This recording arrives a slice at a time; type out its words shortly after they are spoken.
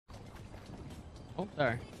Oh,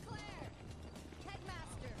 sorry.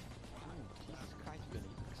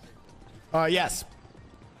 Yes.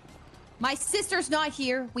 My sister's not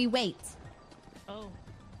here. We wait. Oh.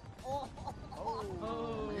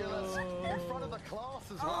 Yes. In front of the class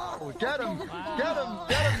as well. Get him! Wow. Get him!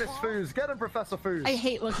 Get him, Miss Foos! Get him, Professor Foos! I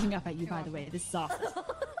hate looking up at you, by the way. This is awful.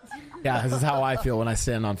 Yeah, this is how I feel when I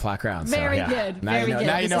stand on flat ground. So, Very yeah. good. Now Very you know, good.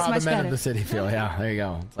 now you know how the men better. of the city feel. Yeah, there you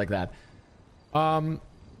go. It's like that.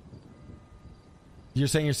 You're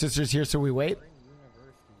saying your sister's here, so we wait?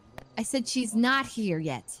 I said she's not here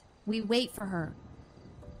yet. We wait for her.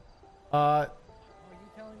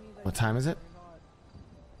 What time is it?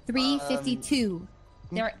 3:52.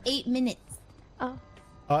 There are 8 minutes. Oh.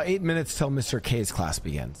 8 minutes till Mr. K's class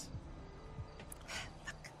begins.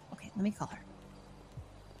 Fuck. Okay, let me call her.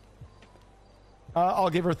 I'll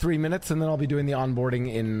give her 3 minutes, and then I'll be doing the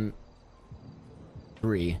onboarding in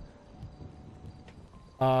 3.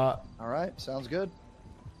 All right, sounds good.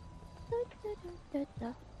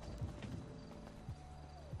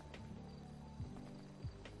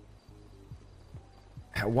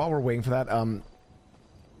 While we're waiting for that, I'm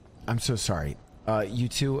so sorry. You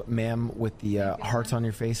two, ma'am, with the hearts on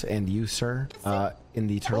your face, and you, sir, in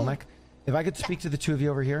the turtleneck. If I could speak to the two of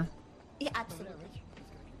you over here. Yeah, absolutely.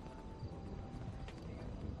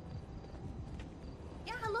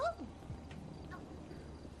 Yeah, hello.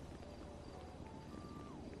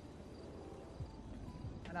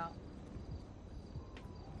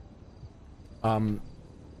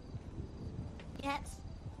 Yes.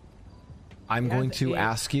 I'm going to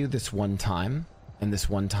ask you this one time, and this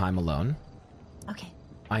one time alone. Okay.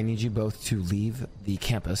 I need you both to leave the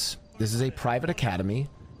campus. This is a private academy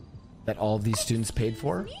that all of these students paid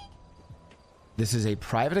for. This is a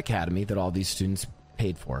private academy that all these students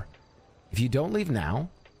paid for. If you don't leave now,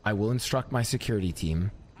 I will instruct my security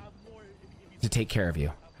team to take care of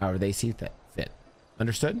you, however they see fit.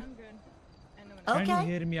 Understood? Okay. Can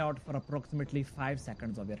you hear me out for approximately 5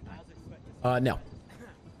 seconds of your time? No.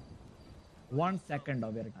 1 second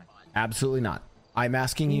of your time. Absolutely not. I'm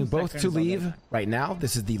asking you both to leave right now.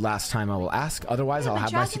 This is the last time I will ask. Otherwise, I'll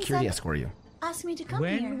have my security escort you. Ask me to come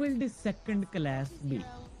When here. will the second class be?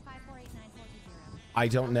 I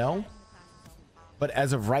don't know. But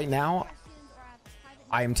as of right now,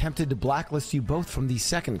 I am tempted to blacklist you both from the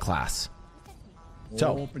second class.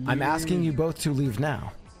 So, I'm asking you both to leave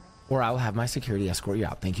now, or I'll have my security escort you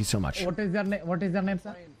out. Thank you so much. What is your name? What is your name,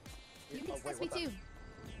 sir? You can test me too.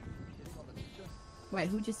 Wait,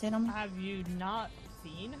 who just said on me? Have you not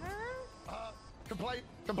seen her?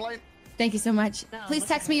 Complaint. Thank you so much. No, Please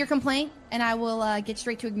text me your complaint, and I will get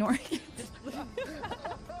straight to ignoring it.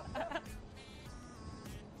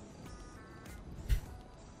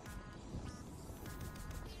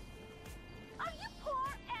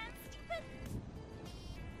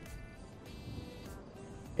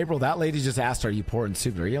 April, that lady just asked, are you poor and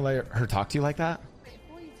stupid? Are you gonna let her talk to you like that?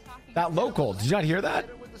 That local, did you not hear that?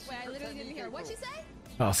 Wait, I literally didn't hear. What'd she say?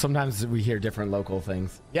 Oh, sometimes we hear different local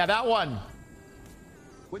things. Yeah, that one.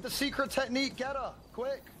 With the secret technique, get her,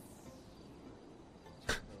 quick.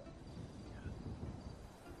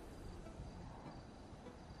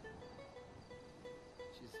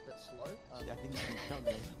 She's a bit slow. I think she's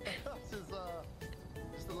coming. This is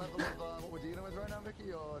just the level of what we're dealing with right now,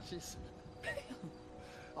 Vicky, or she's...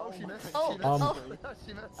 Oh, she missed.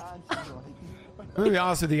 She missed. Let me be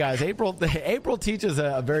honest with you guys. April teaches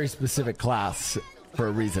a very specific class for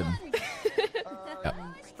a reason.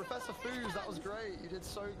 Professor Foos, that was great. You did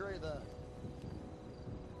so great there.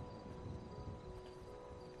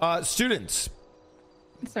 Students.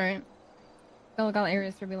 Sorry. Illegal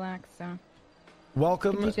areas to relax, so.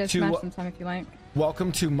 Welcome You just smash some time if you like.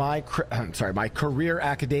 Welcome to my career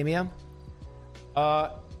academia.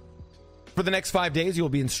 For the next 5 days, you will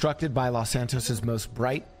be instructed by Los Santos's most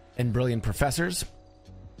bright and brilliant professors.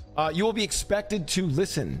 You will be expected to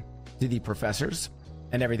listen to the professors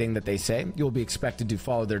and everything that they say. You will be expected to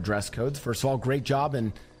follow their dress codes. First of all, great job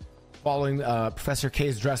in following Professor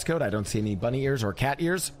K's dress code. I don't see any bunny ears or cat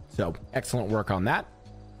ears, so excellent work on that.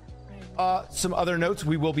 Some other notes,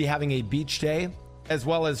 we will be having a beach day, as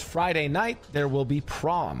well as Friday night, there will be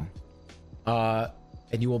prom. And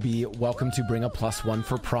you will be welcome to bring a +1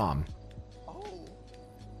 for prom.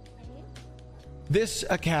 This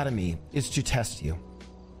academy is to test you,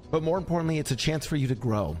 but more importantly, it's a chance for you to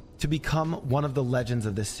grow, to become one of the legends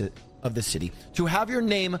of the city, to have your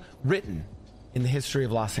name written in the history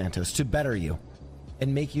of Los Santos, to better you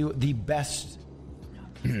and make you the best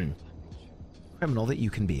criminal that you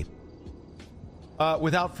can be.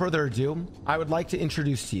 Without further ado, I would like to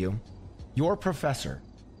introduce to you your professor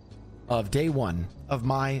of day 1 of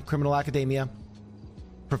my criminal academia,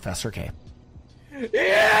 Professor K.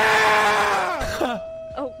 Yeah!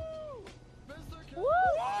 Oh.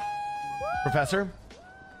 Professor?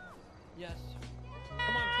 Yes.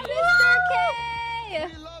 Come on, Tia. Mr. K!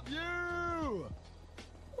 We love you!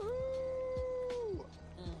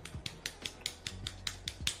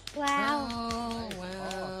 Wow.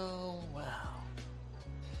 Well.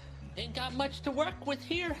 Ain't got much to work with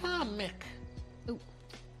here, huh, Mick? Ooh.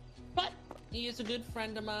 But he is a good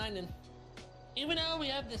friend of mine, and even though we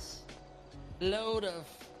have this load of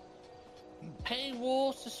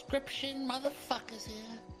paywall subscription motherfuckers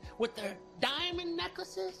here with their diamond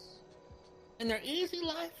necklaces and their easy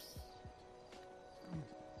lives,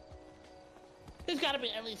 there's got to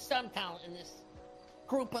be at least some talent in this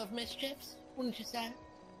group of mischiefs, wouldn't you say?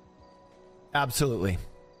 Absolutely.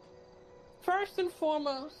 First and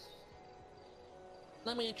foremost,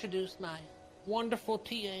 let me introduce my wonderful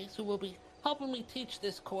TAs who will be helping me teach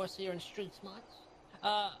this course here in Street Smarts.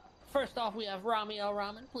 First off, we have Rami Al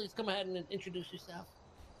Rahman. Please come ahead and introduce yourself.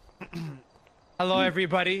 Hello,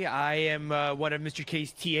 everybody. I am one of Mr.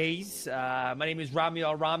 K's TAs. My name is Rami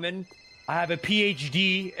Al Rahman. I have a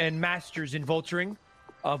PhD and master's in vulturing,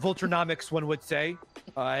 vulturenomics, one would say.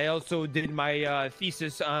 I also did my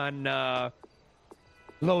thesis on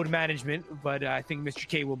load management, but I think Mr.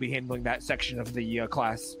 K will be handling that section of the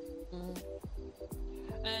class.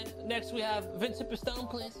 And next we have Vincent Pistone.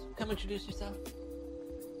 Please come introduce yourself.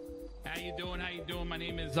 How you doing? My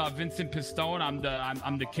name is Vincent Pistone.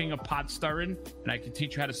 I'm the king of pot stirring, and I can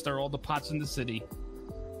teach you how to stir all the pots in the city.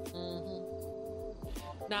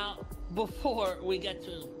 Now, before we get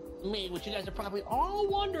to me, which you guys are probably all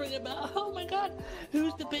wondering about, oh my god,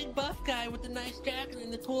 who's the big buff guy with the nice jacket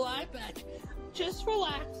and the cool eye patch? Just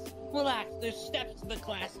relax. There's steps to the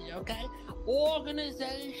class here, okay?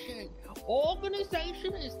 Organization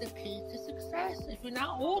is the key to success. If you're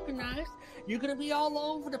not organized, you're gonna be all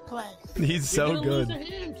over the place. He's so good. Lose a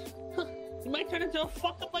hand. You might turn into a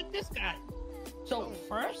fuck up like this guy. So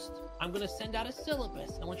first, I'm gonna send out a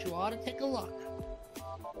syllabus. I want you all to take a look.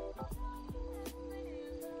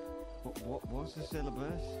 What's the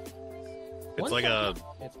syllabus? It's like a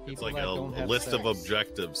list of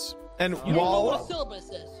objectives. And You don't know what a syllabus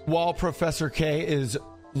is. while Professor K is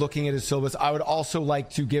looking at his syllabus, I would also like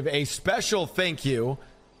to give a special thank you,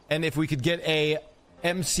 and if we could get a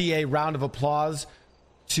MCA round of applause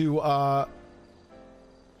to our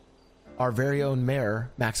very own mayor,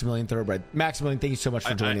 Maximilian Thoroughbred. Maximilian, thank you so much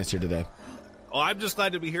for joining us here today. Oh, I'm just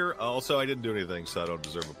glad to be here. Also, I didn't do anything, so I don't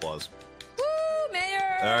deserve applause. Woo, Mayor!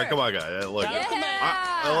 All right, come on, guys. Look.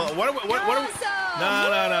 Yeah! What are we? No.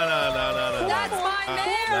 That's my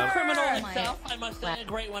mayor! Criminal himself, I must say, a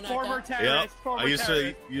great one. Former Former terrorist. Yep. I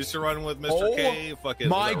used to run with Mr. K. Fucking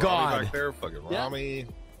my God. Rami back there, fucking Rami,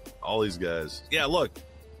 all these guys. Yeah, look,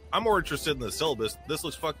 I'm more interested in the syllabus. This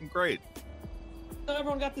looks fucking great. So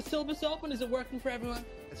everyone got the syllabus open? Is it working for everyone?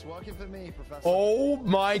 It's working for me, Professor. Oh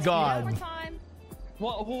my God. Overtime.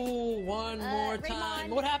 One more time.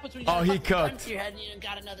 Raymond. What happens when you Oh, got he a fucking gun cooked. to your head and you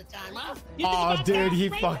got another time, huh? You think Oh, about dude, that, he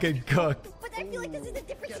Raymond? fucking cooked. But I feel like this is a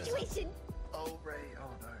different situation. Oh, Ray. Oh,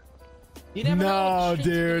 no. You never know No, what streets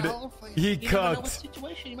dude. can hold for you. He You never know what cooked.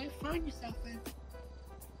 situation you might find yourself in.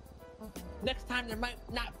 Next time there might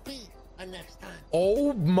not be a next time.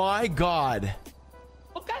 Oh my God.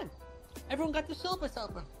 Okay. Everyone got the syllabus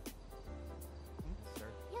open.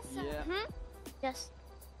 Yes, sir. Yeah. Yes.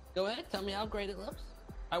 Go ahead. Tell me how great it looks.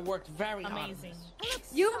 I worked very hard on Amazing. this.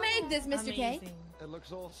 You made this, Mr. K. Amazing. It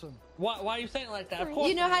looks awesome. Why are you saying it like that? Of course.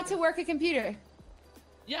 You know how to work a computer.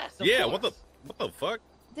 Yes. Of Yeah. course. What the fuck?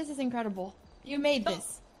 This is incredible. You made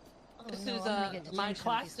this. This no, is I'm gonna get my detention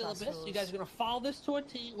class with these class syllabus. You rules. guys are gonna follow this to a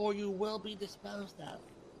T, or you will be disposed of.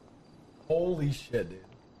 Holy shit, dude.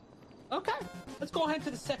 Okay, let's go ahead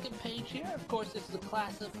to the second page here. Of course, this is a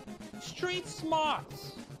class of street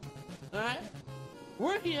smarts. All right,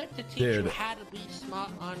 we're here to teach you Dude. how to be smart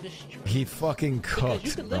on the street. He fucking Because you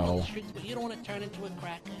cooked, can live on bro. the streets, but you don't want to turn into a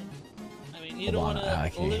crackhead. I mean, you Hold don't on, want I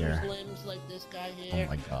to can't lose hear. limbs like this guy here, Oh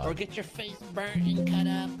my God. or get your face burnt and cut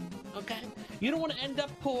up. Okay, you don't want to end up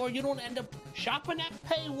poor. You don't want to end up shopping at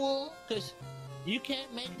paywall because you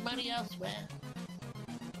can't make money elsewhere.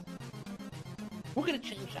 We're gonna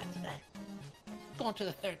change that today. Go on to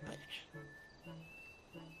the third page.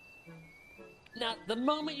 Now, the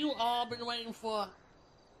moment you all been waiting for.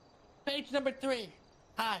 Page number 3.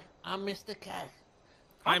 Hi, I'm Mr. K.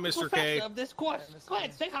 Hi, I'm the Mr. K. professor of this course. Hey, Mr. Go ahead,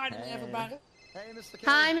 K. say hi to me, everybody. Hey, Mr. K.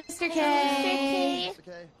 Hi, Mr. K. Mr.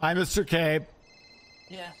 K. Hi, Mr. K.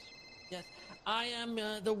 Yes, yes. I am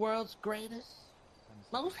the world's greatest,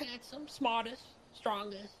 most handsome, smartest,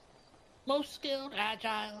 strongest, most skilled,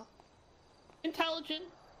 agile, intelligent.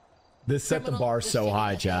 This set the criminal bar this so city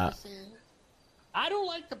high, has chat. ever seen. I don't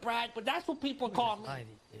like to brag, but that's what people call me.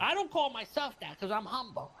 I don't call myself that because I'm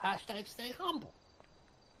humble. Hashtag stay humble.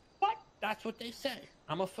 But that's what they say.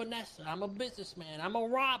 I'm a finesser. I'm a businessman. I'm a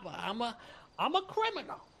robber. I'm a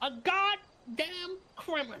criminal. A goddamn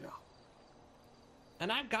criminal.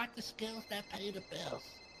 And I got the skills that pay the bills.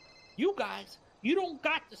 You guys, you don't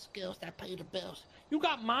got the skills that pay the bills. You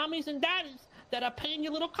got mommies and daddies that are paying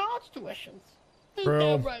your little college tuitions. Ain't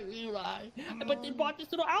that right, Eli? But they bought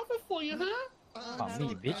this little outfit for you, huh?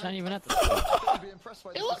 Me, bitch, I ain't even at the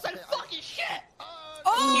It looks like fucking shit!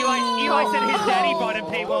 Eli said his daddy bought him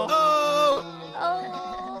paywall.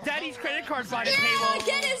 Oh. Daddy's credit card bought him paywall.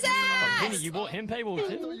 Get his ass! Vinny, you bought him paywall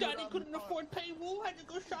too? Daddy couldn't afford paywall, had to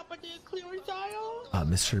go shop at the clearance aisle.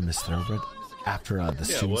 Mr. and Miss Thoroughbred, after the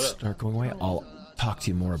students start going away, I'll talk to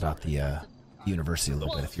you more about the university a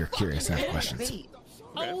little bit if you're curious and have questions. Great.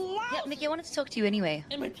 Yeah, Mickey, I wanted to talk to you anyway.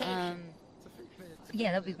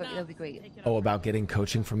 Yeah, that'd be great. Oh, about getting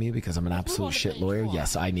coaching from you because I'm an absolute shit lawyer?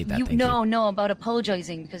 Yes, I need that. Thank you. No, about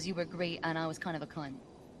apologizing because you were great and I was kind of a cunt.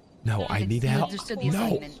 No, I need help. Understood the No,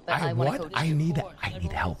 assignment, but I want to coach. I need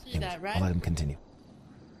help. I'll let him continue.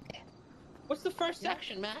 What's the first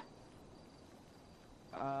section, Matt?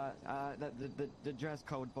 The dress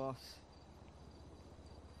code, boss.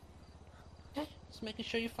 Okay, just making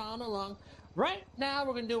sure you're following along. Right now,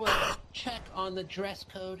 we're gonna do a check on the dress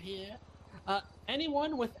code here.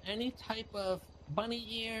 Anyone with any type of bunny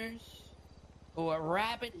ears or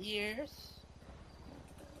rabbit ears?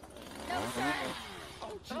 No, sir.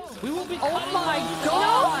 We will be. Oh my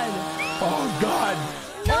god! Oh god!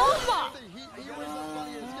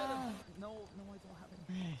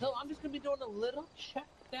 So I'm just gonna be doing a little check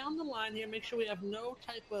down the line here. Make sure we have no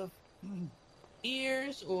type of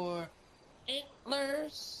ears or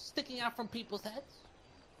antlers sticking out from people's heads.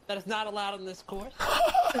 That is not allowed in this course.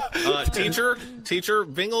 Teacher,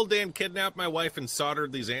 Vingeldan kidnapped my wife and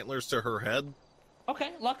soldered these antlers to her head.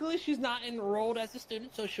 Okay, luckily she's not enrolled as a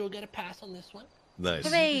student, so she'll get a pass on this one. Nice.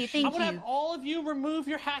 Hooray, thank I'm gonna you. have all of you remove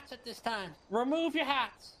your hats at this time. Remove your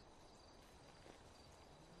hats.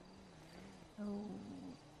 Oh.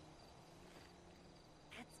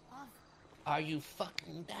 Are you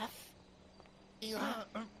fucking deaf? Eli?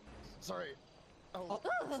 Sorry. Oh.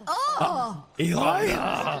 Eli?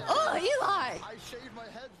 Oh, Eli! I shaved my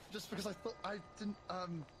head just because I thought I didn't,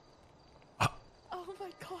 Oh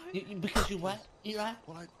my god. Because you what, Eli?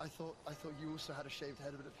 Well, I thought you also had a shaved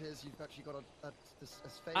head, but it appears you've actually got a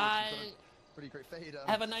fade. I You've got a pretty great fade.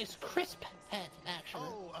 have a nice crisp head, actually.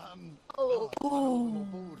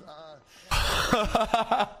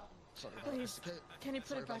 Sorry. Please, can you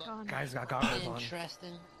put it back on? Guys got goggles on.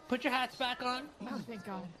 Interesting. Put your hats back on. Oh, thank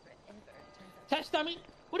God. Test dummy,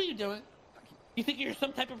 what are you doing? You think you're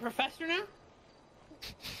some type of professor now?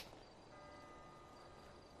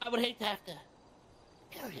 I would hate to have to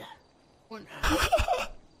kill you.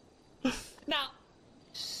 Now,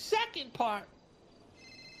 second part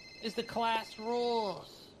is the class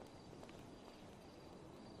rules.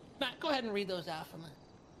 Matt, go ahead and read those out for me.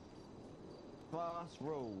 Class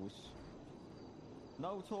rules.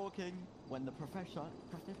 No talking when the professor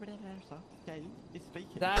is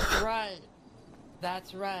speaking. That's right.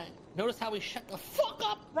 That's right. Notice how he shut the fuck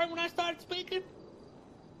up right when I started speaking?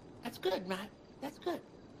 That's good, Matt. That's good.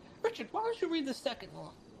 Richard, why don't you read the second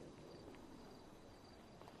one?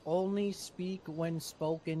 Only speak when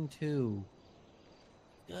spoken to.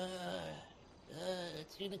 Good. Good.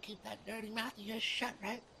 So you're gonna keep that dirty mouth of yours shut,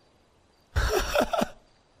 right?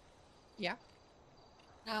 Yeah.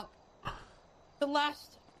 Now, the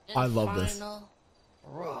last and I love this. final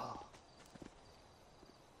rule.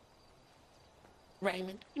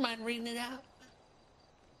 Raymond, you mind reading it out?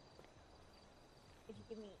 If you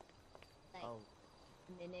give me, like,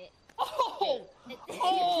 a minute. Oh!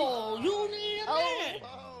 Oh! You need a minute!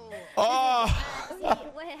 See,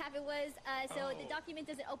 what had happened was, so the document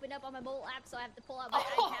doesn't open up on my mobile app, so I have to pull out my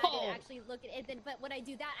iPad and actually look at it. But when I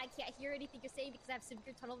do that, I can't hear anything you're saying because I have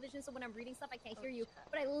severe tunnel vision, so when I'm reading stuff, I can't hear you.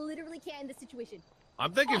 But I literally can't in this situation.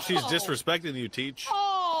 I'm thinking she's disrespecting you, Teach.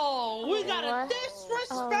 Oh! We got a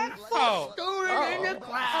disrespectful student in the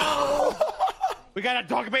class! We got a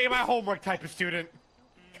dog ate my homework type of student.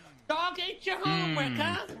 Dog ate your homework,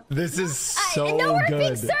 huh? This is so no good.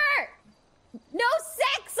 working, sir! No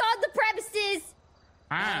sex on the premises!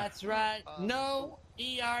 That's right. No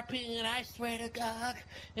ERP, and I swear to God,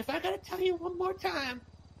 if I gotta tell you one more time,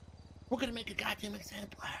 we're gonna make a goddamn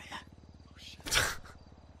example out of you. Oh, shit.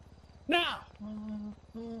 Now,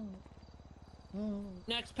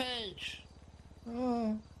 next page.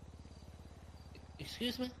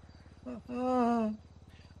 Excuse me? Oh,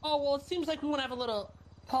 well, it seems like we want to have a little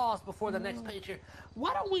pause before the next page here.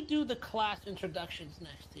 Why don't we do the class introductions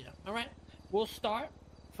next here? All right, we'll start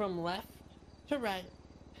from left to right.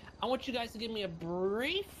 I want you guys to give me a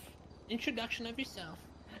brief introduction of yourself,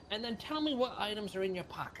 and then tell me what items are in your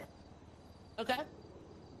pocket. Okay?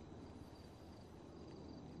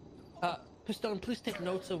 Pistone, please take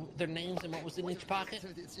notes of their names and what was in each pocket.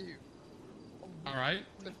 It's you. All right.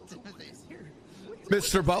 Timothy's here.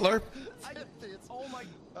 Mr. Butler. Oh my.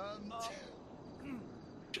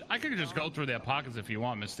 I could just go through their pockets if you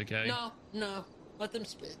want, Mr. K. No. Let them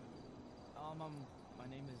spit. My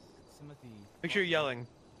name is Timothy. Make sure you're yelling.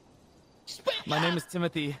 My name is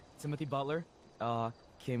Timothy Butler.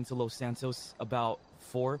 Came to Los Santos about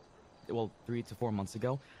 3 to 4 months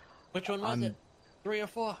ago. Which one was it? 3 or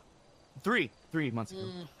 4? 3 months ago.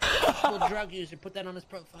 Possible drug user. Put that on his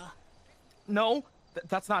profile. No,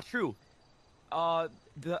 that's not true.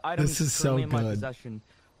 The items This is so currently in my good. possession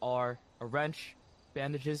are a wrench,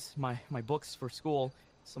 bandages, my books for school,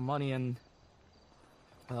 some money, and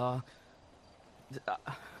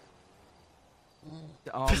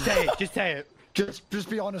Just say it. Just say it. Just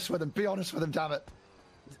be honest with him. Be honest with him. Damn it.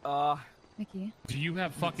 Mickey. Do you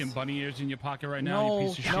have fucking bunny ears in your pocket right now, you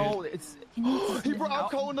piece of shit? No, it's. He brought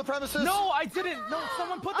alcohol in the premises. No, I didn't. No,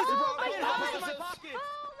 someone put this. I didn't have this in my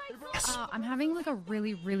pocket. I'm having like a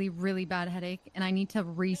really, really, really bad headache, and I need to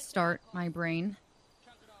restart my brain.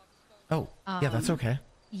 Oh, yeah, that's okay.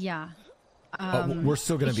 Yeah. We're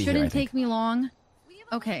still gonna be here. It I shouldn't think. take me long.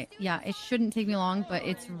 Okay, yeah, it shouldn't take me long, but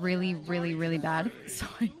it's really, really, really bad. So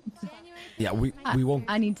Yeah, we won't.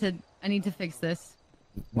 I need to fix this.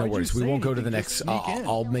 No worries. We won't go to the next.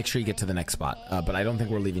 I'll make sure you get to the next spot. But I don't think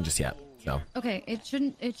we're leaving just yet. So Okay, it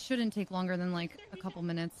shouldn't take longer than like a couple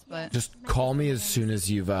minutes, but just call me as soon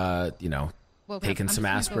as you've Woken up. taken I'm some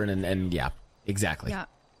just gonna aspirin go- and yeah, exactly. yeah.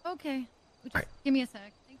 Okay. Just Right. give me a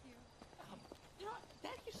sec. Thank you. You know,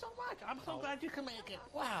 thank you so much. I'm so glad you can make it.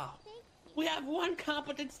 Wow. We have one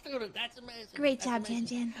competent student. That's amazing. Great That's job,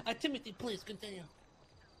 amazing. Jan. Timothy, please continue.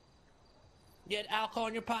 You had alcohol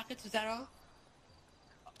in your pockets, is that all?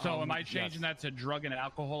 So am I changing that to drug and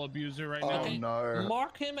alcohol abuser right now? Oh no.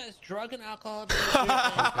 Mark him as drug and alcohol abuser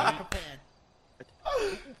and prepared.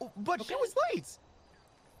 But she was late.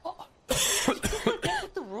 Oh. That's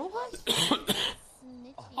what the rule was?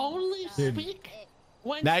 Only Dude. speak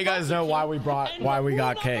when Now you guys know why we got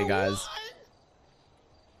K, rule guys. number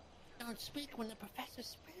 1, don't speak when the professor's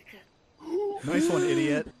speaking. Nice one,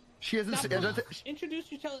 idiot. She hasn't. Now, I don't thi-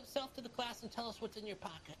 introduce yourself to the class and tell us what's in your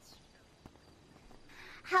pockets.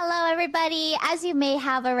 Hello, everybody. As you may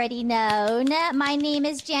have already known, my name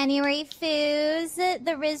is January Foos,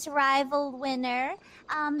 the Riz Rival winner.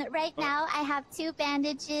 Right now, I have 2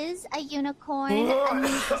 bandages, a unicorn, a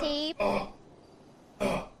news tape,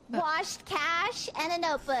 washed cash, and a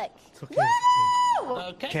notebook. Woo!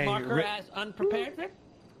 Okay, marker as unprepared.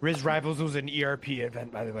 Riz Rivals was an ERP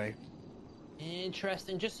event, by the way.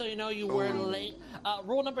 Interesting. Just so you know, you were late.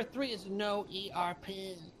 Rule number 3 is no ERP.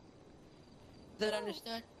 Is that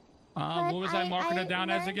understood? What was I marking it down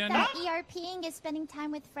as again? That ERPing is spending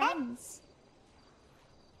time with friends.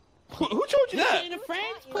 Who told you that? Ain't a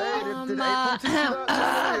friend? Did April teach you that,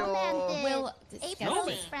 Joey, or- Will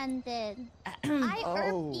April's friend did. I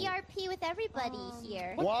ERP with everybody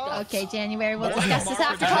here. What? Okay, January. We'll discuss this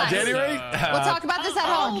after class. January? We'll talk about this at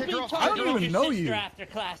home. I don't even know you. After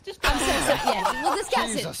class. Just I'm so sorry. Yeah, we'll discuss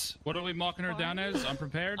it. Jesus. What are we marking her down as?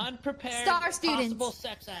 Unprepared? Unprepared. Star students. Possible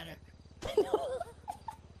sex addict.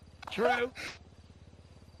 True.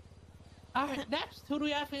 All right, next. Who do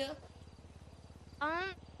we have here?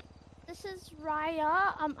 This is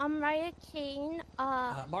Raya. I'm Raya Kane.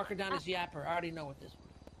 Mark her down as Yapper. I already know what this.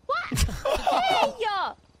 Hey,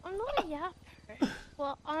 yeah. I'm not a yapper.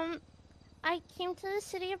 Well, I came to the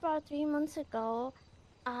city about 3 months ago.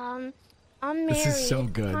 I'm married. This is so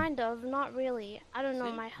good. Kind of, not really. I don't know.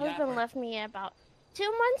 See? My husband Yapper. left me about 2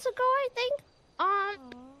 months ago, I think.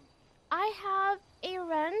 I have a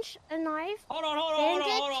wrench, a knife. Hold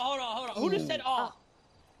on. Who just said "ah"?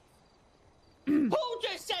 Who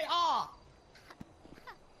just said "ah"?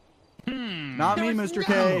 Not me, There was Mr. no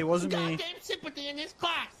K. It wasn't me. goddamn sympathy in this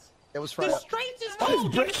class. It was The Freya. strength is Why is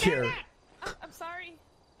cold. Brick Understand here? that? I'm sorry.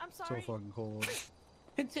 I'm So sorry. fucking cold.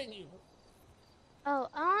 Continue. Oh,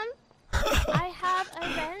 I have a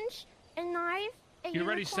wrench, a knife, a You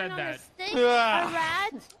already unicorn said on that. a stick, Ah. a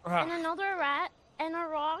rat, and another rat, and a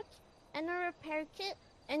rock, and a repair kit,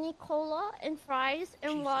 and a cola, and fries,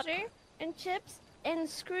 and Jesus water, Christ. and chips, and a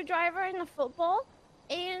screwdriver, and a football,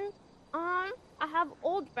 and I have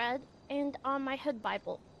old bread, and my hood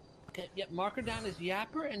Bible. Okay, yep, mark her down as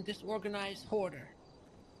Yapper and disorganized hoarder.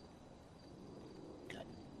 Good.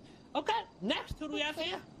 Okay, next, who do we have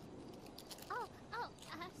here?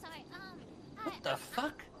 Sorry. What the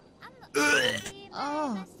fuck?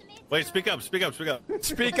 Oh. Wait, speak up, speak up, speak up.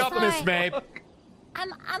 Speak up, Miss May. I'm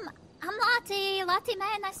Lottie. Lottie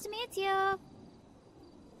May, nice to meet you.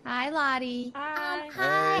 Hi, Lottie.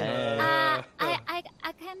 Hi.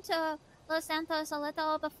 I came to Los Santos a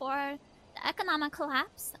little before the economic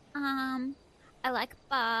collapse. I like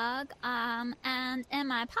bug. And in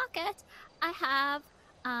my pocket, I have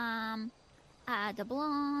a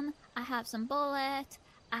doubloon. I have some bullet.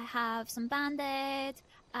 I have some band-aid.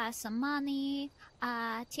 Some money.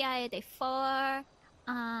 TI-84.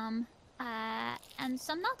 And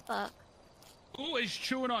some notebook. Who is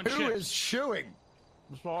chewing on Who chips? is chewing?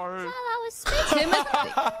 Sorry. While I was speaking.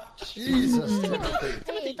 Jesus,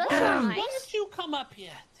 Timothy. Hey, that's Why nice. did you come up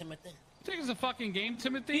here, Timothy? Think it's a fucking game,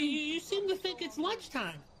 Timothy? You seem to think it's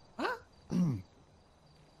lunchtime, huh?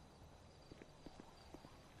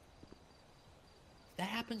 That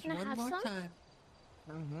happens Can I one have more some? time.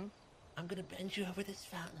 I'm gonna bend you over this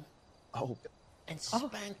fountain Oh. and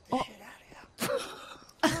spank the shit out of you.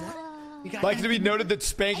 You got Like that? to be noted that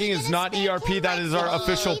spanking is not ERP. That is our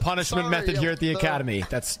official punishment Sorry, method here at the academy.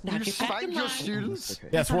 That's Now You get back spank in your line. students?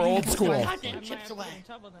 yes, we're old Put school. your goddamn chips away.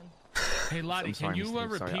 Hey, Lottie, I'm sorry, can you Mr. Sorry, I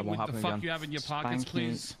repeat won't what the happen fuck again. you have in your pockets,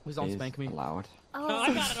 please? Please don't spank me. Allowed. No,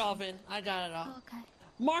 I got it all, Vin. I got it all. Okay.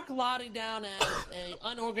 Mark Lottie down as a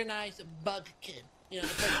unorganized bug kid. You know,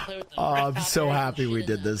 the person who play with the Oh, red I'm so powder and happy we shit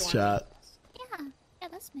did in the this, dorm. chat. Yeah,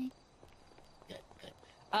 that's me. Good, good.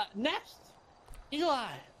 Next, Eli.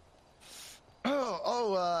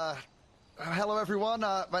 Hello everyone.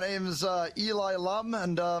 My name's Eli Lum,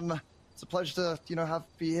 and it's a pleasure to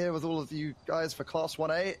be here with all of you guys for Class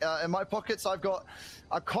 1A. In my pockets, I've got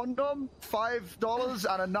a condom, $5,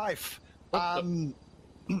 and a knife.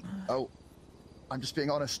 Oh, I'm just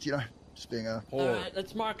being honest, just being a. All right,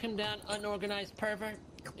 let's mark him down. Unorganized pervert.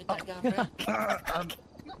 Get that down, Fred.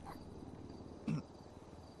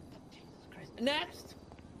 Jesus Christ. Next.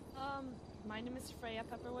 My name is Freya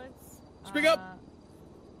Pepperwoods. Speak up.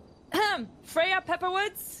 Freya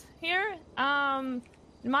Pepperwoods here. In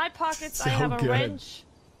my pockets, So I have a good. wrench,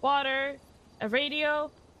 water, a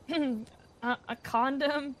radio, a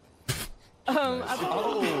condom.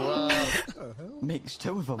 Makes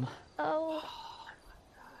two of them. Oh.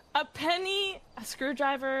 A penny, a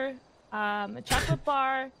screwdriver, a chocolate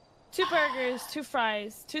bar, 2 burgers, 2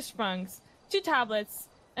 fries, 2 sprungs, 2 tablets,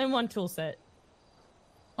 and 1 tool set.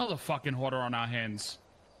 Another fucking hoarder on our hands.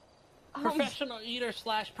 Professional eater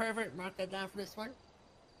 / pervert. Mark that down for this one.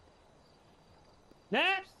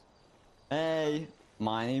 Next. Hey,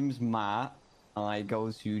 my name's Matt. I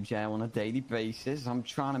go to jail on a daily basis. I'm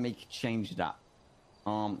trying to make a change of that.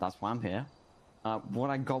 That's why I'm here. What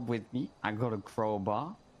I got with me, I got a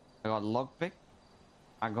crowbar, I got a lockpick,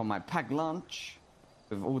 I got my packed lunch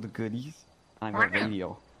with all the goodies, and I got a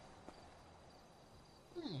radio.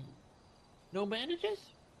 No bandages?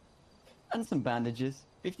 And some bandages.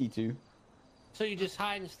 52. So you're just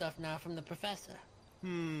hiding stuff now from the professor? I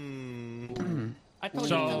told you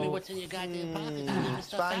So- to tell me what's in your goddamn pockets. You leaving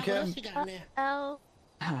stuff out. Spank What him. else you got in there?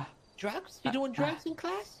 Oh. Drugs? You doing drugs in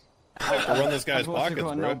class? I run this guy's I've also pockets,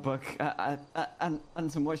 got a bro. notebook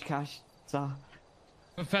and some much cash. So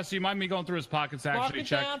Professor, you mind me going through his pockets to Mark actually it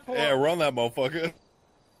check? down for. Yeah, run that motherfucker.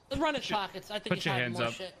 Let's run his pockets. I think put he's your hiding hands more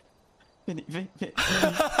up. shit.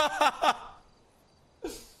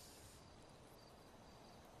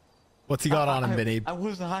 What's he got on him, Vinny? I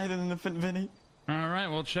was hiding anything, Vinny. All right,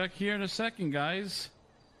 we'll check here in a second, guys.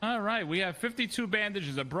 All right, we have 52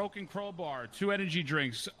 bandages, a broken crowbar, 2 energy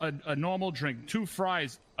drinks, a normal drink, 2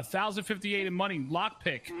 fries, 1,058 in money,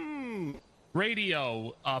 lockpick,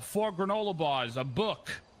 radio, 4 granola bars, a book.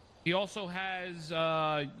 He also has,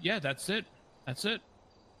 yeah, that's it. That's it.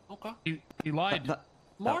 Okay. He lied.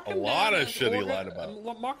 Mark A him lot down of as shit he lied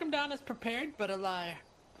about. Mark him down as prepared, but a liar.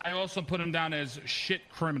 I also put him down as shit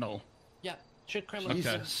criminal. Yeah, shit criminal.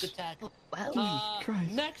 Okay. Good tag.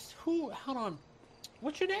 Christ. Next, hold on.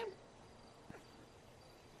 What's your name?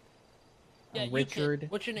 Yeah, you, kid. Richard.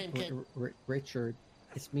 What's your name, kid? Richard.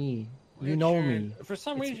 It's me. You know me. Richard. For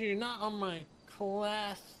some reason, you're not on my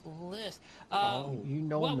class list. You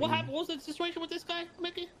know what me. happened? What was the situation with this guy,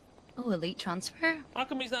 Mickey? Oh, elite transfer? How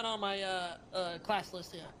come he's not on my class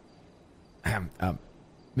list here?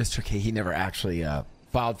 Mr. K, he never actually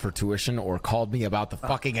filed for tuition or called me about the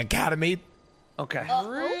fucking academy. Okay.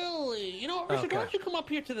 Really? You know what, Richard? Okay. Why don't you come up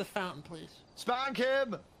here to the fountain, please? Spank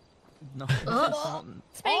him! No. Spank All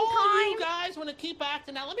time. you guys want to keep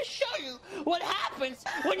acting out. Let me show you what happens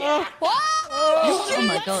when you Oh. act. Oh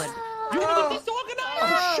my god. You want to get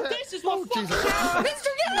disorganized? This is what fucking happens.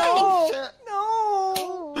 No!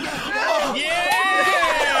 No!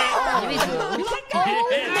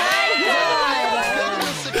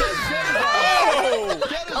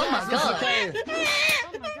 Oh my god.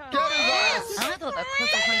 I thought that was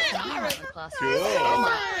a class. Oh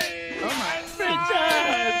my.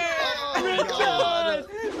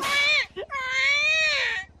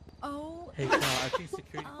 Oh. Hey, Carl, I think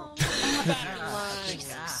security.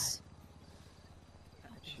 Jesus.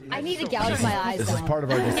 I need to gouge my eyes This is out. part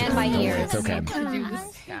of our and my ears. It's okay.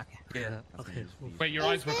 Yeah. Okay. Wait, your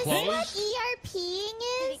eyes were closed?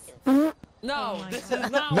 ERPing is? No, this is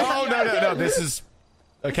not. No. This is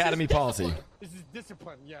Academy policy. This is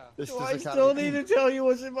discipline, yeah. I still need to tell you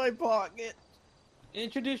what's in my pocket.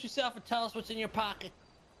 Introduce yourself and tell us what's in your pocket.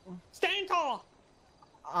 Stand tall.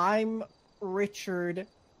 I'm Richard,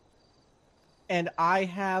 and I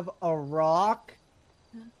have a rock,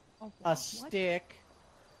 a stick,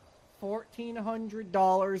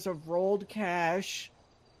 $1,400 of rolled cash,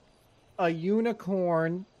 a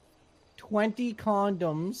unicorn, 20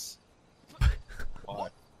 condoms,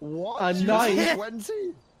 What? a You knife, said 20?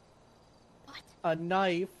 a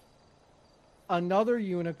knife, another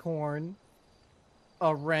unicorn,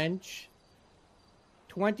 a wrench,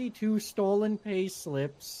 22 stolen pay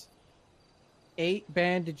slips, 8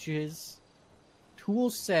 bandages, tool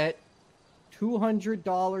set,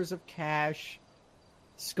 $200 of cash,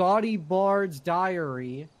 Scotty Bard's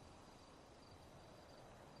diary,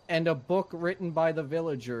 and a book written by the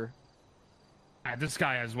villager. This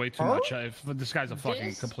guy has way too much. This guy's a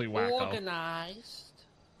fucking complete wacko. Organized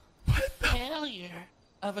failure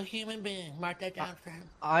of a human being. Mark that down for him.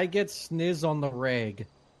 I get sniz on the reg.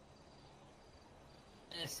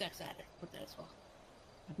 And a sex addict. Put that as well.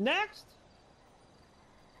 Next.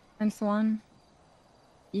 I'm Swan.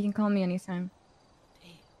 You can call me anytime.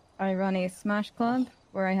 I run a smash club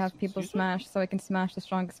where I have people smash so I can smash the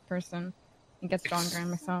strongest person and get stronger in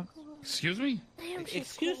myself. Excuse me? Damn, she's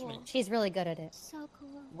Excuse cool. me. She's really good at it. So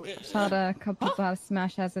cool. Taught a couple people how to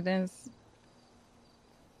smash as it is.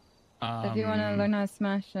 If you want to learn how to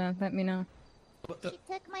smash, let me know. She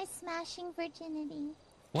took my smashing virginity.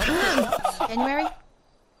 January?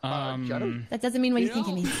 That doesn't mean what you think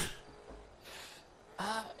it means.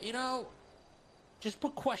 You know, just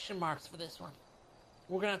put question marks for this one.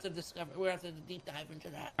 We're gonna have to discover. We're gonna have to deep dive into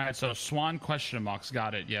that. All right, so Swan question marks.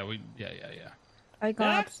 Got it. Yeah, yeah. I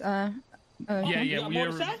got Yeah.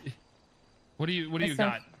 What do you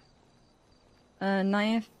got? A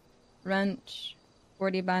knife, wrench,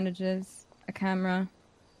 40 bandages, a camera,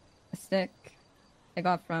 a stick. I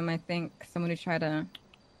got from, I think, someone who tried to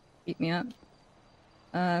beat me up.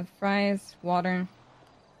 Fries, water,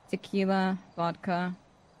 tequila, vodka,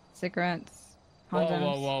 cigarettes,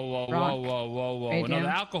 condoms. Whoa. radio. Another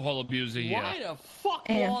alcohol abuser here. Why the fuck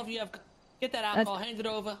Yeah. all of you have? Get that alcohol. Hand it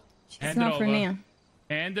over. It's not for me.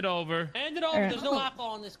 Hand it over. Hand it over. Alright. There's no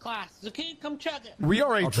alcohol in this class. Zakeen, come check it. We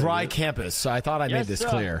are a dry campus, so I thought I made this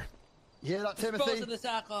clear. You hear that, Dispose Timothy? of this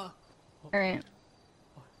alcohol. Alright.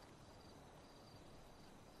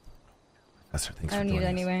 Professor, thanks I for don't need it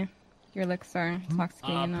joining us. anyway. Your looks are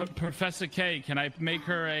intoxicating enough. Professor K, can I make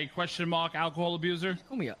her a question mark alcohol abuser?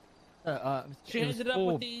 Oh my god. She ended up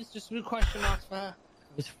with these. Just new question marks for her.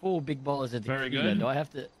 It was 4 big balls of Very tequila. good. Do I have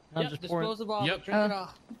to? I'm Yep, just pouring. dispose of all. Yep. Drink it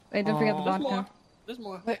all. Wait, don't forget the There's vodka. more. There's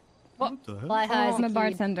more. Wait, what the hell? Fly high, I'm a Zakeen.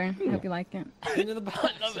 bartender. I hope you like it. Into the back.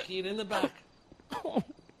 Zakeen, in the back. All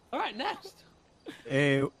right, next.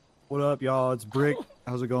 Hey, what up, y'all? It's Brick.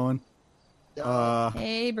 How's it going?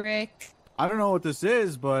 Hey, Brick. I don't know what this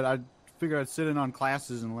is, but I figure I'd sit in on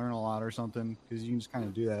classes and learn a lot or something, because you can just kind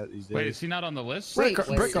of do that these days. Wait, is he not on the list? Brick,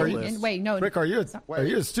 are you? Wait, no. Rick, are you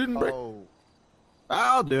a student, Brick?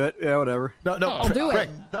 I'll do it. Yeah, whatever. No, I'll do Rick.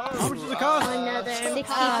 it. How much does it cost? Another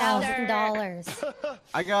 $60,000.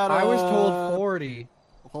 I got. I was told 40.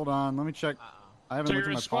 Hold on, let me check. I haven't So looked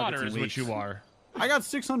you're in a my squatter, pockets is in what weeks. you are. I got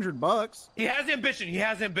 $600. He has ambition. He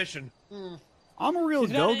has ambition. I'm a real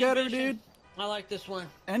He's got go-getter, ambition. dude. I like this one.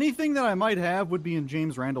 Anything that I might have would be in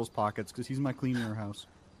James Randall's pockets, because he's my clean your house.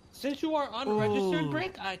 Since you are unregistered,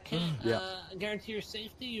 Brick, I can't Yeah. guarantee your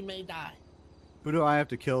safety. You may die. Who do I have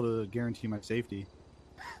to kill to guarantee my safety?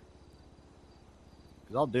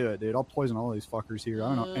 Because I'll do it, dude. I'll poison all these fuckers here.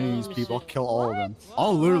 I don't know any of these people. I'll kill all of them.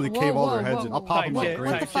 I'll literally cave all their heads in. I'll pop them like What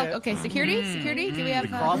the grapes. fuck? Okay, security? Security? Do we have...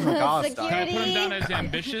 Krav Maga Can I put him down as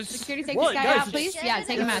ambitious? Security, take What, this guy guys, out, please. Yeah,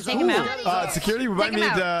 take him out. Take him out. Security, we might Take him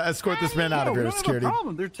need to out. escort this man out of No, here, we don't have a security.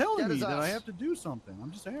 problem. They're telling Get me his that I ass. have to do something.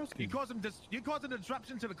 I'm just asking. You causing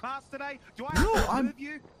disruption to the class today? Do I No, have to I'm- with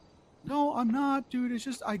you? No, I'm not, dude. It's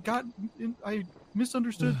just I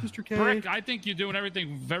misunderstood, Mr. K. Brick, I think you're doing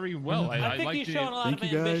everything very well. I think like he's the... showing a lot of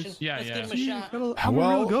ambition. Yeah, Let's yeah. give him a shot. I'm a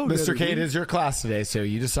Well, real go-getter, Mr. K, it dude. is your class today, so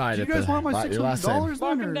you decide. Do you at guys the- want my about your last name. $600 Mark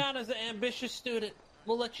then, him or- down as an ambitious student.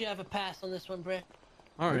 We'll let you have a pass on this one, Brick.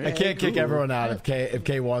 All right. I can't kick everyone out if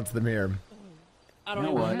K wants the mirror. I don't You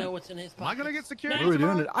know even what? know what's in his pocket. Am I gonna get security? What are we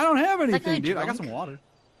doing? I don't have Is that guy anything, dude. I got drunk? some water.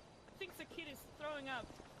 I think Sakita's throwing up.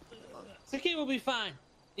 Sakit will be fine.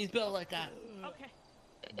 He's built like that. Okay.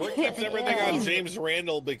 Brick keeps everything on James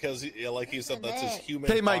Randall because, like he said, that's his human.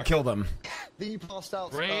 They might pocket. kill them. The passed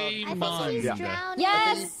out. Raymond. He's Yeah. drowning.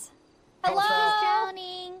 Yes. He's Hello.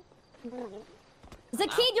 drowning.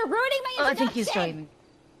 Zakid, you're ruining my introduction. I think he's driving.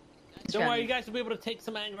 Don't worry, you guys will be able to take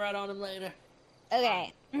some anger out on him later.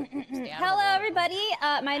 Okay. Hello, everybody.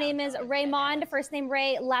 My name is Raymond. First name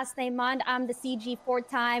Ray, last name Mond. I'm the CG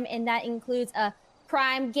 4-time, and that includes a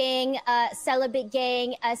crime gang, celibate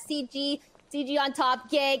gang, a CG on top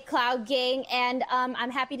gang, cloud gang, and I'm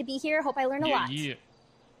happy to be here. Hope I learn a lot. Yeah.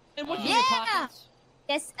 And what's in your pockets?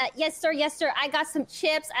 Yes, yes, sir. Yes, sir. I got some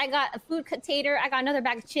chips. I got a food container. I got another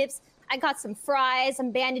bag of chips. I got some fries,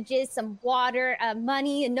 some bandages, some water,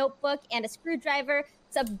 money, a notebook, and a screwdriver,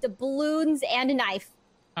 some balloons, and a knife.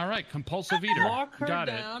 All right, compulsive eater. Mark her Got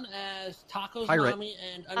it. down as Taco's Pirate. mommy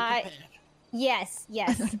and unprepared. Yes,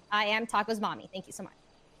 yes. I am Taco's mommy. Thank you so much.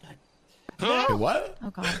 Wait, what? Oh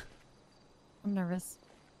god. I'm nervous.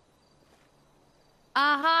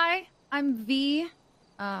 Hi, I'm V.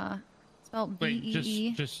 Spelled Wait,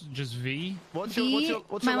 V-E-E. just V? What's V.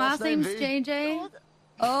 what's My your last name, name's V? JJ.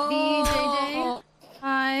 Oh. VJJ.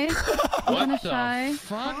 Hi. I'm kinda shy.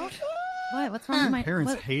 Fuck? What? What's wrong with my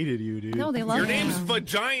Parents what? hated you, dude. No, they love Your me. name's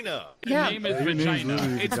Vagina. Yeah. Your name is Your name's Vagina.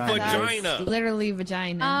 literally It's Vagina. Vagina. Literally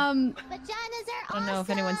vagina. Vaginas are I don't know if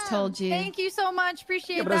anyone's told you. Thank you so much.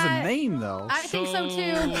 Appreciate Yeah, but as that. a name, though. I think so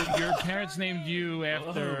too. Your parents named you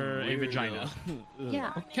after a vagina.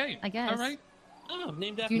 Yeah. Okay. I guess. All right. Oh,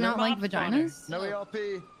 named after Do you not your like mom's vaginas? No ERP.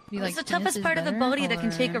 Do you like It's the toughest penises part of the better, body that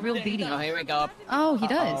can take a or- real beating. Oh, here we go. Oh, he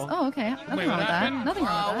does. Oh, okay. Nothing Wait, wrong what with that. happened? Nothing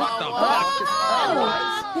wrong with What that.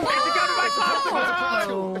 the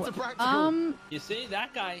fuck? It's a practical. You see,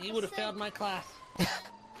 that guy, he would have failed my class.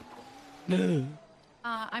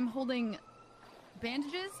 I'm holding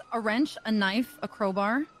bandages, a wrench, a knife, a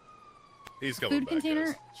crowbar, He's coming food back, container,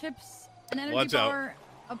 guys. chips, an energy Watch out. bar,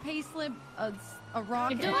 a pay slip, a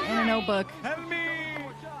rock, and a notebook. Help me!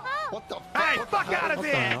 What the fuck? Hey, What the fuck hell? out of What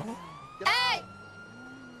the there! hell? Hey!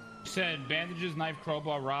 Said bandages, knife,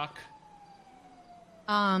 crowbar, rock.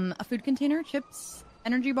 A food container, chips,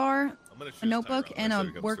 energy bar, I'm gonna shoot a notebook, his and timer a next time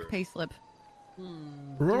he comes work through. pay slip.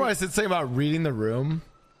 Remember what I said something about reading the room?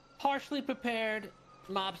 Partially prepared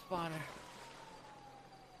mob spawner.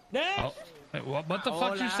 Next! Oh, wait, what the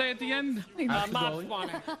fuck you say at the end? Mob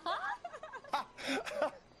spawner.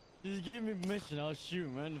 Just give me permission, I'll shoot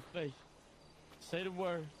him right in the face. Say the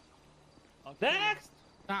word. Next!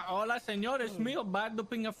 Hola, señor, es mío. Bado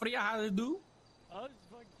pinga fría, how to do?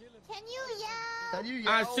 Can you yell? Can you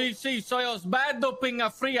Ah, yell? sí, soy Osvaldo Pinga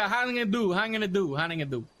Fría. How to do? How to do? How to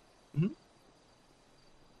do?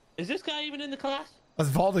 Is this guy even in the class?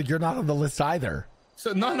 Osvaldo, you're not on the list either.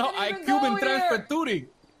 So, no, I Cuban transfer turing.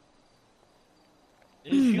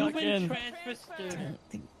 Human transfer student.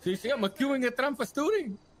 Sí, I'm a Cuban transfer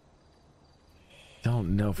turing.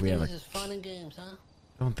 Don't know if we have This a. is fun and games, huh?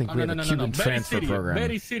 Don't think we have a Cuban Very transfer city, program.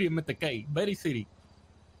 Very city, Mr. K. Very city.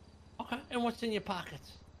 Okay, and what's in your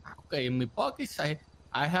pockets? Okay, in my pockets,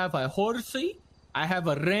 I have a horsey, I have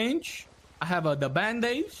a wrench, I have the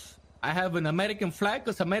band-aids, I have an American flag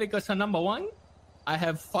because America's a #1. I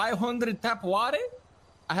have 500 tap water,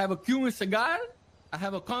 I have a Cuban cigar, I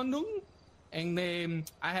have a condom, and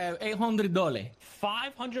I have $800.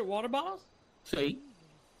 500 water bottles? See?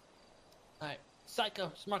 Alright, Psycho.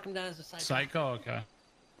 Just mark him down as a psycho. Psycho, okay.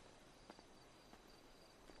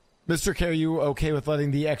 Mr. K, are you okay with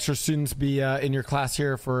letting the extra students be in your class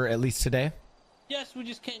here for at least today? Yes, we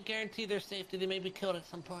just can't guarantee their safety. They may be killed at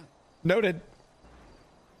some point. Noted.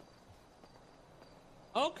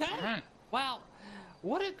 Okay. Wow.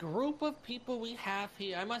 What a group of people we have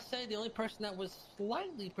here. I must say, the only person that was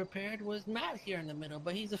slightly prepared was Matt here in the middle,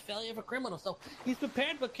 but he's a failure of a criminal. So he's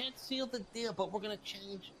prepared but can't seal the deal, but we're going to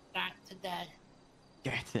change that today.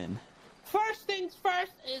 Get in. First things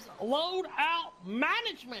first is loadout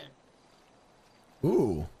management.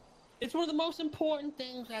 Ooh. It's one of the most important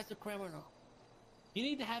things as a criminal. You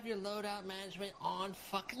need to have your loadout management on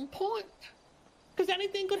fucking point. Because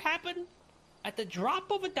anything could happen at the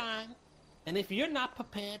drop of a dime. And if you're not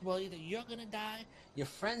prepared, well, either you're going to die, your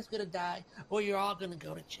friend's going to die, or you're all going to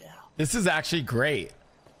go to jail. This is actually great.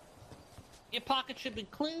 Your pocket should be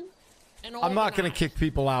clean. and I'm not going to organized. kick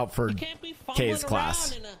people out for You can't be fumbling Kay's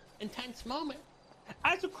class. around in an intense moment.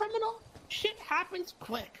 As a criminal, shit happens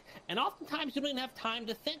quick, and oftentimes you don't even have time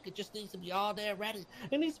to think. It just needs to be all there ready.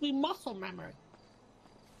 It needs to be muscle memory.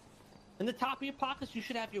 In the top of your pockets, you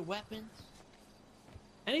should have your weapons.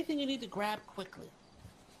 Anything you need to grab quickly.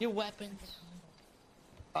 Your weapons.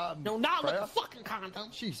 No, not like Freya? a fucking condom.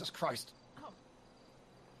 Jesus Christ.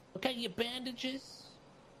 Okay, your bandages,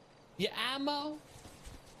 your ammo,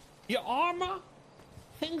 your armor,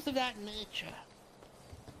 things of that nature.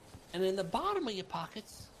 And in the bottom of your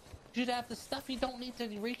pockets, you'd have the stuff you don't need to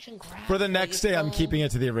reach and grab. For the next day, I'm phone, keeping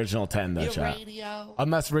it to the original 10, though, your chat. radio.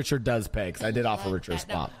 Unless Richard does pay, because I did offer Richard a that.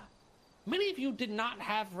 Now, spot. Many of you did not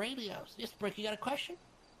have radios. Yes, Brick, you got a question?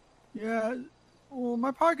 Yeah, well,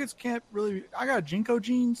 my pockets can't really. I got Jinko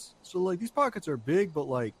jeans, so like these pockets are big, but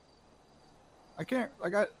like I can't. I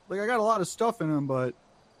got a lot of stuff in them, but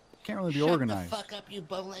can't really be Shut organized. the fuck up, you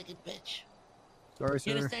bow-legged bitch. Sorry, You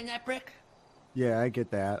sir. understand that, Brick? Yeah, I get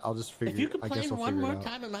that. I'll just figure. If you I guess complain I'll one figure more it out.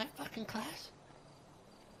 time in my fucking class,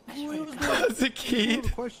 I swear to God. As a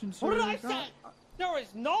kid. Question, What did I sir. say? There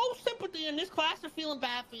is no sympathy in this class for feeling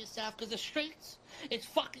bad for yourself because the streets, it's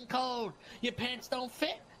fucking cold. Your pants don't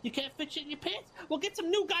fit. You can't fit shit in your pants. Well, get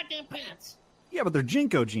some new goddamn pants. Yeah, but they're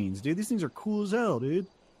Jinko jeans, dude. These things are cool as hell, dude.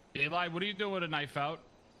 Eli, what are you doing with a knife out?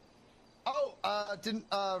 Oh, didn't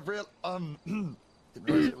didn't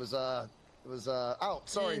realize it was out.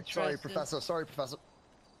 Sorry, Interesting. Professor. Sorry, Professor.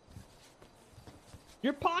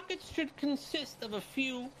 Your pockets should consist of a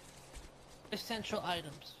few essential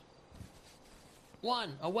items.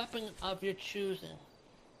 One, a weapon of your choosing.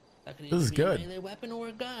 That could either This is be good. a melee weapon or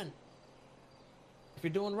a gun. If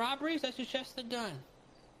you're doing robberies, I suggest a gun.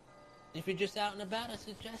 If you're just out and about, I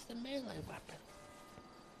suggest a melee weapon.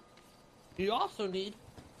 You also need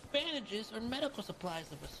bandages or medical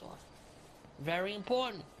supplies of a sort. Very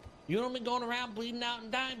important. You don't be going around bleeding out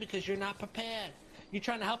and dying because you're not prepared. You're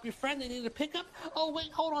trying to help your friend, they need a pickup? Oh,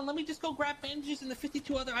 wait, hold on, let me just go grab bandages and the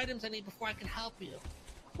 52 other items I need before I can help you.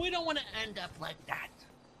 We don't want to end up like that.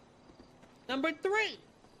 Number 3,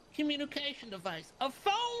 communication device. A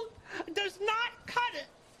phone does not cut it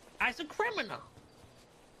as a criminal.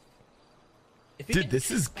 If you Dude, get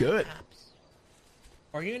this is chased by good. cops,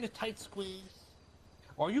 or you're in a tight squeeze,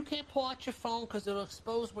 or you can't pull out your phone because it'll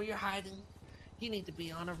expose where you're hiding, you need to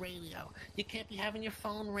be on a radio. You can't be having your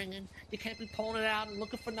phone ringing. You can't be pulling it out and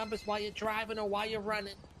looking for numbers while you're driving or while you're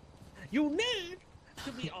running. You need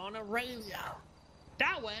to be on a radio.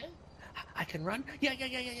 That way, I can run. Yeah.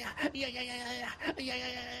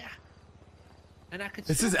 And I can.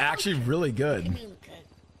 This still is actually function, really good. communicate.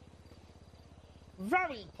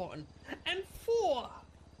 Very important. And 4,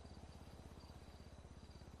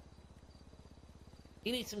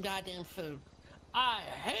 you need some goddamn food. I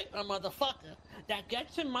hate a motherfucker that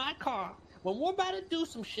gets in my car when we're about to do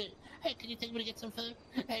some shit. Hey, can you take me to get some food?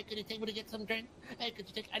 Hey, can you take me to get some drink? Hey, could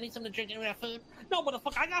you take? I need something to drink. Anyone got food? No,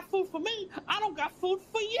 motherfucker, I got food for me. I don't got food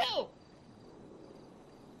for you.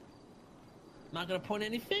 I'm not gonna point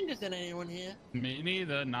any fingers at anyone here. Me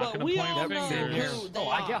neither. Not But gonna we point all know fingers. who they Oh,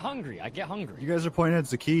 I are. get hungry. I get hungry. You guys are pointing at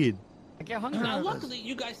Zakid. I get hungry. Now, luckily,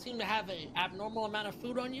 you guys seem to have an abnormal amount of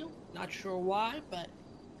food on you. Not sure why, but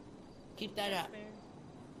keep that up.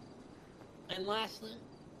 And lastly,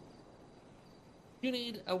 you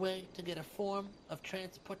need a way to get a form of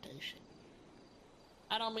transportation.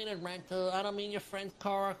 I don't mean a rental. I don't mean your friend's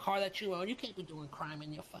car or a car that you own. You can't be doing crime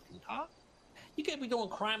in your fucking car. You can't be doing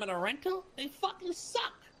crime in a rental. They fucking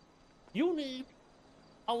suck. You need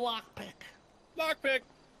a lockpick. Lockpick.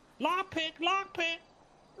 Lockpick. Lockpick.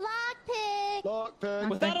 Lockpick. Lockpick.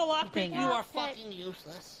 Without a lockpick, you are Lockpick. fucking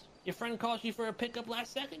useless. Your friend calls you for a pickup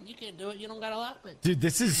last second. You can't do it. You don't got a lockpick. Dude,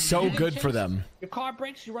 this is so You get good for chased, them. Your car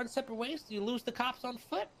breaks. You run separate ways. You lose the cops on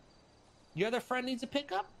foot. Your other friend needs a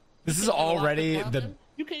pickup. This You is can't get a already lockpick the. down.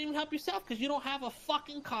 You can't even help yourself because you don't have a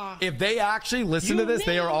fucking car. If they actually listen to this,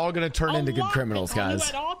 they are all going to turn into good criminals, On you guys.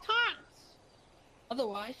 at all times.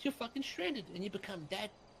 Otherwise, you're fucking stranded and you become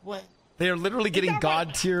dead. What? They are literally getting that right?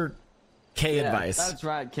 God tier K advice. That's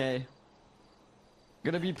right, Kay.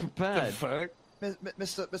 Gotta be prepared.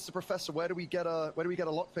 Mr. Professor, where do we get a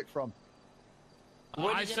lockpick from? Where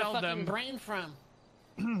do I you get sell a fucking them. brain from?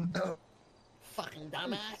 Fucking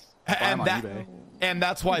dumbass. And on that, eBay. and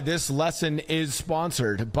that's why this lesson is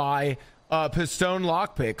sponsored by Pistone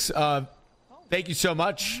Lockpicks. Thank you so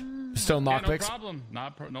much, Pistone Yeah, no Lockpicks. problem.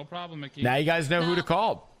 No problem, Mickey. Now you guys know who to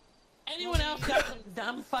call. Anyone else got some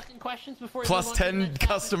dumb fucking questions before we Plus move on to the 10 next topic?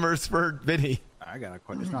 customers for Vinny. I got a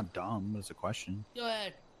question. It's not dumb, but it's a question. Go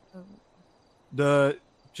ahead.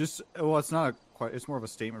 It's not quite. It's more of a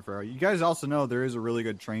statement for you guys. Also know there is a really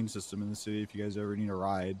good train system in the city if you guys ever need a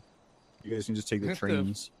ride. You guys can just take the What the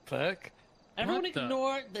trains. Fuck. Everyone What the-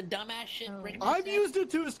 ignore the dumbass shit Rick just I've said. used it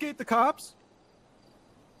to escape the cops.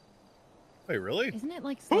 Wait, really? Isn't it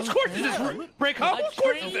like Whose slow course is down? this? Break up? A Whose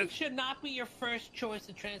course is train this? should not be your first choice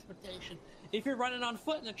of transportation. If you're running on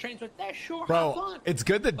foot and the train's right there, sure, have Bro, fun. it's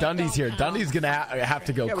good that Dundee's here. Dundee's gonna have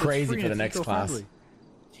to go Yeah, but it's crazy free for the and next it's class. eco-friendly.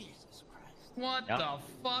 Jesus Christ. What Yep. the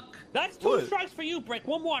fuck? That's 2 What? strikes for you, Brick.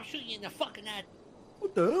 One more, I'll shoot you in the fucking head.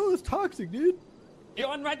 What the hell? That's toxic, dude.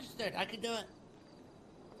 You're unregistered. I can do it.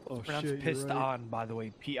 Oh Pronounced shit, pissed you're right. on, by the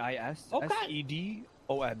way.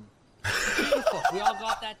 P-I-S-S-E-D-O-N. Beautiful. We all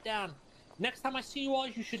got that down. Next time I see you all,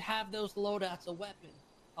 you should have those loadouts: a weapon,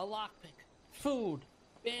 a lockpick, food,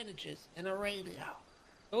 bandages, and a radio.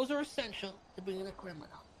 Those are essential to being a criminal.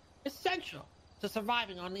 Essential to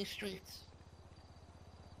surviving on these streets.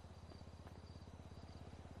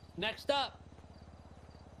 Next up,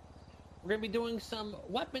 we're gonna be doing some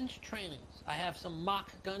weapons trainings. I have some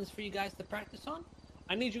mock guns for you guys to practice on.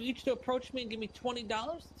 I need you each to approach me and give me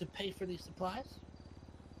 $20 to pay for these supplies.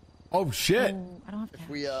 Oh shit! I don't have If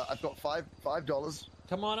we, I've got $5.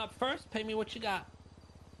 Come on up first. Pay me what you got.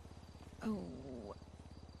 Oh.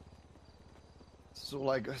 That's all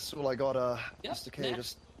I got. Yep, Mr. K,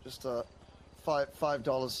 next. just $5.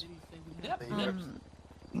 Yep.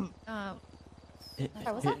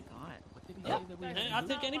 Sorry, what's that? Yep. I'll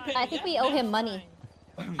take any pay. I think we owe him money.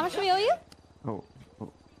 How much do we owe you? Oh.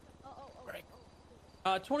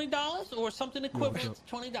 $20 or something equivalent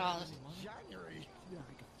to $20.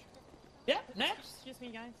 Yep. Next. Excuse me,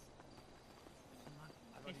 guys.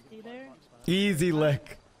 50 there. Easy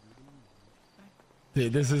lick.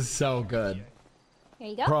 Dude, this is so good. Here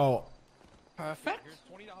you go. Bro, Perfect.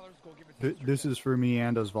 This is for me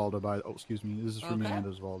and Osvaldo. Oh, excuse me. This is for me Okay. and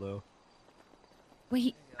Osvaldo.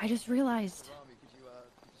 Wait, I just realized.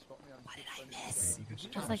 What did I miss?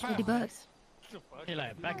 Just like $50.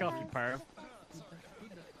 Eli, back off, you perv.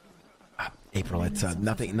 April, it's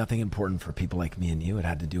nothing important for people like me and you. It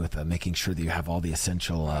had to do with making sure that you have all the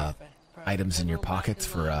essential items in your pockets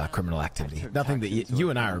for criminal activity. Nothing that you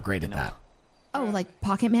and I are great at that. Oh, like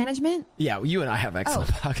pocket management? Yeah, you and I have excellent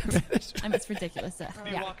pocket management. I mean, it's ridiculous.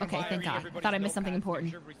 Yeah, okay, thank God. I thought I missed something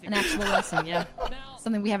important. An actual lesson, yeah.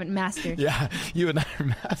 Something we haven't mastered. Yeah, you and I are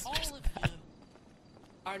masters. All of you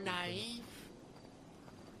are naive,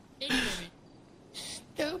 ignorant,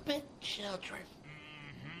 stupid children.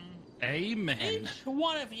 Amen. Each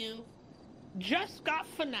one of you just got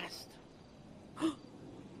finessed.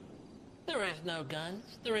 There is no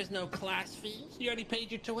guns. There is no class fees. You already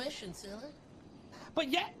paid your tuition, silly. But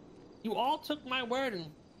yet, you all took my word and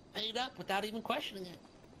paid up without even questioning it.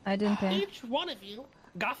 I didn't pay. Each one of you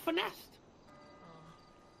got finessed.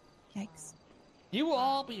 Yikes. You will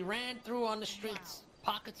all be ran through on the streets,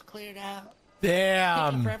 pockets cleared out. Damn.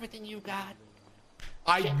 Picking for everything you got.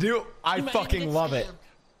 I do. I You might even fucking get love it. scammed.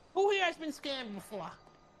 Who here has been scammed before?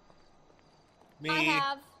 Me. I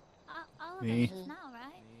have. All of Me. us now,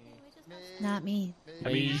 right? We just Not me.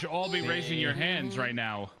 I mean, you should all be raising your hands right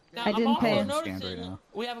now. Now, I I'm didn't also pay. noticing Scammed right now.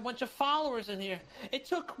 we have a bunch of followers in here. It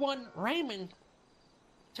took one Raymond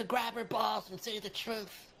to grab her balls and say the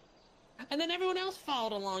truth. And then everyone else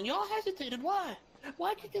followed along. Y'all hesitated. Why?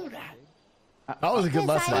 Why'd you do that? That was a good Because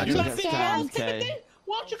lesson, I You actually. got big balls, Scammed, Kay. Timothy?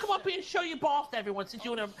 Why don't you come up here and show your balls to everyone since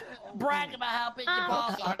you want to brag about how big your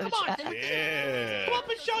balls are? Come on, Timothy. Yeah. Come up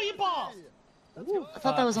and show your balls. I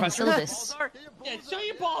thought that was on the Professor? syllabus. Yeah, show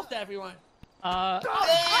your balls to everyone. Uh,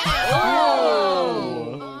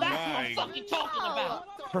 Oh, That's what I'm fucking talking about.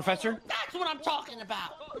 Professor? That's what I'm talking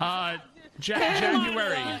about.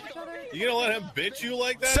 January. You gonna let him bitch you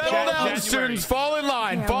like that? Settle dog? down, January. students. Fall in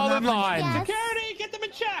line. Fall in line. Security, get them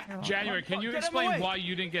in check. January, can you Get him explain away. why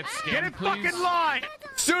you didn't get scammed, Get in please? fucking line!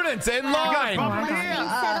 Students in line.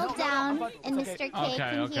 settle down, and Mr. K Okay,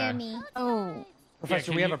 can okay. hear me. Oh. Professor,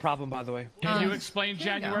 can we have you- a problem, by the way. Can you explain,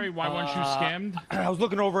 January, why weren't you scammed? I was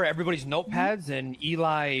looking over everybody's notepads, and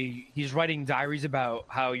Eli, he's writing diaries about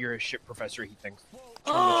how you're a shit professor, he thinks.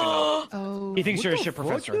 Just wanna let you know. Oh. He thinks you're a shit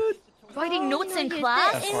professor. Writing notes in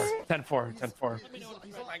class? 10-4, 10-4.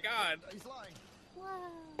 Oh my god.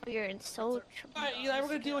 You're in so trouble. All right, Eli, we're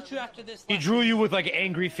gonna deal with you after this. He drew you with like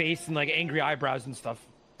angry face and like angry eyebrows and stuff.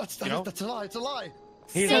 That's You know? that's a lie. It's a lie.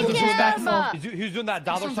 He Say was doing Gamma. that. He's doing that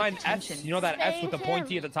dollar sign S. You know that S with the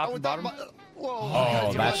pointy at the top and bottom. Whoa.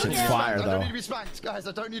 Oh, that shit's fire, I don't though. need to be spanked, guys.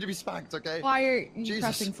 I don't need to be spanked. Okay. Why are you Jesus.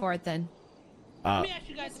 pressing for it then? Let me ask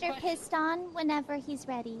you guys a Mr. question. Piston, whenever he's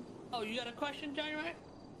ready. Oh, you got a question, January?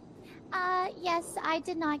 Yes, I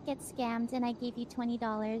did not get scammed, and I gave you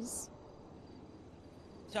 $20.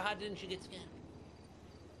 So how didn't you get scammed?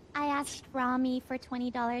 I asked Rami for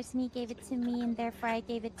 $20 and he gave it to me, and therefore I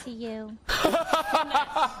gave it to you.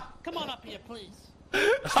 Come on up here, please.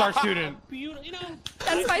 A star student. Beautiful, you know.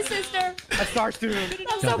 That's my sister. A star student.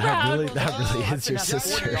 I'm so proud. That really is your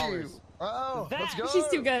sister. Oh, let's go. She's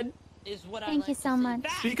too good. Is what Thank you so much.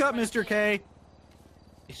 Speak up, Mr. K.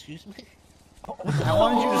 Excuse me? I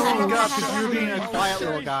wanted you to speak up because you're being a quiet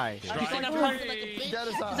little guy. Is that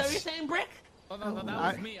what you're saying, Brick? That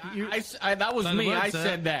was me. That was me. I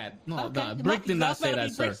said that. No, Brick did not say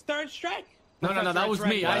that, sir. Brick's third strike. No, that was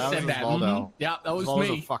me. I said that. Yeah, that was Voldo's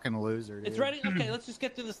me. a fucking loser, dude. It's ready? Okay, let's just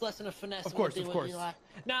get through this lesson of finesse. Of course, and we'll deal with Eli.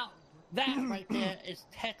 Now, that right there is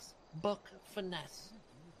textbook finesse.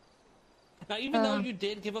 Now, even though you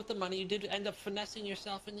did give up the money, you did end up finessing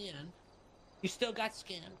yourself in the end, you still got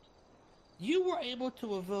scammed. You were able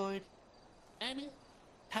to avoid any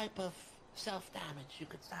type of self-damage, you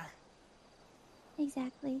could say.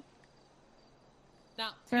 Exactly.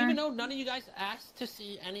 Now, even though none of you guys asked to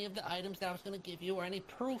see any of the items that I was going to give you or any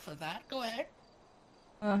proof of that, go ahead.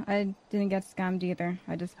 I didn't get scammed either.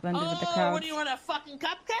 I just blended with the crowd. What do you want, a fucking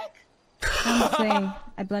cupcake? I'm saying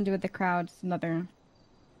I blended with the crowd. It's another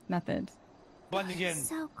method. Blending in.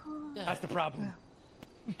 So cool. That's the problem.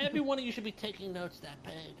 Every one of you should be taking notes that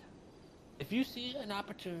paid. If you see an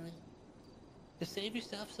opportunity to save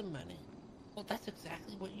yourself some money, well, that's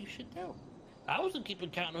exactly what you should do. I wasn't keeping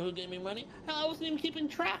count on who gave me money. Hell, I wasn't even keeping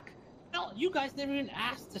track. Hell, you guys never even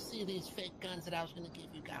asked to see these fake guns that I was going to give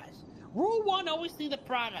you guys. Rule 1, always see the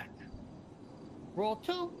product. Rule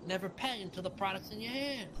 2, never pay until the product's in your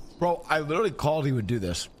hands. Bro, I literally called he would do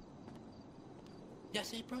this.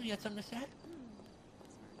 Yes, April, you had something to say?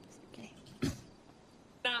 Okay.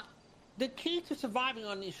 Now, the key to surviving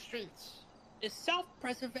on these streets is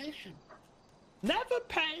self-preservation. Never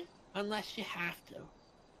pay unless you have to.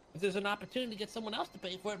 If there's an opportunity to get someone else to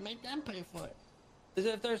pay for it, make them pay for it.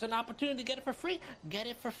 If there's an opportunity to get it for free, get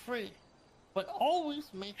it for free. But always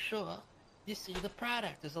make sure you see the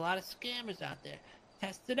product. There's a lot of scammers out there.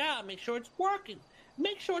 Test it out. Make sure it's working.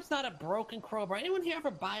 Make sure it's not a broken crowbar. Anyone here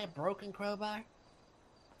ever buy a broken crowbar?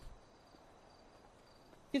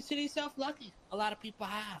 Consider yourself lucky. A lot of people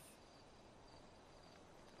have.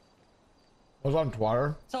 Was on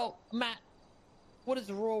Twitter. So, Matt, what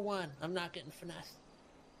is rule 1? I'm not getting finessed.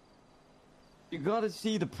 You gotta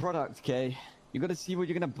see the product, Kay. You gotta see what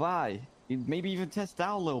you're gonna buy. You maybe even test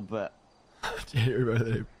out a little bit.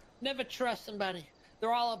 Never trust somebody.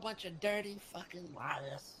 They're all a bunch of dirty fucking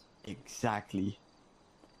liars. Exactly.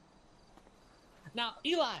 Now,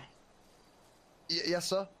 Eli. Yes,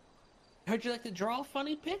 sir? Heard you like to draw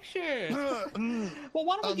funny pictures. Well,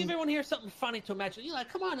 why don't we give everyone here something funny to imagine? Eli,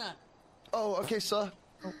 come on up. Oh, okay, sir.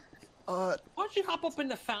 Why don't you hop up in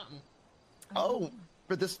the fountain? Oh,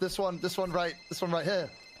 but this one right here.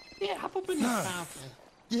 Yeah, hop up in the fountain.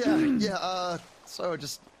 Yeah. So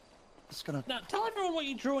just gonna. Now, tell everyone what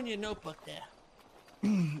you drew in your notebook there.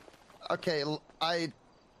 Okay, I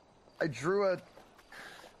drew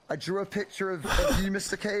a picture of you,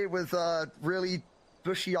 Mr. K, with really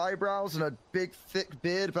bushy eyebrows and a big, thick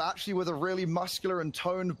beard, but actually with a really muscular and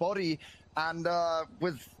toned body, and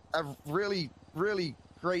with a really, really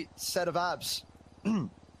great set of abs.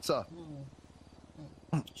 So.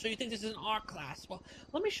 So you think this is an art class? Well,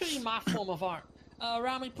 let me show you my form of art.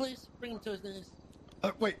 Rami, please bring him to his knees.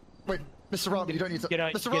 Wait, Mr. Rami, you don't need to. Get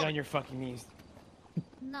Mr. Rami. on your fucking knees.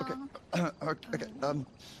 No. Okay.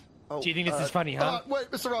 Do you think this is funny, huh?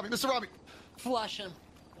 Wait, Mr. Rami. Flush him.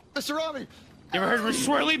 Mr. Rami. You ever heard of a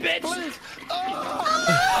swirly bitch? Please.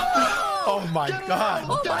 Oh my god.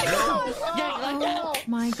 Oh my god. Yeah, you like that? Oh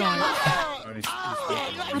my god.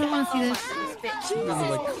 I don't want to see this.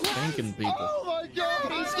 Like spanking people. Oh my god.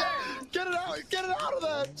 Get it out of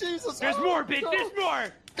there. Jesus. There's more, bitch. There's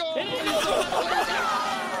more. Oh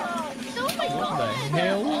my god. What the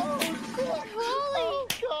hell?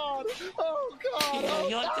 Oh god. Yeah,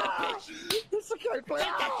 you like that bitch? It's okay, play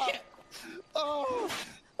Take that shit. Oh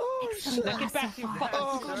shit. Now get back to your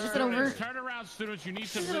fucking Is it over? Turn around, students. You need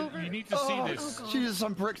to see this. Jesus,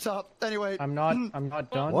 I'm bricked up. Anyway. I'm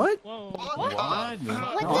not done. What? What I'm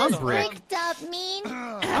does brick. bricked up mean?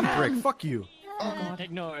 I'm brick. Fuck you.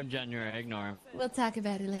 Ignore him, January. Ignore him. We'll talk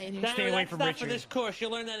about it later. Stay away from That's not Richard. for this course.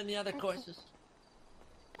 You'll learn that in the other courses.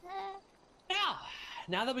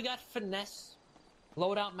 Now that we got finesse,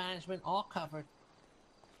 loadout management all covered,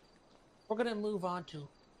 we're gonna move on to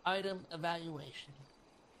item evaluation.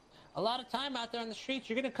 A lot of time out there on the streets,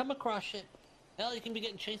 you're gonna come across shit. Hell, you can be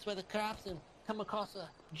getting chased by the cops and come across a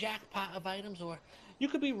jackpot of items, or you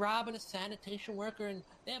could be robbing a sanitation worker and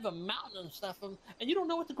they have a mountain of stuff, and you don't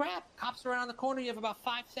know what to grab. Cops are around the corner, you have about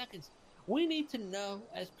 5 seconds. We need to know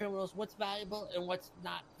as criminals what's valuable and what's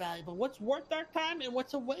not valuable. What's worth our time and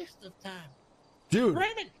what's a waste of time. Dude.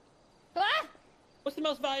 Raymond! What's the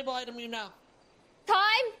most valuable item you know? Time?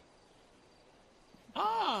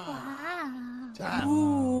 Ah.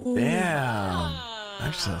 Damn.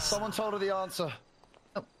 Actually, Someone told her the answer.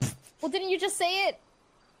 Well, didn't you just say it?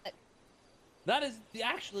 That is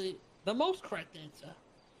actually the most correct answer.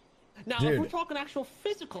 Now, Dude. if we're talking actual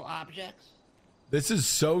physical objects, this is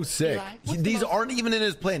so sick. Eli, what's the These most aren't even in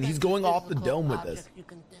his plan. He's going off the dome with this. you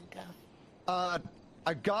can think of.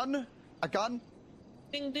 A gun. A gun.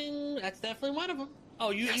 Ding ding. That's definitely one of them. Oh,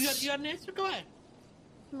 you got an answer? Go ahead.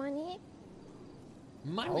 Money.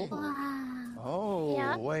 Money. Oh,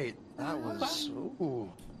 Yeah. wait. That was.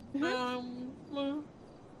 Ooh. Well,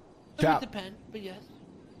 it Cap. would depend, but yes.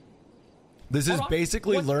 This is Hold on.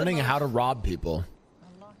 basically What's the learning how to rob people.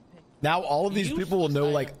 Now all of these people will know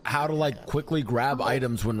like how to like quickly grab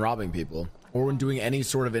items when robbing people or when doing any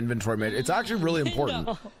sort of inventory management. It's actually really important.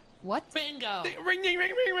 What? Bingo. Ring, ding,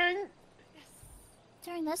 ring, ring, ring.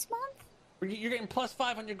 During this month? You're getting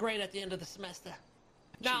 +5 on your grade at the end of the semester.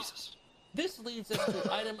 Now, this leads us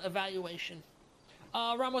to item evaluation.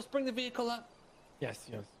 Ramos, bring the vehicle up. Yes.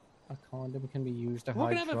 A condom can be used to We're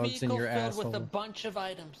hide gonna have a drugs in vehicle your filled asshole. with a bunch of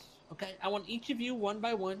items. Okay, I want each of you one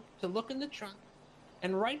by one to look in the trunk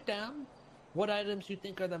and write down what items you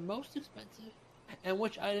think are the most expensive and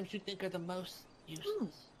which items you think are the most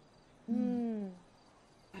useless.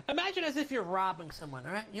 Imagine as if you're robbing someone,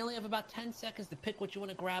 all right? You only have about 10 seconds to pick what you want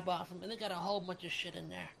to grab off them, and they got a whole bunch of shit in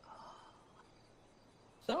there.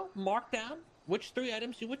 So, mark down which 3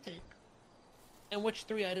 items you would take and which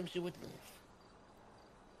 3 items you would leave.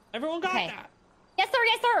 Everyone got that? Yes, sir.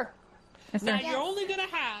 Yes, sir. Yes, Now, sir. you're only going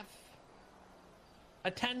to have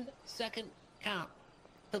a 10-second count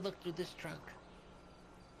to look through this trunk.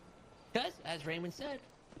 Because, as Raymond said,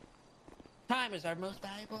 time is our most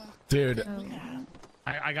valuable. Dude.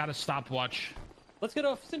 I got a stopwatch. Let's get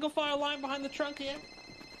a single file line behind the trunk here.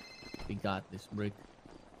 We got this, Brick.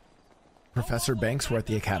 Professor Banks, we're at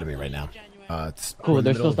the academy right now. It's Cool, in the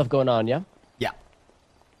there's middle still stuff going on, yeah? Yeah.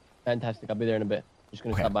 Fantastic, I'll be there in a bit. Just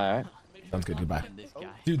gonna stop by, alright? Sounds good. Goodbye.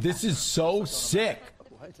 Dude, this is so sick.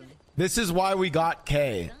 This is why we got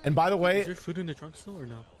K. And by the way, Is there food in the trunk still or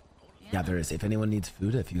no? yeah, there is. If anyone needs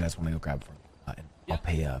food, if you guys want to go grab from, I'll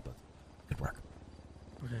pay up. Good work.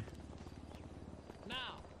 Okay.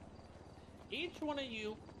 Now, each one of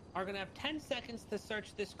you are going to have 10 seconds to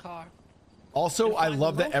search this car. Also, I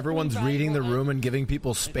love that everyone's reading the room and giving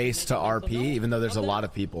people space to RP, even though there's a lot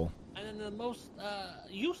of people. And then the most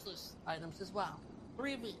useless items as well.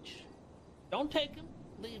 3 of each. Don't take them,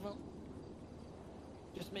 leave them.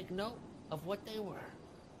 Just make note of what they were.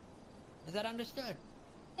 Is that understood?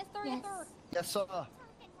 Yes, sir. Yes, sir. Yes, sir.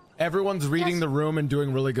 Everyone's reading the room and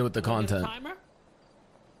doing really good with the content. Timer?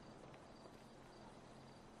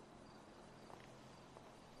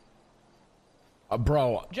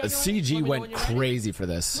 Bro, General, CG let me know went when you're ready. crazy for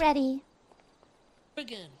this. Ready.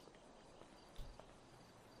 Begin.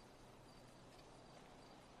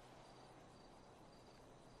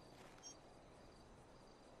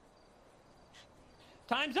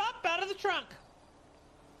 Time's up. Out of the trunk.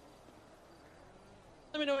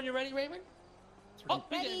 Let me know when you're ready, Raymond. Oh,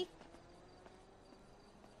 begin.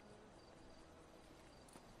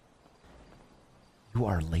 You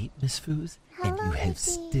are late, Miss Foos, and Hello, you have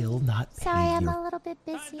Missy. still not paid Sorry, I'm your... a little bit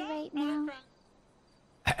busy right now.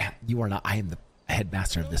 You are not. I am the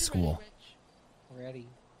headmaster of this school. Ready.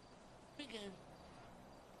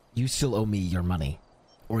 You still owe me your money.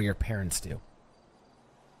 Or your parents do.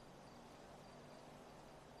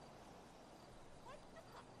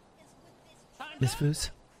 Miss Foos?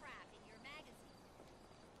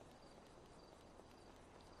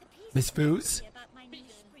 Miss Foos?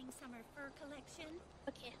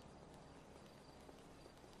 Okay.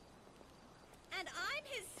 And I'm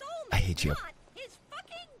his soulmate, I hate you. not his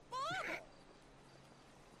fucking bauble.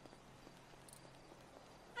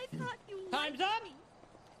 I thought you Time's up.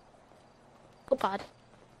 Oh God.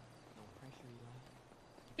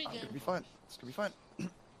 It's gonna be fine. It's gonna be fine.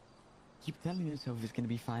 Keep telling yourself it's gonna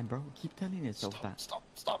be fine, bro. Keep telling yourself that.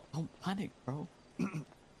 Stop. Don't panic, bro.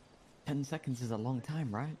 10 seconds is a long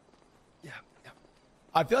time, right?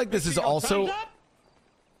 I feel like this is also...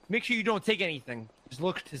 Make sure you don't take anything. Just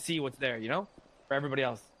look to see what's there, you know? For everybody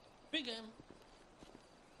else. Begin.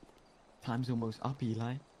 Time's almost up,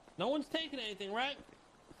 Eli. No one's taking anything, right?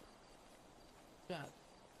 Yeah.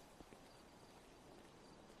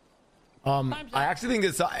 I actually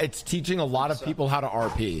think it's teaching a lot of people how to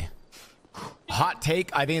RP. Hot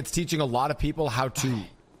take, I think it's teaching a lot of people how to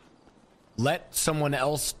let someone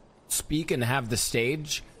else speak and have the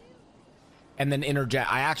stage and then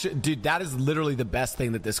interject. I actually, dude, that is literally the best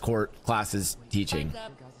thing that this class is teaching.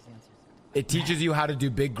 It teaches you how to do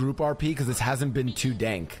big group RP because this hasn't been too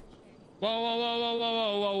dank. Whoa, whoa, whoa, whoa,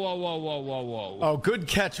 whoa, whoa, whoa, whoa, whoa, whoa, whoa. Oh, good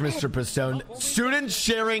catch, Mr. Pistone. Students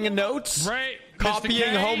sharing notes, Right. copying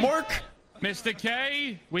Mr. K, homework. Mr.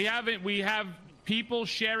 K, we have people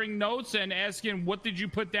sharing notes and asking what did you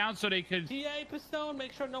put down so they could. TA Pistone,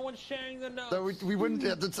 make sure no one's sharing the notes. No, we wouldn't.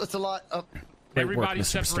 It's a lot. Everybody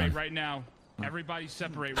Mr. separate Pistone. right now. Everybody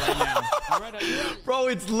separate right now. Bro,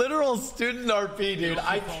 it's literal student RP, dude.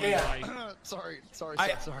 I can't. sorry.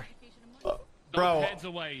 Bro, Heads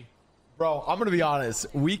away. Bro, I'm gonna be honest.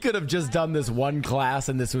 We could have just done this one class,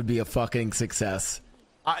 and this would be a fucking success.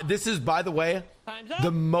 This is, by the way,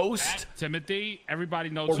 the most, Timothy,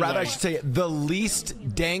 everybody knows. or rather, I should say, the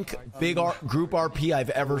least dank big group RP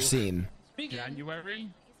I've ever seen. January.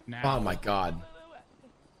 Now. Oh my god.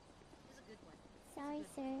 Sorry,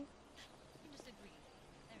 sir.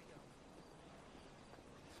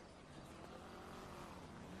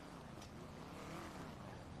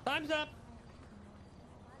 Time's up.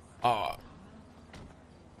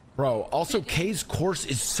 Bro, also Kay's course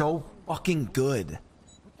is so fucking good.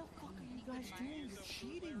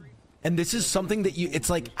 And this is something that it's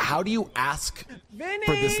like, how do you ask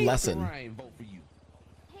for this lesson?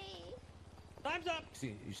 Time's up.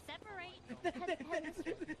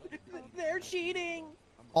 They're cheating.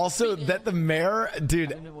 Also, that the mayor,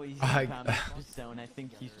 dude, I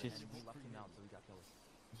think he's just.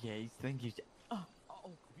 Yeah, I think he's.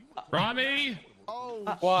 Rami.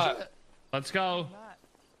 Oh. What? Let's go.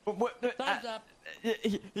 Time's up.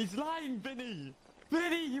 He's lying, Vinny.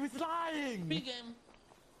 Vinny, he was lying. Begin.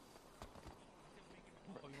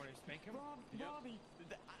 Robbie,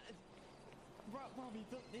 Robbie,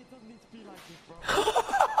 it doesn't need to be like this, bro.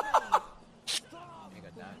 Stop!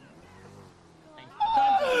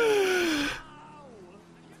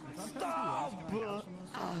 Stop!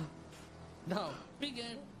 No.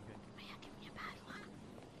 Begin.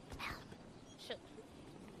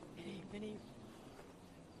 Vinny.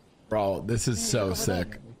 Bro, this is so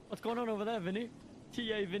sick. What's going on over there, Vinny?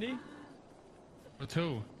 TA, Vinny? What's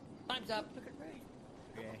who? Time's up.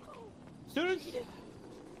 Students,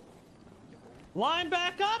 line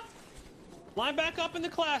back up. Line back up in the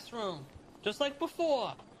classroom, just like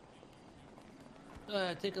before.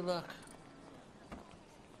 Take a look.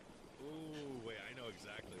 Ooh, wait, I know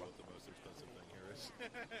exactly what the most expensive thing here is.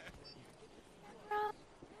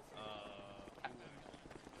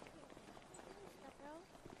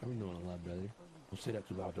 How we doing a lot, brother? Don't say that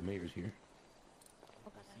too loud. The mayor's here.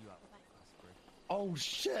 Oh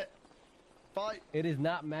shit! Fight. It is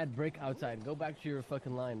not mad break outside. Go back to your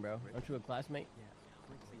fucking line, bro. Aren't you a classmate?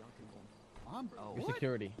 You're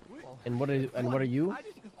security. And what are you?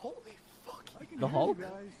 The Hulk?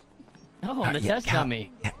 Oh, the test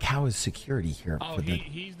dummy. Cow is security here. Oh, for the,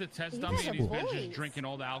 he's the test dummy, and he's been just drinking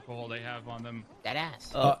all the alcohol they have on them. That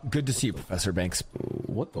ass. good to see you, Professor Banks.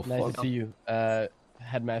 What the Nice to see you,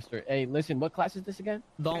 headmaster. Hey, listen, what class is this again?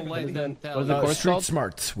 Don't let them tell What is the course Street called?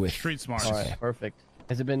 Smarts with Street Smarts. All right, perfect.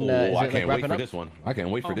 Has it been? Oh, Is I it, can't like, wait wrapping for up? this one. I can't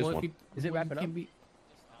wait for this one. Is it wrapping up?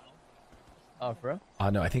 Oh, for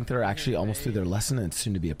real? no, I think they're actually almost through their lesson, and it's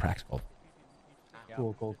soon to be a practical.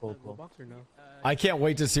 Cool. Box or no? I can't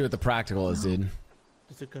wait to see what the practical is, dude.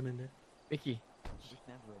 Does it come in there? Vicky.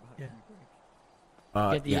 Yeah.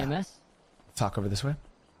 Get the yeah. EMS? Talk over this way.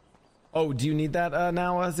 Oh, do you need that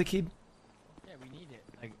now, Zakid? Yeah, we need it.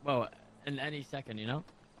 Like, well, in any second, you know?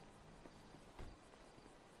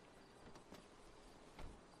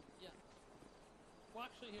 Yeah. Well,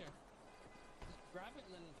 actually, here. Just grab it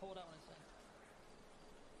and then pull it out when I say.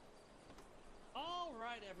 All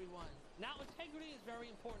right, everyone. Now, integrity is very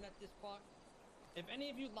important at this part. If any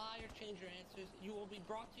of you lie or change your answers, you will be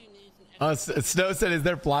brought to your knees and... Snow said, "Is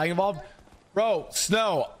there flying involved?" Bro,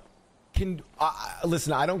 Snow, can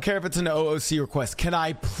listen? I don't care if it's an OOC request. Can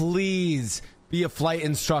I please be a flight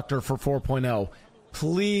instructor for 4.0?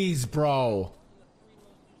 Please, bro.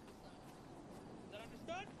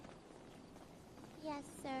 Yes,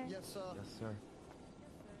 sir. Yes, sir. Yes, sir.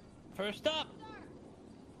 First up,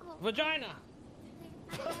 vagina.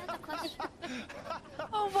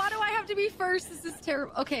 Oh, why do I have to be first? This is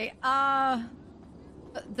terrible. Okay,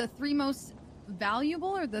 the three most valuable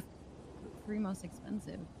or the three most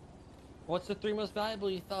expensive? What's the three most valuable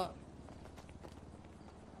you thought?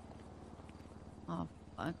 Oh,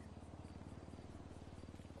 fuck.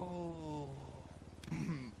 Oh.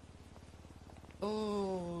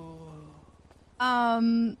 Oh.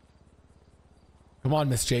 Come on,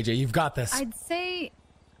 Miss JJ, you've got this. I'd say.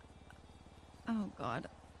 Oh God.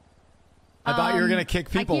 I thought you were gonna kick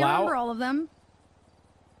people I can't out. remember all of them.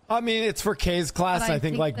 I mean, it's for K's class. But I I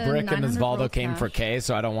think think like the Brick and 900 Osvaldo roll came for cash. K,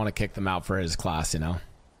 so I don't want to kick them out for his class, you know?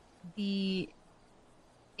 The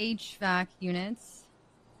HVAC units.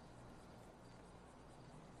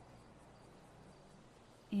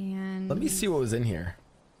 And Let me see what was in here.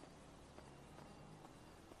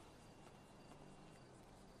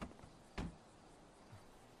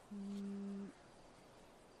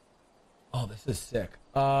 Oh, this is sick.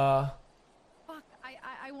 Fuck,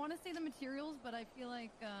 I want to say the materials, but I feel like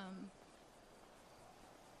they're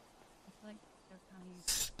kind of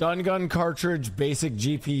Stun gun cartridge, basic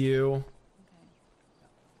GPU. And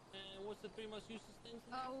what's the three most useless things?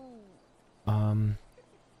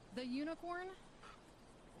 The unicorn.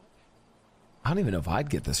 I don't even know if I'd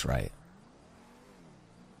get this right.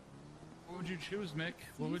 What would you choose, Mick?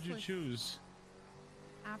 What would you choose?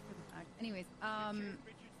 After the fact. Anyways,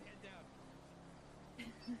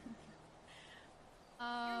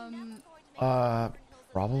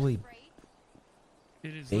 Probably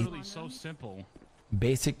It is Eight. literally so simple.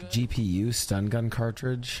 basic GPU stun gun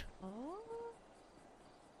cartridge.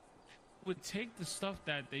 Would take the stuff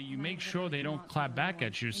that you make sure they don't clap back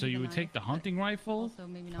at you. So you would take the hunting rifle,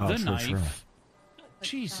 Oh, the true, knife. true.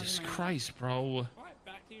 Jesus Christ, bro.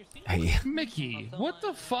 Hey. Mickey, what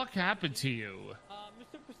the fuck happened to you?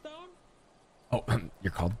 Mr. Prestone? Oh,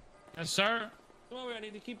 you're called. Yes, sir. Come over, I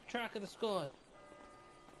need to keep track of the score.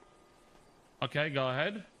 Okay, go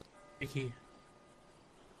ahead. Mickey,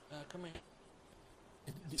 Come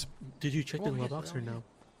here. did you check the Oh, glove yes, box oh, or yeah. no?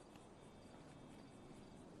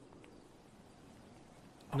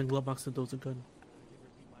 In the glove box, there was a gun.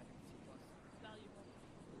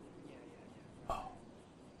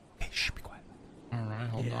 All right,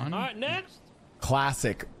 hold on. All right, next.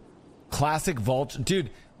 Classic Vulture. Dude,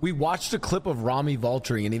 we watched a clip of Rami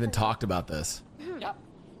vulturing and even talked about this. Yep.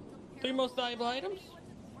 Three most valuable items.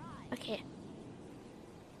 Okay.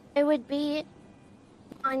 It would be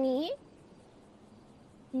money,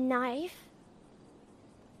 knife,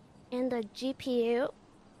 and a GPU.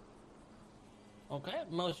 Okay,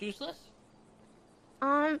 most useless.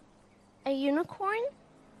 A unicorn,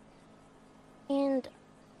 and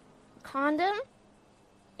condom,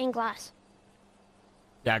 and glass.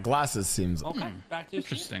 Yeah, glasses seems Okay, back to your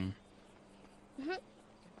seat. Interesting. Mhm.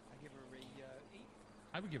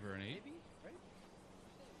 I would give her an 8. Did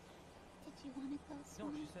you want to go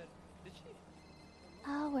slow? said, did she?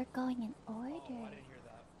 Oh, we're going in order. Oh, I didn't hear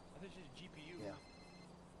that. I thought she said GPU. Yeah.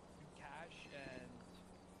 Cash and.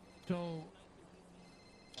 So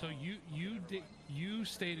you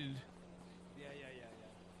stated. Yeah.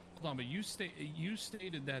 Hold on, but you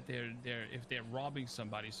stated that they're if they're robbing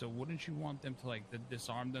somebody, so wouldn't you want them to like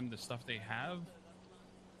disarm them, the stuff they have?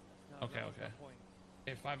 Okay.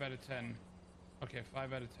 Okay, 5 out of 10. Okay,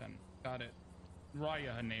 5 out of 10. Got it.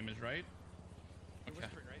 Raya, her name is right. Okay.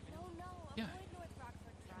 Yeah.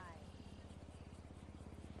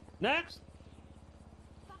 Next.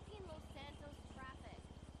 Fucking Los Santos traffic.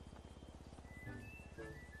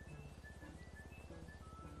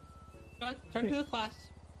 Go ahead, turn to the class.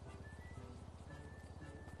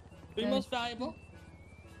 Three Okay. most valuable.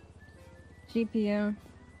 GPU,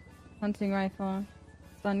 hunting rifle,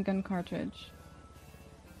 stun gun cartridge,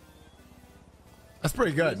 That's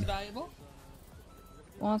pretty good. Most valuable.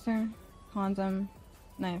 water, condom,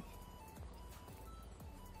 knife.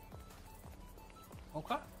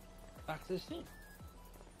 Okay. Back to the scene.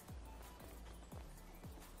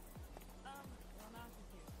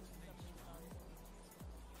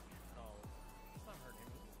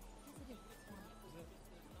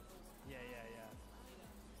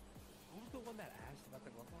 Who was the one that asked about the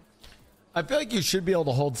glove box? I feel like you should be able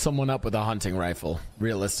to hold someone up with a hunting rifle,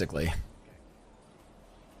 realistically. Yeah,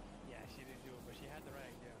 she didn't do it, but she had the right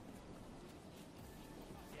idea.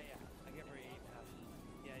 Yeah. I give her 8.5.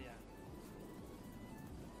 Yeah.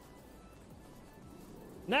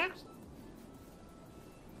 Next.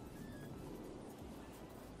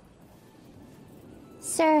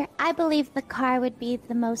 Sir, I believe the car would be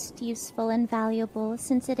the most useful and valuable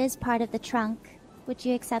since it is part of the trunk. Would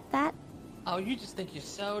you accept that? Oh, you just think you're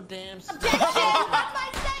so damn.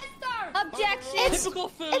 Objection! Typical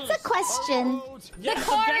food. It's a question. The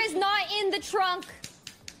car is not in the trunk.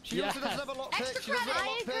 She also doesn't have a lockpick. Extra credit.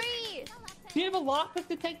 I agree. Do you have a lockpick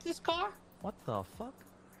to take this car? What the fuck?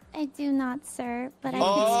 I do not, sir, but I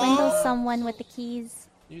Oh. could swindle someone with the keys.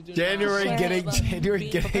 You do January not. getting- January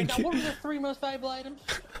Okay, getting- now what are the three most valuable items?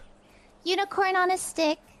 Unicorn on a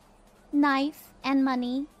stick, knife, and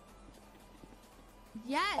money.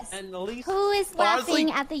 Yes. And the least. Who is Honestly-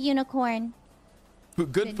 laughing at the unicorn?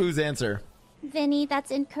 Good Foo's answer. Vinny,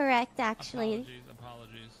 that's incorrect, actually.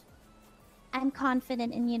 Apologies. I'm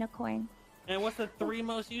confident in unicorn. And what's the 3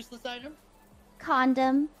 most useless items?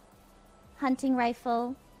 Condom, hunting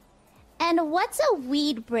rifle, and what's a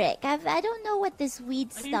weed brick? I don't know what this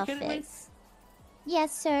weed Are you stuff kidding me? is.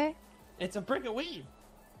 Yes, sir. It's a brick of weed.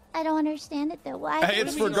 I don't understand it though. Why? Hey,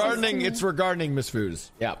 it's for gardening. It's for gardening, Miss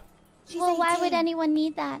Foos. Yeah. Well, why would anyone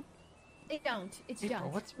need that? They don't. It's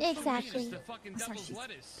junk. Exactly.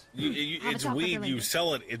 It's weed. You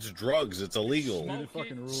sell it. It's drugs. It's illegal.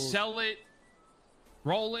 Sell it.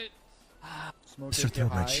 Roll it. Mr.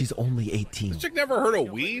 Thoroughbred, she's only 18. This chick never heard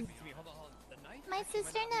of weed? My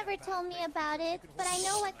sister never told me about it, but I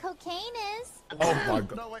know what cocaine is. Oh my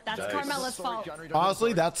god. That's Carmela's fault.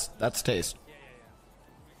 Honestly, that's taste.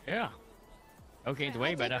 Yeah. Cocaine's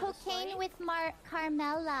way better. Cocaine with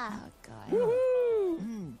Carmela. Oh god.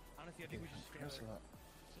 Woohoo!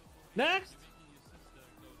 Next.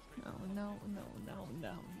 No.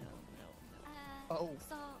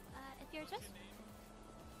 So, if you're just...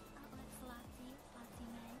 it's Lottie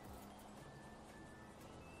May.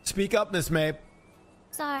 Speak up, Miss May.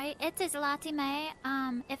 Sorry, it is Lottie May.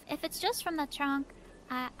 If it's just from the trunk,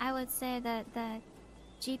 I would say that the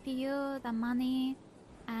GPU, the money,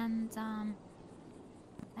 and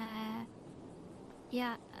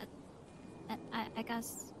yeah, I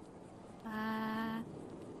guess I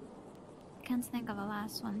can't think of the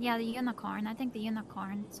last one. Yeah, the unicorn. I think the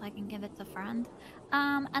unicorn, so I can give it to a friend.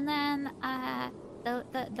 And then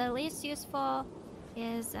the least useful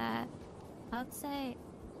is I would say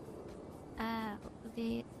no,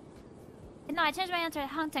 I changed my answer.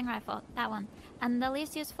 Hunting rifle, that one. And the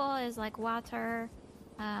least useful is like water,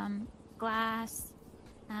 glass,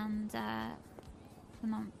 and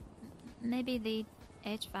maybe the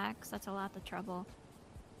HVAC. 'Cause that's a lot of trouble.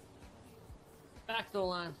 Back to the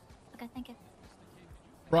line. Okay, thank you.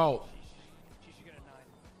 Bro.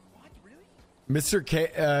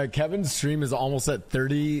 Mr. Kevin's stream is almost at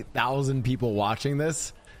 30,000 people watching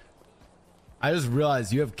this. I just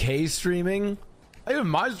realized you have K streaming. Even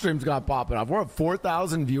my stream's got popping off. We're at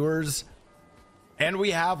 4,000 viewers. And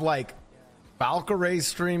we have like Valkyrie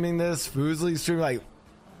streaming this, Foozly streaming. Like,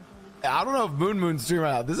 I don't know if Moon's streaming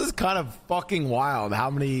right now. This is kind of fucking wild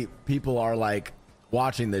how many people are like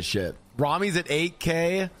watching this shit. Rami's at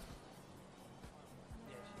 8K.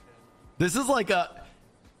 This is like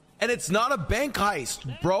and it's not a bank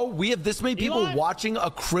heist, bro. We have this many people watching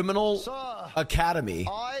a criminal academy.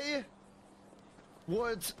 I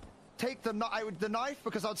would take the knife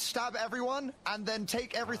because I'd stab everyone and then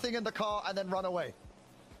take everything in the car and then run away.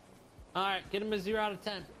 All right, get him a 0 out of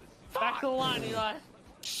 10. Back to the line, Eli.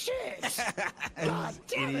 Shit! God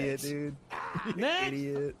damn Idiot, it. dude. Next.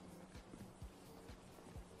 Idiot.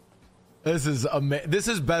 This is this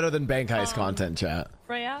is better than bank heist content, chat.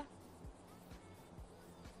 Freya.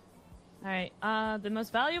 All right. The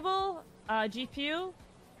most valuable GPU,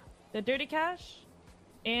 the dirty cash,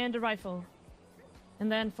 and a rifle.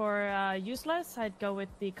 And then for useless, I'd go with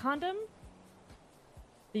the condom,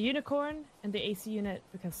 the unicorn, and the AC unit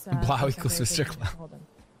because Blau equals Mr. Clown.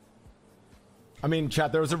 I mean,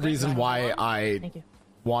 chat, there was a reason why I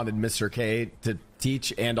wanted Mr. K to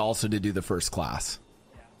teach and also to do the first class.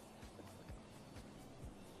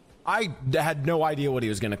 I had no idea what he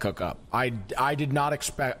was going to cook up. I did not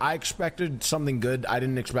expect... I expected something good. I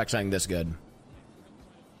didn't expect something this good.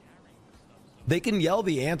 They can yell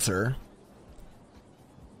the answer.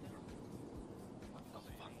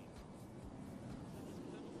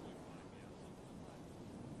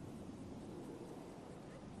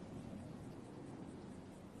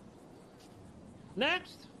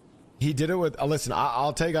 Next. He did it with... listen,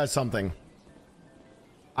 I'll tell you guys something.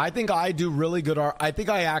 I think I do really good... I think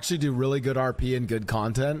I actually do really good RP and good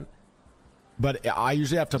content. But I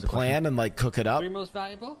usually have to plan and, like, cook it up. 3 most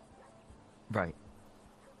valuable? Right.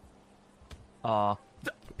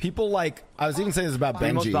 People like... I was even saying this about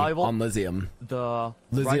The most Benji valuable, on Lysium. The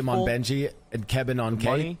Lysium on rifle, Benji and Kevin on K.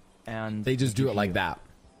 money, and they just do it like that.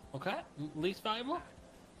 Okay. Least valuable?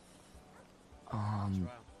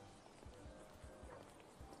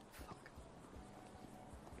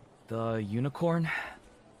 The unicorn,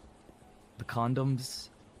 the condoms,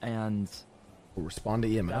 and we'll respond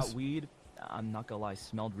to EMS. That weed, I'm not gonna lie,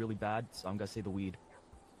 smelled really bad, so I'm gonna say the weed.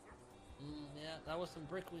 Yeah, that was some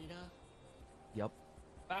brick weed, huh? Yep.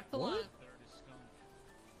 Back to line.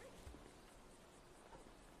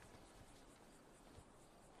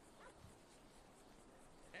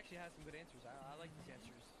 Actually has some good answers. I like these answers.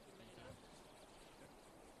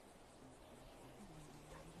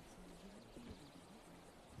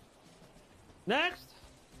 Next.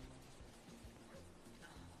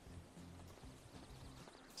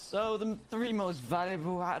 So the 3 most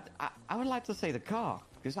valuable, I would like to say the car,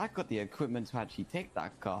 because I got the equipment to actually take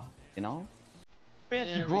that car. you know? There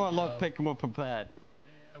You we brought a go. lockpick more prepared.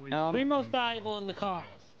 Three most valuable in the car.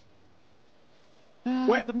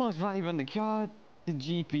 The most valuable in the car, the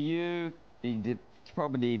GPU,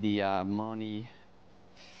 probably the money,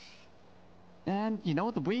 and you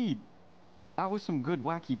know, the weed. That was some good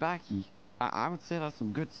wacky backy. I would say that's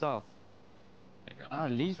some good stuff.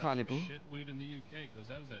 Least valuable. Shit weed in the UK because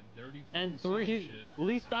that was that dirty. And fucking three shit.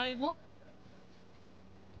 least valuable?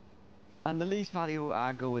 And the least valuable,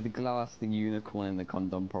 I go with the glass, the unicorn, and the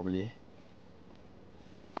condom probably.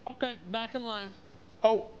 Okay, back in line.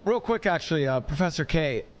 Oh, real quick, actually, Professor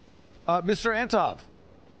K, Mr. Antov,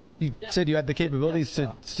 you said you had the capabilities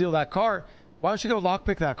to steal that car. Why don't you go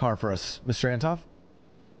lockpick that car for us, Mr. Antov?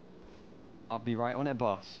 I'll be right on it,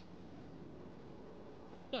 boss.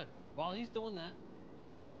 Good. While he's doing that.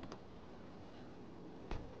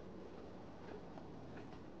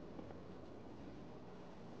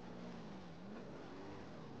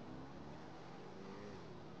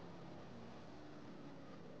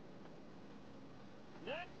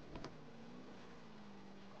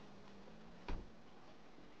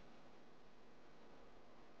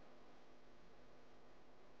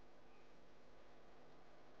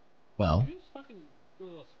 Well, You just fucking do a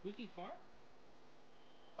little squeaky fart?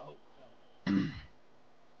 Oh.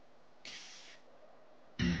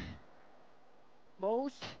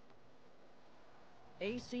 Most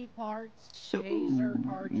AC parts, So, taser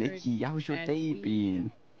cartridge, Mickey, how's your and day weed.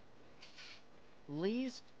 been?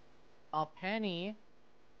 Least a penny,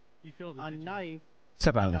 a knife.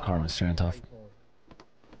 step out of the car, Mr. Antov.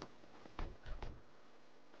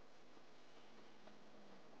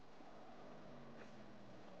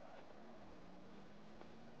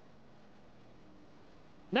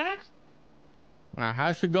 Next.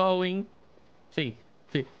 How's it going? See,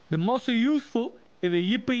 the most useful is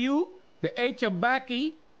the GPU, the H of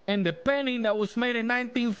Backy, and the penny that was made in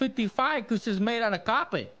 1955 because it's made out of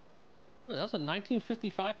copper. That was a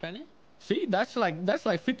 1955 penny? See, that's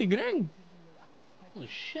like 50 grand. Holy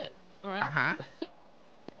shit. Alright. Uh-huh.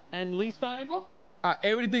 And least valuable?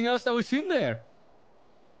 Everything else that was in there.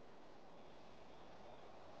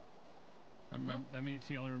 That means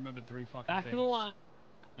he only remembered 3 fucking Back things. to the line.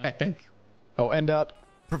 Thank you. Oh, and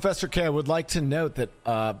Professor K, I would like to note that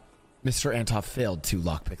Mr. Antov failed to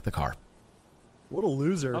lockpick the car. What a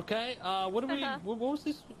loser. Okay, what do we... What was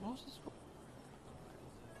this? What was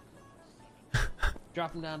this?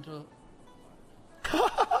 Drop him down to...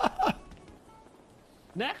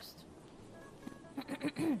 Next.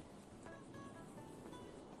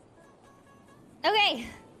 Okay.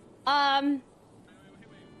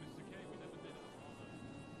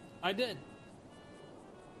 I did.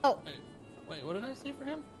 Oh. Wait, what did I say for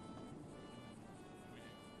him?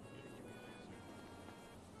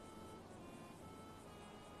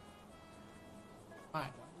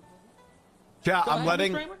 Alright. Yeah, Go I'm ahead,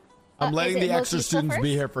 letting Mr. Kramer. letting is it the most extra useful students be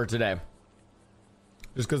first? here for today.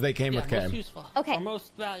 Just because they came Yeah, with most Cam. useful. Okay. Or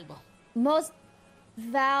most valuable. Most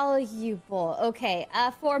valuable. Okay.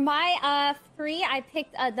 For my 3, I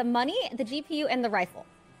picked the money, the GPU, and the rifle.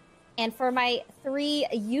 And for my 3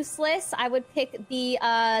 useless, I would pick the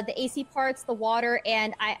AC parts, the water,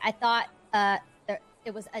 and I thought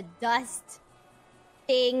it was a dust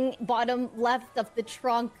thing bottom left of the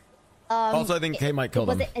trunk. Also, I think Kay might kill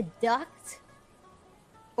them. Was it a duct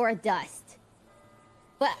or a dust?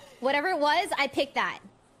 But whatever it was, I picked that.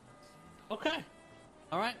 Okay.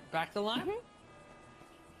 Alright, back to the line.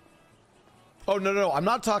 Oh, no. I'm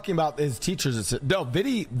not talking about his teachers. No,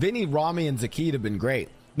 Vinny, Rami, and Zakid have been great.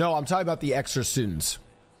 No, I'm talking about the extra students.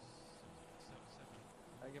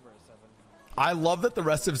 I give her a 7. I love that the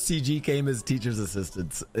rest of CG came as teachers'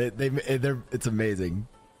 assistants. It's amazing.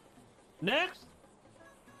 Next.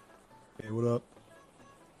 Hey, what up?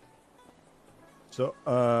 So,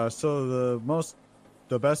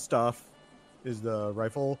 the best stuff is the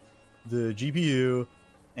rifle, the GPU,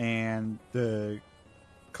 and the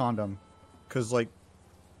condom, because like,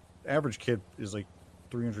 average kid is like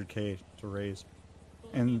 300K to raise,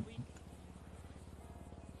 and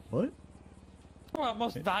what? Well,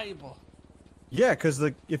 most valuable. Yeah, because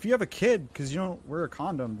if you have a kid, because you don't wear a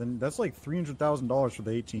condom, then that's like $300,000 for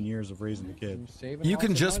the 18 years of raising the kid. You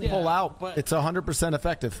can just pull out. It's 100%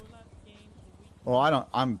 effective. Well, I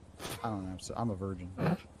don't know. I'm a virgin.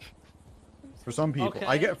 For some people, Okay.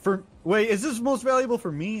 I get for. Wait, is this most valuable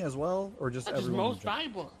for me as well, or just That's just everyone? most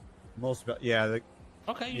valuable. Yeah.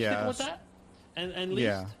 Okay, you yeah, sticking with that? And least?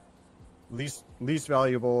 Yeah. Least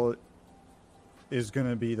valuable is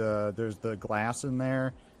gonna be there's the glass in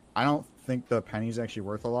there. I don't think the penny's actually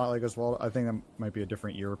worth a lot like as well. I think that might be a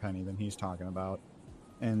different year penny than he's talking about.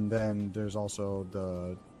 And then there's also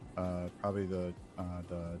the Probably the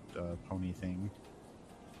pony thing.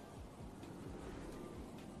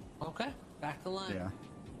 Okay, back to line. Yeah.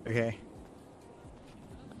 Okay.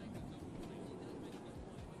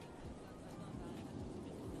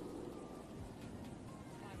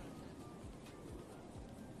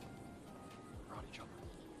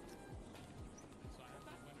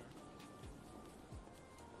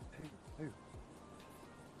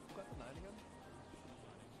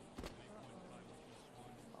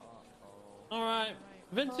 All right,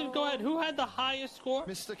 Vincent, go ahead. Who had the highest score?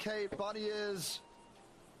 Mr. K, Bunny is.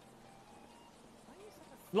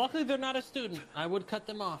 Luckily, they're not a student. I would cut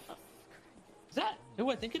them off. Is that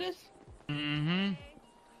who I think it is? Mm-hmm.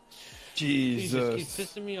 Jesus keeps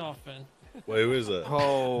pissing me off, man. Wait, who is that?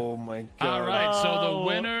 Oh my god. All right, so the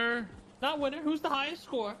winner. Not winner. Who's the highest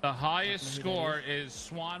score? The highest score is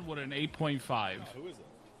Swan with an 8.5. Who is that?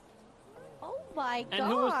 Oh my god. And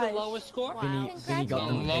who was the lowest score? The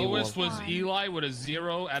lowest was Eli with a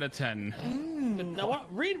 0 out of 10. Now,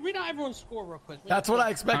 read out everyone's score real quick. That's what I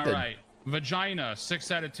expected. All right. Vagina,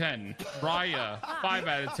 6 out of 10. Raya, 5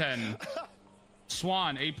 out of 10.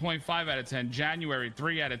 Swan, 8.5 out of 10. January,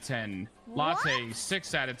 3 out of 10. Latte,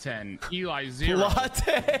 6 out of 10. Eli, 0.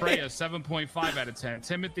 Latte. Freya, 7.5 out of 10.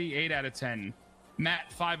 Timothy, 8 out of 10.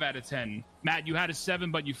 Matt, 5 out of 10. Matt, you had a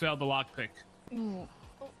 7, but you failed the lockpick.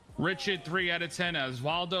 Richard, 3 out of 10.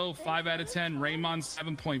 Osvaldo, 5 out of 10. Raymond,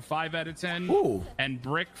 7.5 out of 10. Ooh. And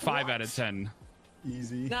Brick, 5 out of 10.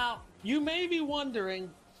 Easy. Now, you may be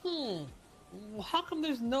wondering, how come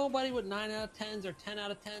there's nobody with 9 out of 10s or 10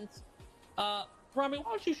 out of 10s? Rami, why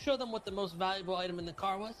don't you show them what the most valuable item in the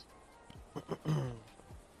car was?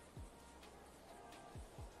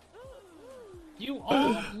 You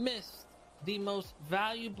all missed the most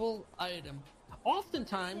valuable item.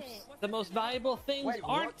 Oftentimes, the most valuable things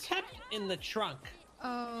aren't kept in the trunk.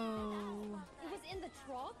 Oh. It was in the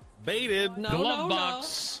trunk? Baited. No, Glove no,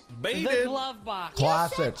 box. no. Baited. The glove box.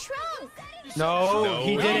 Classic. No,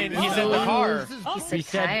 he didn't. He's in the car. He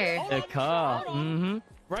said the car. Mm-hmm.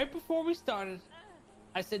 Right before we started,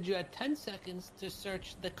 I said you had 10 seconds to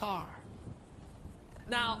search the car.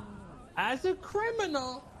 Now, as a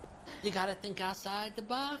criminal, you gotta think outside the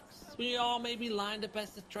box. We all may be lined up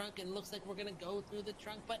as the trunk and it looks like we're gonna go through the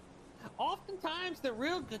trunk, but oftentimes the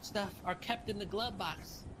real good stuff are kept in the glove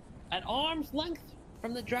box at arm's length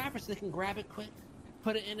from the driver so they can grab it quick,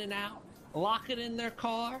 put it in and out, lock it in their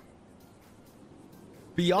car.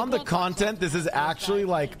 Beyond the content, this is actually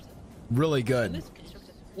like really In good. this case,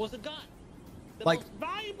 was a gun. The Like, most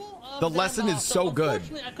valuable of the them lesson all. is so good.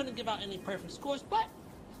 Unfortunately, I couldn't give out any perfect scores, but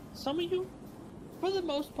some of you, for the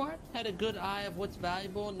most part, had a good eye of what's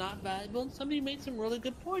valuable and not valuable, and some of you made some really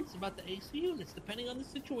good points about the AC units, depending on the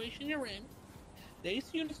situation you're in. The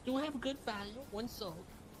AC units do have good value when sold,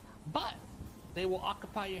 but they will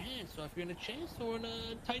occupy your hand, so if you're in a chase or in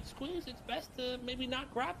a tight squeeze, it's best to maybe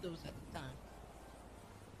not grab those at the time.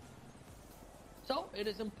 So, it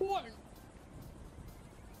is important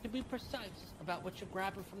to be precise about what you're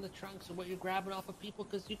grabbing from the trunks and what you're grabbing off of people,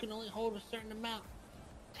 because you can only hold a certain amount.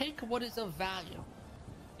 Take what is of value.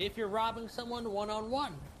 If you're robbing someone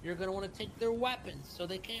one-on-one, you're going to want to take their weapons so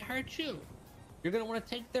they can't hurt you. You're going to want to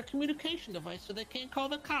take their communication device so they can't call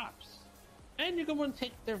the cops. And you're going to want to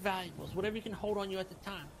take their valuables, whatever you can hold on you at the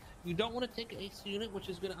time. You don't want to take an AC unit, which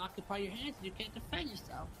is going to occupy your hands and you can't defend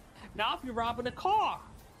yourself. Now, if you're robbing a car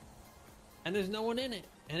and there's no one in it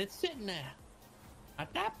and it's sitting there,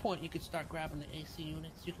 at that point, you could start grabbing the AC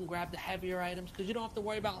units. You can grab the heavier items because you don't have to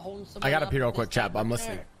worry about holding somebody I gotta up pee real with quick, this chat, type but I'm of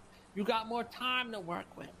listening. hair. You got more time to work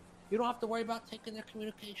with. You don't have to worry about taking their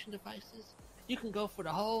communication devices. You can go for the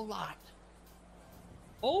whole lot.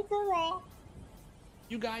 Overall,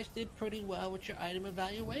 you guys did pretty well with your item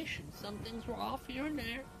evaluation. Some things were off here and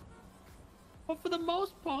there. But for the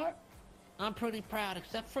most part, I'm pretty proud,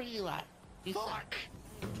 except for Eli. Fuck!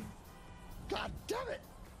 God damn it!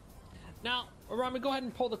 Now, Rami, go ahead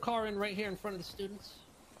and pull the car in right here in front of the students.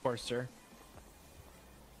 Of course, sir.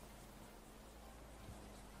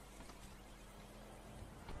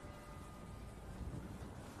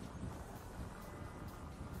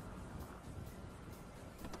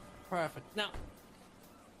 Perfect. Now,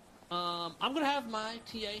 I'm gonna have my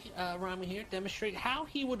TA, Rami here, demonstrate how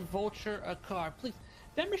he would vulture a car. Please,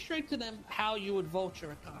 demonstrate to them how you would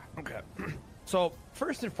vulture a car. Okay. So,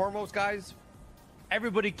 first and foremost, guys,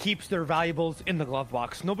 everybody keeps their valuables in the glove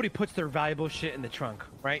box. Nobody puts their valuable shit in the trunk,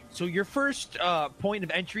 right? So your first point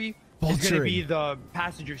of entry is going to be the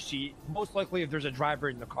passenger seat, most likely if there's a driver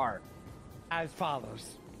in the car, as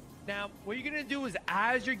follows. Now, what you're going to do is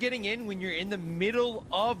as you're getting in, when you're in the middle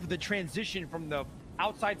of the transition from the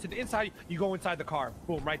outside to the inside, you go inside the car.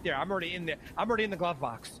 Boom, right there. I'm already in there. I'm already in the glove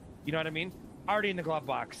box. You know what I mean? Already in the glove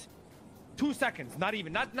box. 2 seconds, not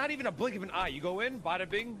even a blink of an eye. You go in, bada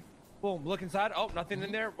bing, boom, look inside. Oh, nothing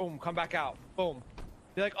in there. Boom, come back out. Boom.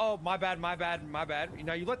 They're like, oh, my bad. You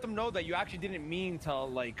know, you let them know that you actually didn't mean to,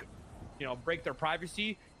 like, you know, break their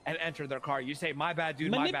privacy and enter their car. You say, my bad,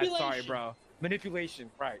 dude, my bad, sorry, bro. Manipulation,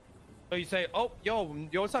 right. So you say, oh, yo,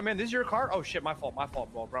 what's up, man? This is your car? Oh, shit, my fault,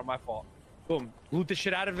 bro, my fault. Boom, loot the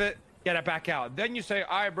shit out of it, get it back out. Then you say,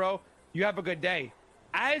 all right, bro, you have a good day.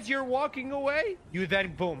 As you're walking away, you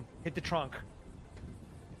then, boom, hit the trunk.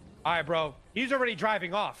 All right, bro, he's already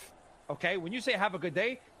driving off, okay? When you say have a good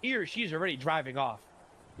day, he or she's already driving off.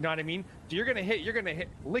 You know what I mean? So you're gonna hit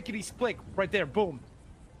lickety-split right there, boom.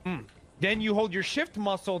 Then you hold your shift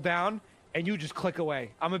muscle down, and you just click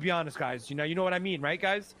away. I'm gonna be honest, guys. You know what I mean, right,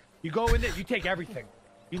 guys? You go in there, you take everything.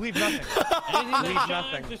 You leave nothing. Anything that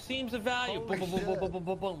shines or seems of value. Boom, boom, boom, boom, boom, boom,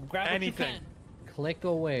 boom, boom. Grab anything. What you can. Click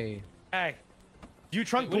away. Hey. You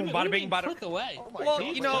trunk, boom, bada bing, bada. Click away. Well,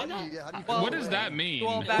 you know. What does that mean?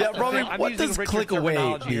 Yeah, Romy, what does click away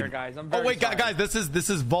mean? Here, guys. Oh wait, guys, this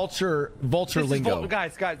is vulture lingo.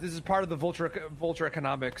 Guys, this is part of the vulture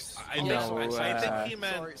economics. I think he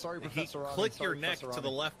meant sorry, Professor Robin, click your neck to the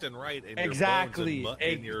left and right and exactly. your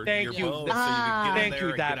Thank you. bones so you can get in there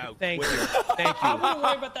and get out Thank you. I wouldn't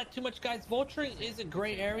worry about that too much, guys. Vulturing is a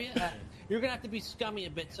gray area. You're gonna have to be scummy a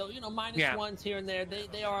bit. So minus ones here and there.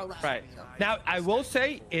 They are allowed. Right. Now I will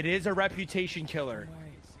say it is a reputation killer.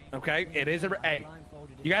 Okay, it is hey,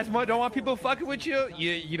 you guys don't want people fucking with you.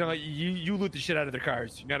 You loot the shit out of their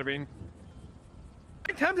cars. You know what I mean?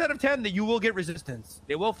 9 times out of 10 that you will get resistance.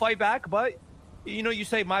 They will fight back, but you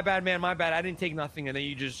say my bad, man, my bad. I didn't take nothing, and then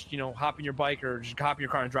you just hop in your bike or just hop in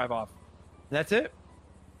your car and drive off. And that's it.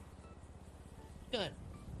 Good.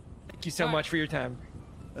 Thank you so much for your time.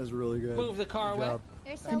 That's really good. Move the car away.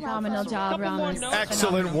 Phenomenal job, Rami.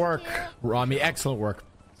 Excellent work, Rami. Excellent work.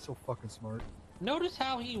 So fucking smart. Notice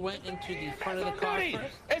how he went into the front of the car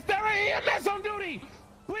first. Is there a EMS on duty?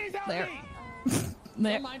 Please help me.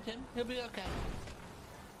 Don't mind him. He'll be okay.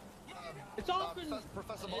 It's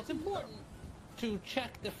it's important to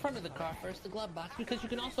check the front of the car first, the glove box, because you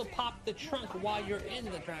can also pop the trunk while you're in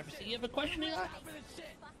the driver's seat. You have a question, Eli?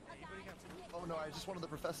 Oh no, I just one of the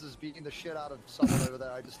professors beating the shit out of someone over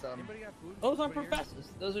there. I just Those aren't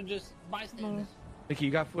professors. Those are just bystanders. Mickey,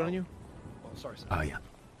 you got food on you? Oh, sorry. Oh yeah.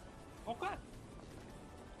 Okay.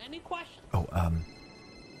 Any questions? Oh come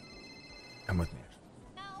with me.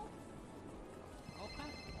 No.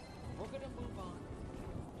 Okay. We're gonna move on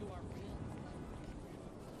to our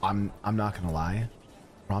real. I'm not gonna lie,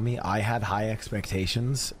 Rami. I had high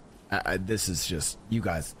expectations. This is just you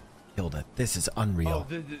guys killed it. This is unreal.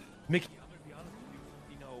 Oh, Mickey.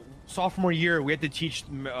 Sophomore year, we had to teach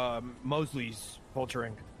Mosley's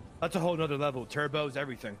vulturing. That's a whole nother level. Turbos,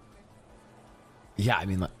 everything. Yeah, I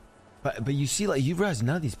mean, but you see, you realize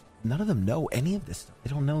none of them know any of this stuff. They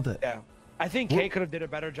don't know that. Yeah, I think Kay could have did a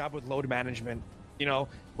better job with load management.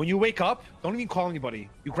 When you wake up, don't even call anybody.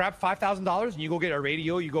 You grab $5,000 and you go get a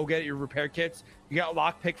radio. You go get your repair kits. You got a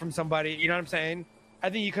lockpick from somebody. You know what I'm saying? I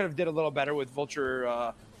think you could have did a little better with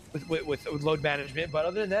vulture, with load management. But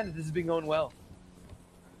other than that, this has been going well.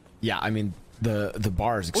 Yeah, I mean, the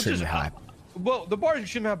bar is extremely high. Well, the bar is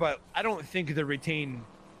extremely high, but I don't think they're going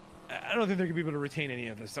to be able to retain any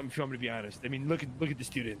of this. If I'm going to be honest. I mean, look at the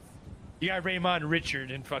students. You got Raymond,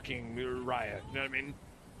 Richard, and fucking Raya. You know what I mean?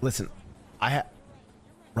 Listen,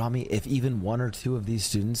 Rami, if even 1 or 2 of these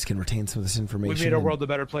students can retain some of this information, we made our world a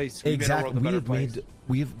better place. Exactly.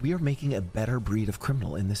 We are making a better breed of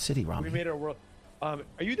criminal in this city, Rami. We made our world. Are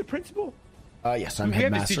you the principal? Yes, I'm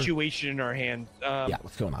headmaster. We have a situation in our hands. Yeah,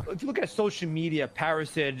 what's going on? If you look at social media,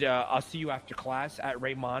 Paris said, I'll see you after class at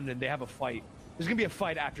Raymond, and they have a fight. There's going to be a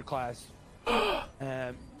fight after class.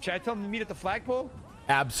 Should I tell them to meet at the flagpole?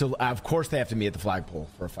 Absolutely. Of course they have to meet at the flagpole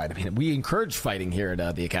for a fight. I mean, we encourage fighting here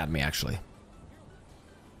at the academy, actually.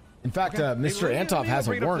 In fact, Mr. Antov has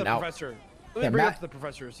a warrant out. Let me bring it up to the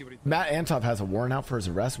professor and see what he thinks. Matt Antov has a warrant out for his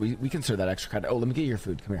arrest. We consider that extra credit. Oh, let me get your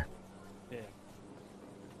food. Come here. Yeah.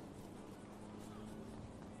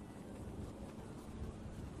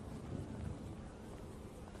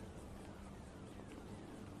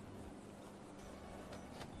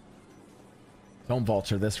 Don't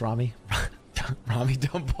vulture this, Rami. Rami,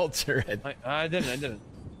 don't vulture it. I didn't.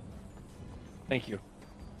 Thank you.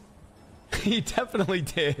 He definitely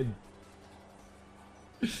did.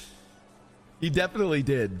 He definitely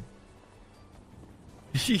did.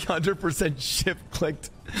 He 100% shift clicked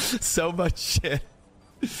so much shit.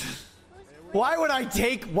 Why would I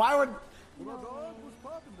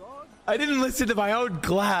didn't listen to my own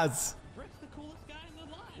class. Rick's the coolest guy in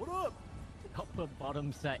put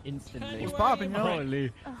bottom set instantly. What's poppin', yo?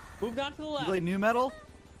 Holy. Move down to the You left. like new metal?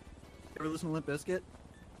 Ever listen to Limp Bizkit?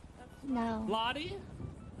 No. Lottie?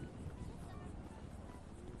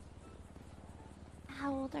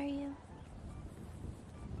 How old are you?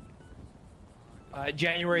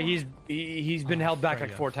 January, he's been held back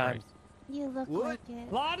like 4 times. You look like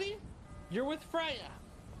it. Lottie? You're with Freya.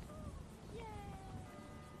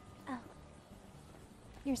 Oh.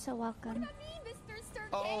 You're so welcome.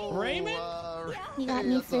 Oh, Raymond? You got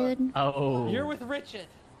me food. Oh. You're with Richard.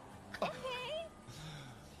 Let's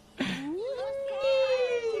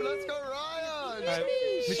go, Ryan!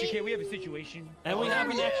 Mr. K, we have a situation. And we have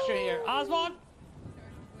an extra here. Oswald?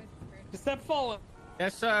 Step forward.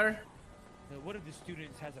 Yes, sir. One of the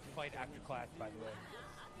students has a fight after class, by the way.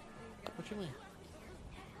 What you mean?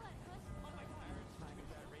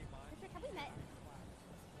 Have we met?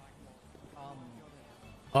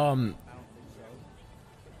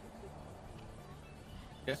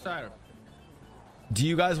 Yes, sir. Do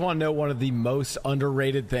you guys want to know one of the most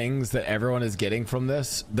underrated things that everyone is getting from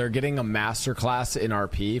this? They're getting a master class in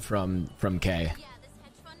RP from K.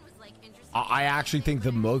 I actually think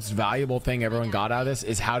the most valuable thing everyone got out of this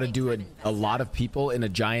is how to do a lot of people in a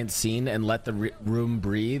giant scene and let the room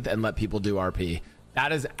breathe and let people do RP.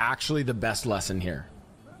 That is actually the best lesson here,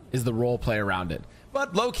 is the role play around it.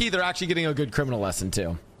 But low key, they're actually getting a good criminal lesson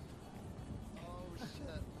too.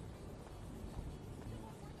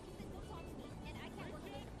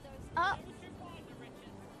 Oh.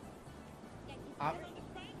 Yeah,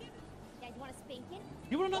 you want a spanking?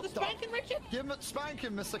 You want another spanking, Richard? Give him a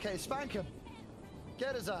spanking, Mr. K. Spank him.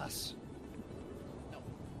 Get his ass.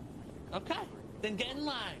 Okay, then get in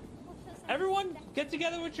line. Everyone, get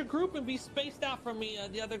together with your group and be spaced out from the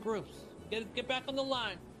other groups. Get back on the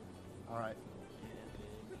line. All right.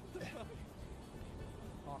 Your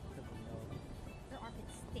armpit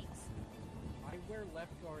stinks. I wear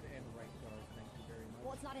left guard and right guard. Thank you very much.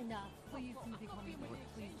 Well, it's not enough. Please, Timothy, call me.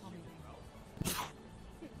 Please call me.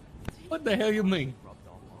 What the hell you mean?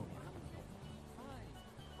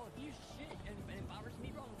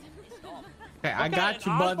 Okay, I got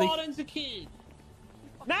you, buddy. Oswald and Zakid.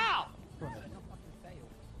 Now!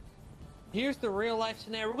 Here's the real life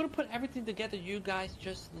scenario. We're gonna put everything together you guys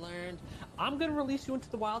just learned. I'm gonna release you into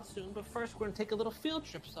the wild soon, but first we're gonna take a little field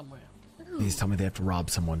trip somewhere. Please tell me they have to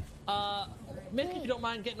rob someone. Mick, if you don't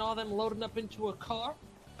mind getting all them loaded up into a car.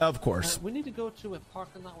 Of course. We need to go to a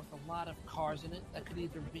parking lot with a lot of cars in it. That could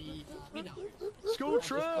either be, you know, school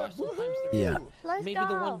trip. Yeah. Maybe the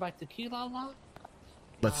one by Tequila lot.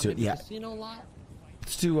 Let's do it. Maybe Yeah. Casino lot.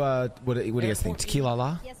 Let's do what do you guys think? Tequila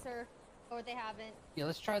La? Yes, sir. Or they haven't. Yeah,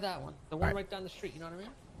 let's try that one. The one Alright. right down the street. You know what I mean?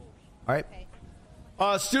 All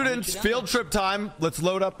right. Students, field trip time. Let's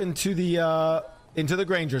load up into the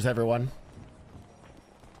Grangers, everyone.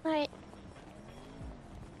 All right.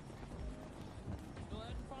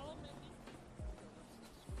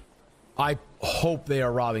 I hope they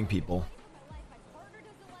are robbing people.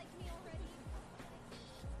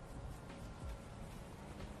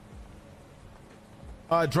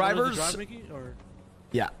 Drivers. Drive, Mickey, or?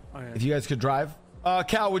 Yeah. Okay. If you guys could drive.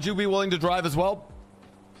 Cal, would you be willing to drive as well?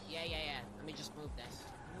 Yeah. Let me just move this.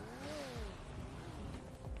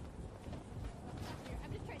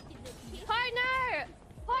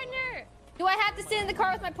 Partner! Do I have to sit in the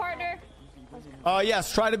car with my partner?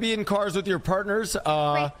 Yes. Try to be in cars with your partners.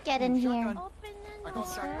 Get in here.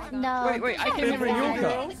 No. Wait, I can't remember your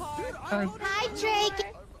car. Hi, Drake.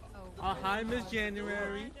 Hi, Miss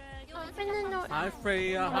January. Open the door. Hi,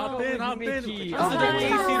 Freya. Hop in. Mickey. This is the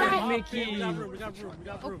AC room. Mickey. We got room. We got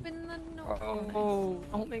room. Open the door. Oh,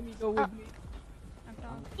 don't make me go with me.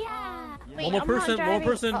 Yeah. Wait, One more I'm not person. One more driving.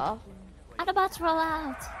 person. I'm about to roll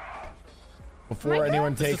out. Before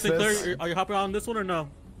anyone takes Sinclair, this. are you hopping on this one or no?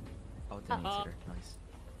 Oh, nice.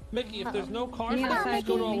 Mickey, if there's no cars, Yeah. let's just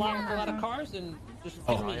go to a lot of cars and just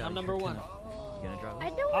Oh. follow me. I'm number one. You gonna drive? I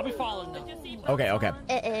don't. I'll be following them. Okay.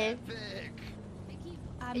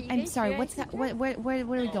 I'm sorry. What's that? Where are we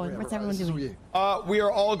going? What's everyone doing? We are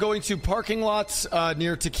all going to parking lots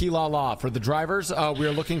near Tequila La. For the drivers, we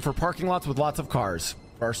are looking for parking lots with lots of cars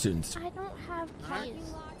for our students. I don't have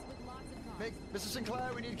keys. Mr. Sinclair,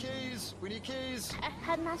 we need keys. We need keys.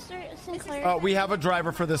 Headmaster Sinclair. We have a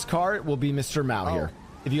driver for this car. It will be Mr. Mao here.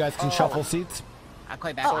 If you guys can shuffle seats. Oh,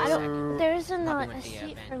 I don't. There isn't a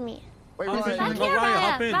seat for me. Wait, Back Ryan. here, Ryan,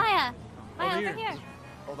 hop in. Maya, Over over here. here.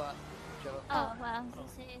 Hold that. Oh well, the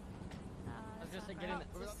seat. I was just like, get in the.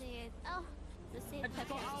 The seat. Oh, the seat.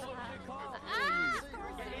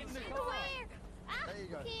 There you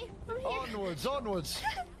go. Onwards, onwards.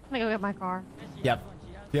 Let me go get my car. Yep.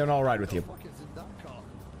 Fiona, I'll ride with you.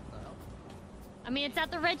 I mean, it's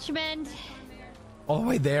at the Richmond. All the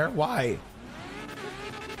way there? Why?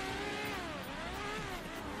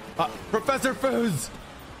 Professor Foos!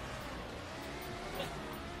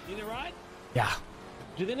 Need a ride? Yeah.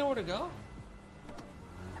 Do they know where to go?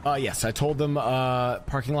 Yes, I told them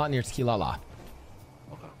parking lot near Tequila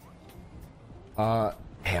La.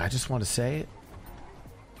 Hey, I just want to say,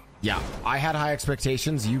 yeah, I had high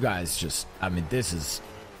expectations. You guys just, I mean, this is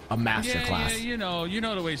a masterclass. Yeah, you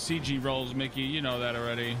know the way CG rolls, Mickey. You know that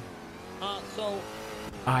already. So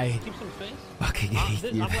I keep some space. fucking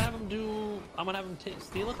hate I'm you. gonna have them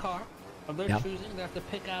steal a car of their Yep. choosing. They have to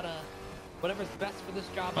pick out whatever's best for this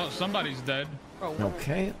job. Oh, somebody's dead. Bro, what?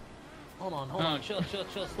 Okay. Hold on. Chill.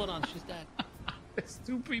 Slow down. She's dead. There's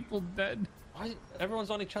 2 people dead. Why?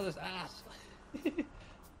 Everyone's on each other's ass.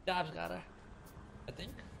 Dab's got her, I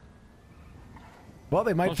think. Well,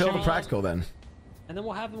 they might fail the practical then. And then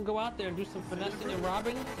we'll have them go out there and do some finessing and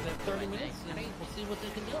robbing in 30 minutes, and we'll see what they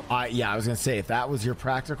can do. Yeah, I was gonna say, if that was your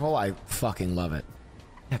practical, I fucking love it.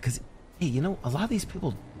 Yeah, because hey, you know, a lot of these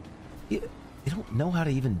people, they don't know how to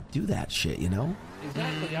even do that shit. You know?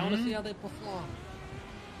 Exactly. I want to see how they perform.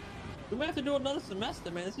 We might have to do another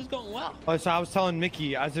semester, man. This is going well. Oh, so I was telling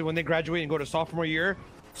Mickey, I said when they graduate and go to sophomore year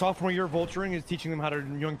vulturing is teaching them how to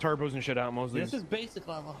young turbos and shit out mostly. This is basic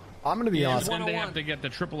level. I'm gonna be honest. Then they have to get the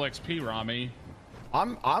triple XP, Rami.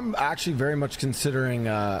 I'm actually very much considering.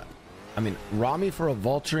 I mean, Rami for a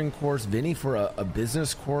vulturing course, Vinny for a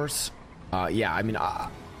business course. Yeah, I mean,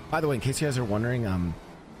 by the way, in case you guys are wondering, I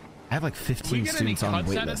have like 15 students on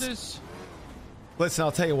waitlist. Listen,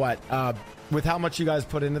 I'll tell you what. With how much you guys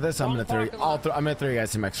put into this, I'm gonna throw you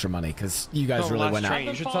guys some extra money because you guys really went out.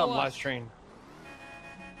 You should tell them last train.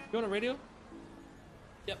 You on a radio?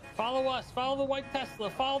 Yep. Follow us. Follow the white Tesla.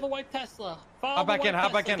 Follow the white Tesla. Hop back in.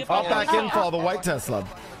 Follow the white Tesla.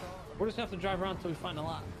 We're just gonna have to drive around until we find a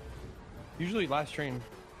lot. Usually last train.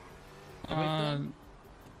 That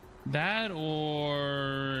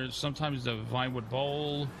or sometimes the Vinewood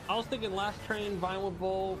Bowl. I was thinking last train, Vinewood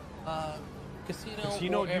Bowl, casino.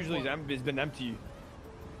 Casino or usually airport. has been empty.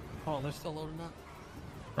 Oh, they're still loading up.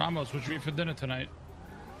 Ramos, what you eat for dinner tonight?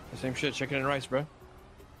 The same shit, chicken and rice, bro.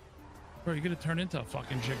 Bro, you're gonna turn into a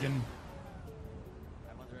fucking chicken.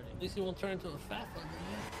 At least he won't turn into a fat one.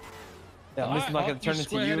 Yeah, at least I'm not gonna turn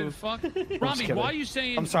into you. Fuck. Rami, why are you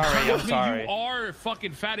saying? I'm sorry. I'm sorry. You are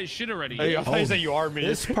fucking fat as shit already. Hey, I thought you said you are me.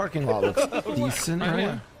 This parking lot looks decent, Right right?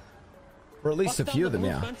 here. Or at least a few of them,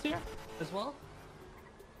 yeah. Here as well.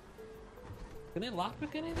 Can they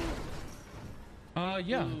lockpick anything?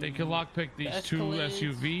 Yeah, they can lockpick these The 2 Escalades.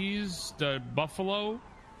 SUVs, the Buffalo.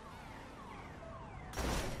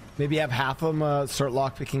 Maybe have half of them start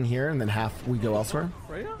lockpicking here, and then half we go elsewhere.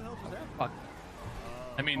 Fuck.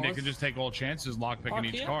 I mean, they could just take all chances lockpicking Park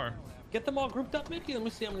each here? car. Get them all grouped up, Mickey. Let me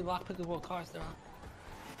see how many lockpickable cars there are.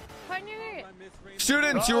 Partner.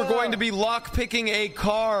 Students, you are going to be lockpicking a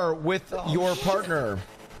car with your partner.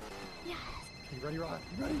 You ready, Rod?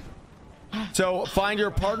 You ready? So find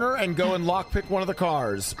your partner and go and lockpick one of the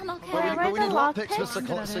cars. I'm okay. But we need lockpicks, Mr.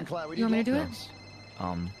 Got it. Sinclair. We You want me to do it?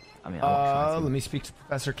 I mean, I'll try to. Let me speak to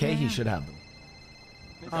Professor K. He should have them.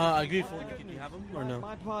 I agree. Do you have them or no?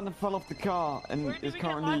 My partner fell off the car and is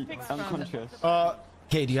currently unconscious.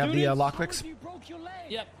 K, do you have the lockpicks?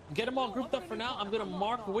 Yep. Get them all grouped up for now. I'm gonna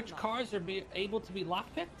mark which cars are able to be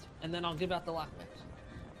lockpicked, and then I'll give out the lockpicks.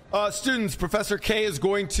 Students, Professor K is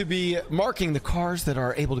going to be marking the cars that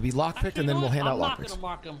are able to be lockpicked, and then we'll hand out I'm not lockpicks. gonna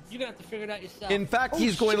mark them. You're gonna have to figure it out yourself. In fact,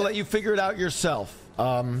 he's going to let you figure it out yourself.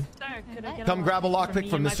 Come grab a lockpick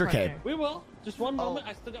from Mr. K. We will. Just one moment.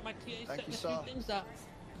 I still got my TA setting a few things up.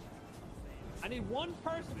 I need one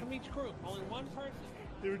person from each group. Only one person.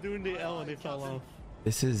 They were doing the L and they fell off.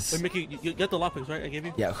 This is... Wait, Mickey, you got the lockpicks, right? I gave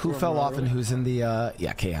you? Yeah, who fell off and who's in the...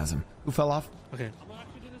 Yeah, K has him. Who fell off? Okay.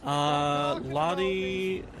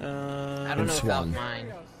 Lottie, I don't know if that Swan. was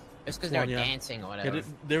mine. It's because they were dancing or whatever. Yeah,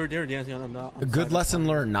 they were dancing on them. A good lesson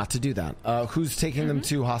learned not to do that. Who's taking them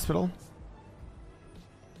to hospital?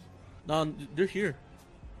 No, they're here.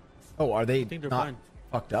 Oh, are they I think they're not fine.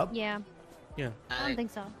 fucked up? Yeah. Yeah. I don't think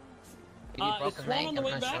so. Is Swan on the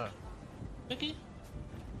way back? Mickey?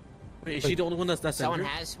 Wait, is she the only one that's Someone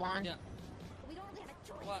injured? has Swan? Yeah.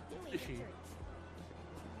 What is she?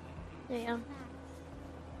 Yeah.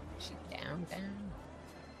 She down.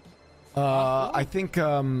 I think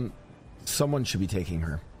someone should be taking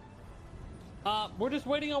her. We're just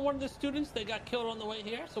waiting on one of the students. They got killed on the way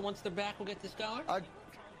here, so once they're back, we'll get this going.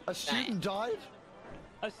 A student died?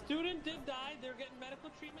 A student did die. They're getting medical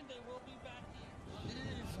treatment. They will be back.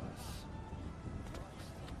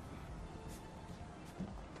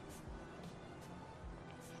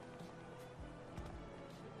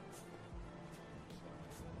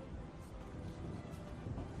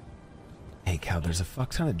 Hey, Cal, there's a fuck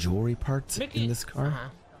ton of jewelry parts in this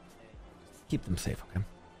car. Keep them safe, okay?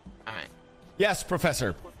 Alright. Yes,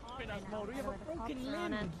 Professor.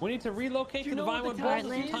 We need to relocate to the Vinewood Bowl.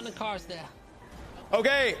 There's a ton of cars there.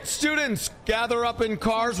 Okay, students, gather up in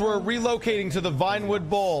cars. We're relocating to the Vinewood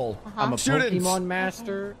Bowl. I'm a Students, Pokemon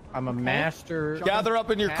master. I'm a master. gather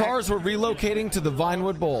up in your cars. We're relocating to the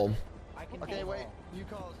Vinewood Bowl. Okay, wait. You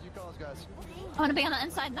cars, guys. I want to be on the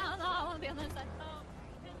inside. No, I want to be on the inside.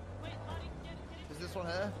 Is this one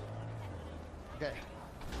here? Okay.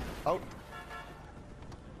 Oh.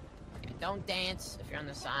 Don't dance if you're on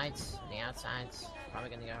the sides, the outsides.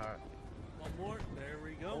 Probably gonna get hurt. One more. There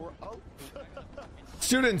we go. Oh.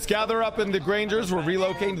 Students, gather up in the Grangers. We're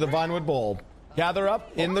relocating to the Vinewood Bowl. Gather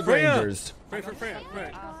up in the Freya! Grangers.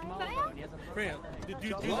 Freya.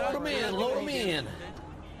 Load him in, load him in.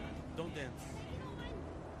 Don't dance.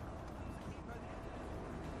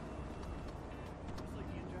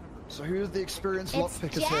 So who's the experienced It's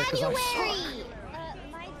lockpickers here? 'Cause I January!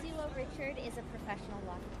 My duo Richard is a professional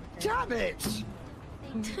lockpicker. Damn it!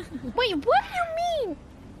 Wait, what do you mean?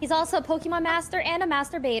 He's also a Pokemon master and a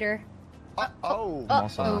masturbator. Oh. I'm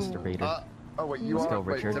also a masturbator. Oh wait, you Let's are. go,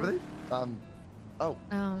 Wait, Richard. Timothy? Oh.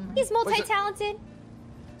 He's multi-talented.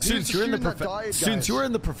 Students, you're in the students, you are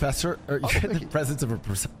in the professor, or you're in the presence of a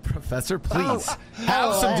professor. Please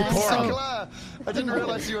have some decorum. Sinclair, I didn't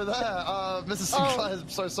realize you were there. Mrs. Sinclair, I'm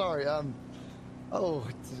so sorry. Oh,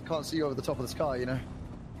 I can't see you over the top of this car, you know.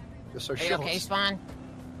 You're so Are you short. okay, Spawn?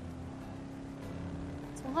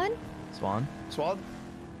 Swan? Swan?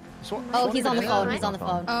 Oh, he's on the phone. He's on the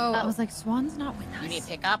phone. Oh, I was like, Swan's not with us. You need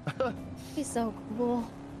pickup? He's so cool.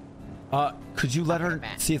 Could you let her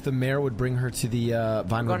see if the mayor would bring her to the We're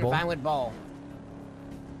Vinewood going to Bowl? Vinewood Bowl.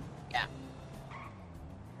 Yeah.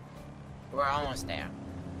 We're almost there.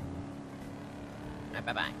 Alright,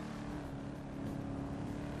 bye-bye.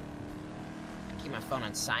 Keep my phone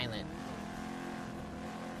on silent.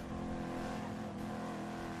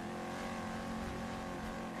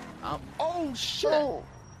 Oh. Oh, shit!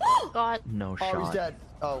 God. No Oh, shot. he's dead.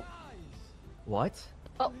 Oh. What?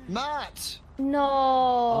 Oh. Matt! No.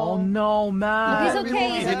 Oh no, Matt. He's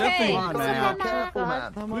okay. He's okay. Come on, Matt. Careful,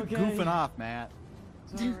 Matt. Quit goofing off, Matt.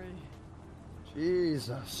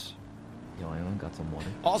 Jesus. Yo, anyone got some water?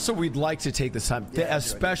 Also, we'd like to take this time. A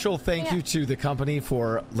special thank you to the company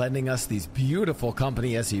for lending us these beautiful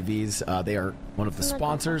company SUVs. They are one of the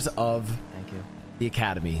sponsors of the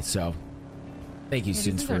Academy. So, thank you,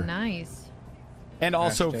 students, These are for nice. and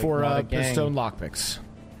also Hashtag for not a gang. Stone Lockpicks.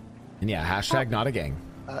 And yeah, hashtag not a gang.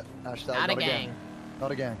 Hashtag Not a gang.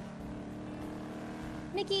 Not a gang.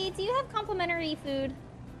 Mickey, do you have complimentary food?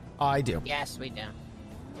 I do. Yes, we do.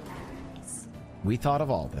 We thought of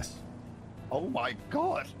all this. Oh my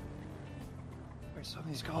god. Wait, some of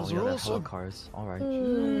these Oh, cars yeah, are they're awesome. hella cars. All right.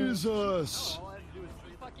 Jesus.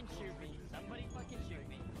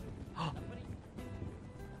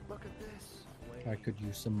 Look at this. I could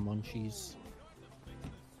use some munchies.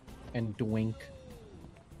 And Dwink.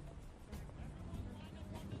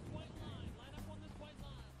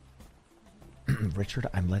 Richard,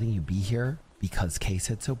 I'm letting you be here because Kay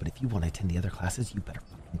said so, but if you want to attend the other classes, you better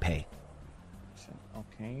fucking pay.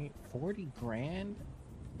 Okay, 40 grand?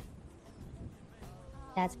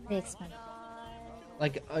 That's pretty expensive.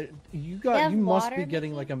 Like, you have must water, be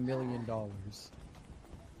getting Mickey? like $1 million.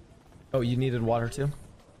 Oh, you needed water too?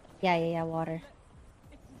 Yeah, water.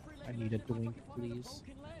 I need a Dwink, please.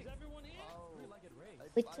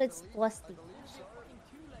 Which was lusty.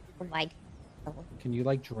 Oh my. Can you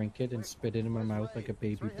like drink it and spit it in my mouth like a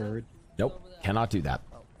baby bird? Nope, cannot do that.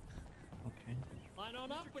 Okay, Line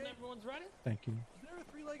on up when everyone's ready. thank you. Is there a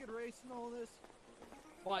three-legged race in all this?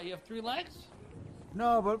 Why, you have 3 legs?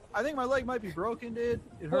 No, but I think my leg might be broken, dude.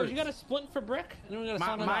 It Oh, hurts. you got a splint for brick? And then we got to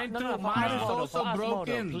sound it Mine out. too. Mine is also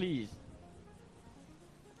broken. Please.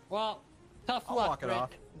 Well, tough I'll luck, walk it Rick. off.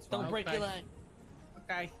 It's Don't fine. break your Okay. leg.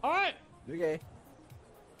 Okay. All right. Okay.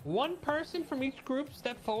 One person from each group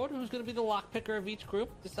step forward. Who's going to be the lockpicker of each group?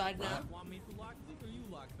 Decide now.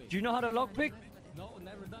 Do you know how to lockpick? No,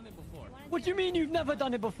 never done it before. What do you mean you've never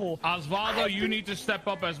done it before? Osvaldo, you need to step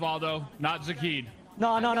up, Osvaldo, not Zakid.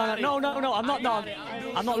 No, I'm not done.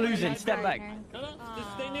 I'm not losing. Step back.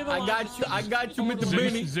 Just stay near the I got you, Mr.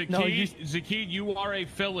 Benny. Zakid, you are a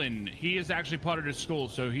fill-in. He is actually part of the school,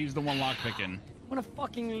 so he's the one lockpicking. I'm gonna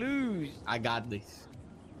fucking lose. I got this.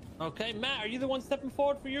 Okay, Matt, are you the one stepping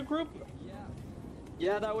forward for your group?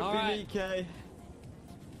 Yeah, that would All be right. me, Kay.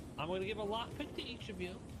 I'm going to give a lockpick to each of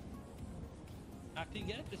you. After you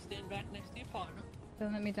get it, just stand back next to your partner.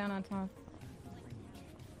 Don't let me down on top.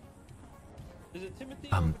 Is it Timothy?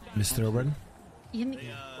 Mr. Owen?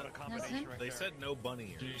 They said no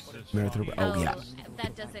bunny ears. Oh yeah.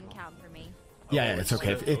 That doesn't count for me. Yeah, it's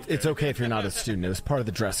okay. It's okay if you're not a student. It was part of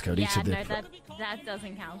the dress code. Each Yeah, of the no, that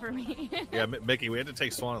doesn't count for me. Yeah, Mickey, we had to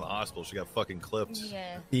take Swan to the hospital. She got fucking clipped.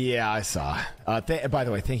 Yeah. Yeah, I saw. By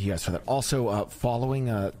the way, thank you guys for that. Also, following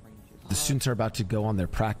the students are about to go on their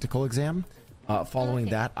practical exam. Following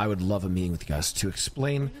that, I would love a meeting with you guys to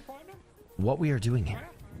explain what we are doing here.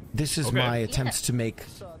 This is my attempts to make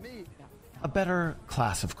a better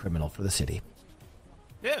class of criminal for the city.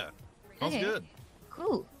 Yeah, sounds Okay. good.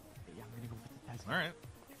 Cool. All right.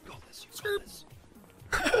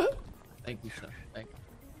 Thank you, sir. Thank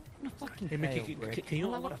you. Hey, Mickey, can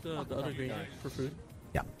you unlock the other green for food?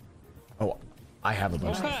 Yeah. Oh, I have a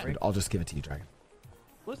bunch Okay. of food. I'll just give it to you, Dragon.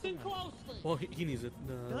 Listen closely. Well, he needs it.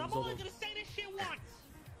 'Cause I'm only Zolo. gonna say this shit once.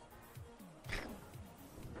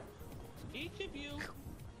 Each of you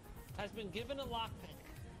has been given a lockpick.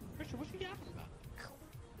 Richard, what you yapping about?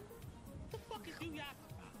 What the fuck is you yapping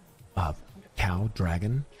about? Cow,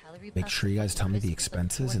 Dragon, make sure you guys tell me the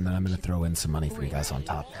expenses, and then I'm going to throw in some money for you guys on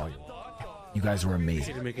top. You guys were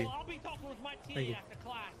amazing. Thank you.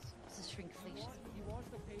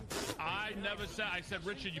 I never said. I said,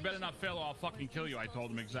 Richard, you better not fail or I'll fucking kill you. I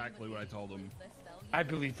told him exactly what I told him. I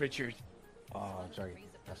believe Richard. Oh, sorry.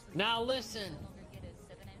 Now listen.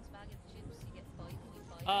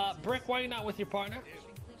 Brick, why are you not with your partner?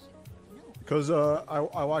 Because I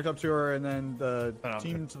walked up to her and then the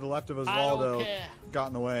team to the left of I don't Osvaldo care. got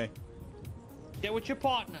in the way. Get with your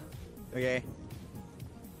partner. Okay.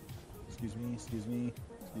 Excuse me. Excuse me.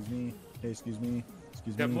 Excuse me. Hey, excuse me.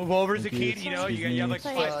 Excuse Yeah, me. move over as a Thank kid, you know, you have like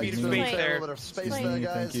 5 feet of Excuse me. space there. A little bit of space Excuse there, me.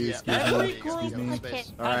 guys. Thank you. Yeah. Excuse Every me. group Excuse me.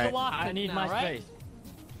 has All a right. lockpick I need now, my right?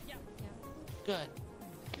 space. Good.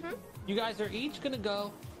 You guys are each gonna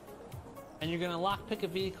go, and you're gonna lockpick a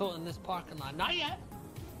vehicle in this parking lot. Not yet.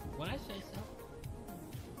 When I say so.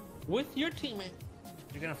 With your teammate,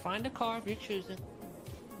 you're gonna find a car of your choosing,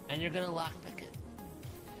 and you're gonna lockpick it.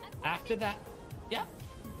 After that, yeah.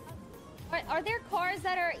 Are there cars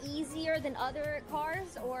that are easier than other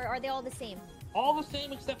cars, or are they all the same? All the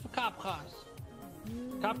same except for cop cars.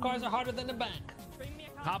 Cop cars are harder than the bank.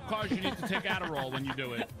 Cop cars, you need to take Adderall when you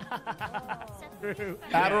do it.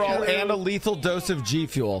 Adderall and a lethal dose of G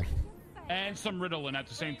Fuel. And some Ritalin at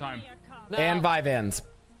the same time. And Vyvanse.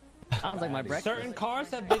 Sounds like my breakfast. Certain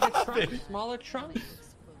cars have bigger trunks, smaller trunks.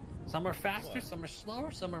 Some are faster, some are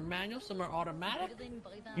slower, some are manual, some are automatic.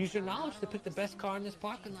 Use your knowledge to pick the best car in this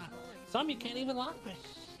parking lot. Some you can't even lockpick.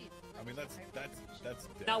 I mean, that's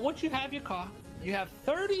Now, once you have your car, you have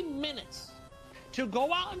 30 minutes to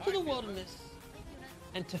go out into the wilderness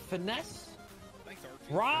and to finesse,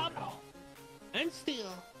 rob, and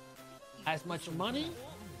steal as much money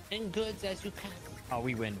and goods as you can. Oh,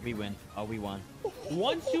 we win. We win. Oh, we won.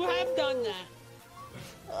 Once you have done that,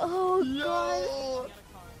 Oh, God.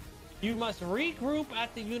 you must regroup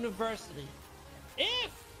at the university.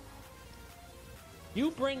 If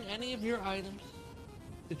you bring any of your items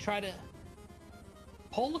to try to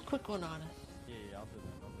pull a quick one on us,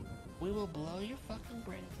 we will blow your fucking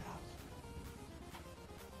brains out.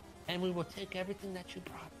 And we will take everything that you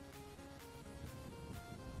brought.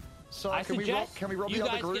 So I can we suggest rob you the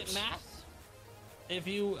other guys groups? get masks if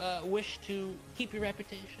you wish to keep your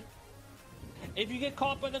reputation. If you get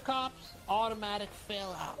caught by the cops, automatic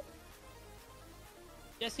fail out.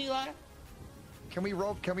 Yes, Eli? Can we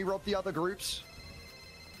rob the other groups?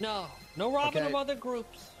 No robbing Okay. of other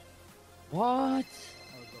groups. What?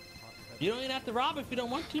 You don't even have to rob if you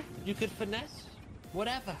don't want to. You could finesse,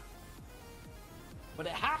 whatever. But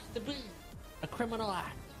it has to be a criminal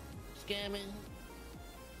act. Scamming,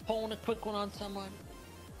 pulling a quick one on someone.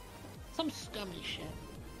 Some scummy shit.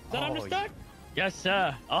 Is that understood? Yes,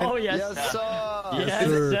 sir. Oh, yes, Yes, sir. Yes,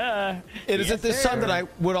 sir. It is Yes, at this sir. time that I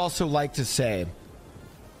would also like to say,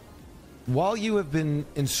 while you have been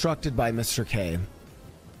instructed by Mr. K,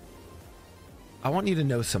 I want you to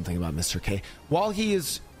know something about Mr. K. While he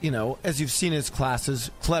is, as you've seen in his classes,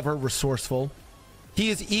 clever, resourceful, he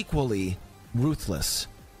is equally ruthless.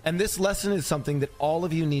 And this lesson is something that all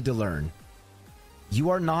of you need to learn. You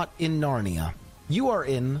are not in Narnia. You are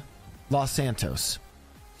in Los Santos.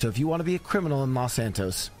 So if you want to be a criminal in Los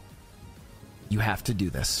Santos, you have to do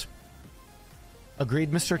this.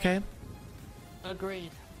 Agreed, Mr. K? Agreed.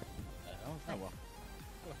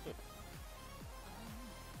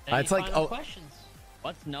 It's like, final questions?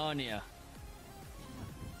 What's Narnia?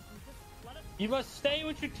 You must stay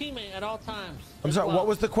with your teammate at all times. I'm sorry, what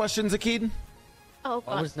was the question, Zakid? Oh,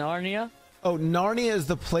 What was Narnia? Oh, Narnia is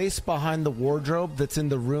the place behind the wardrobe that's in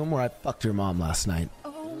the room where I fucked your mom last night.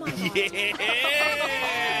 Oh my God. Yeah.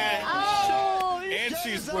 Oh, And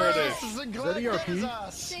she's British. Is that ERP?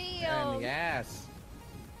 And yes.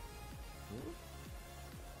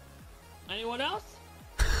 Anyone else?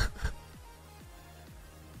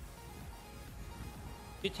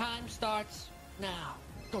 Your time starts now.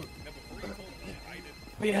 Put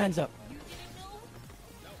your hands up.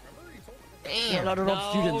 Damn. Not allowed to rob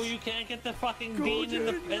No, students. you can't get the fucking dean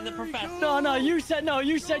and the professor. No, you said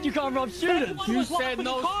you can't rob students. You said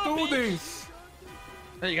no students.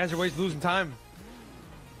 Hey, you guys are wasting losing time.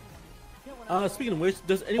 Speaking of which,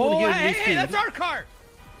 does anyone here need hey, that's our car.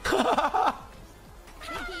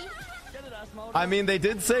 I mean, they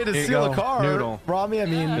did say to Here you steal go. a car. Noodle. Rami, I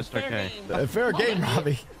mean, Mr. K. Fair game,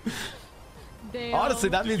 Rami. Honestly,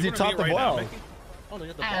 that means you topped the well. Oh, no,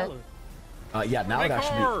 you got the dollar. Yeah, now it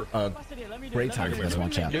actually be a great time if you guys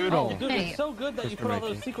want chat. Oh, dude, it's so good that you put all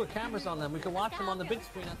those secret cameras on them. We can watch them on the big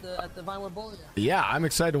screen at the Vinewood Bowling. Yeah, I'm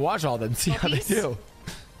excited to watch all of them, see how they do.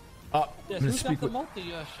 I'm Yes, gonna who's got speak the with. multi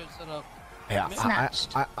shit set up? Yeah,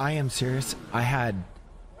 I am serious. I had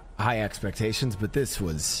high expectations, but this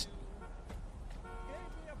was.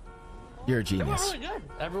 You're a They were genius. really good.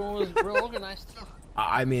 Everyone was real organized.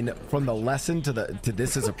 I mean, from the lesson to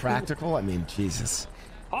this as a practical. I mean, Jesus.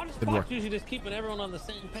 Hardest Good part's work. usually just keeping everyone on the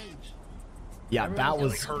same page. Yeah, that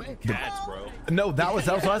was. Cats, bro. No, that was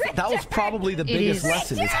probably the It biggest is.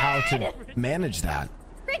 lesson is how to manage that.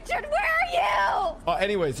 Richard, where are you?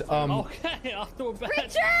 Anyways, Okay, off to a bad.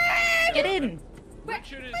 Richard! Get in.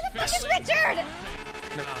 Richard is where the fuck is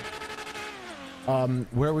Richard?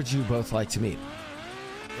 where would you both like to meet?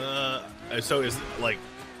 So is like,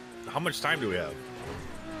 how much time do we have?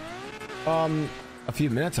 A few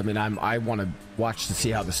minutes. I mean, I want to watch to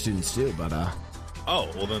see how the students do, but Oh,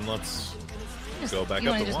 well then let's go back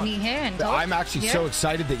up to one. I'm actually so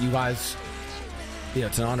excited that you guys. You know,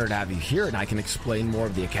 it's an honor to have you here, and I can explain more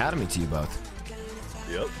of the academy to you both.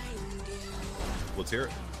 Yep. Let's hear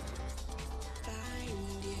it.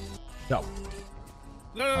 No.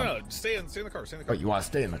 No. Stay in the car. Stay in the car. Oh, you want to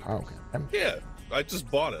stay in the car? Okay. Yeah, I just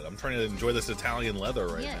bought it. I'm trying to enjoy this Italian leather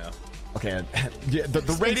right now. Okay. Yeah,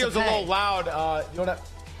 the radio's a little loud. You wanna?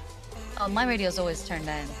 Oh, my radio's always turned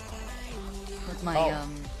down with my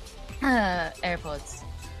AirPods.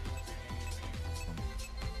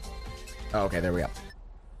 Oh, okay, there we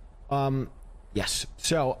go. Yes.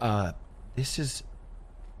 So, this is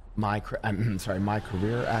my my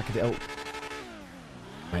career academy. Oh,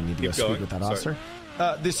 I need to go speak with that officer.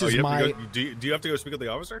 This is my. Do you have to go speak with the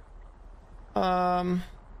officer?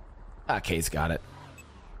 Kay's got it.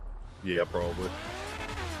 Yeah, probably.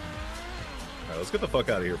 All right, let's get the fuck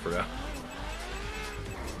out of here for now.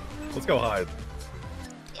 Let's go hide.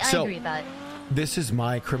 I So- agree with that. This is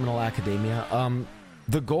my criminal academia.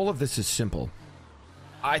 The goal of this is simple.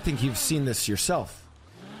 I think you've seen this yourself,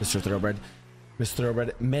 Mr. Thoroughbred. Miss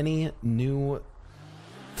Thoroughbred, many new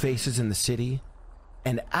faces in the city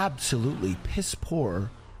and absolutely piss poor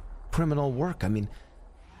criminal work. I mean,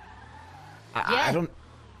 I don't.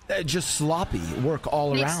 Just sloppy work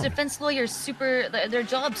all Makes around. defense lawyers their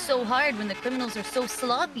job's so hard when the criminals are so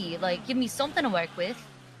sloppy. Like, give me something to work with.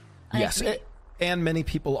 Yes, and many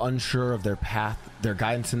people unsure of their path, their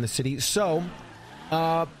guidance in the city. So,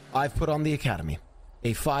 I've put on the academy,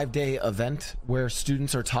 a 5-day event where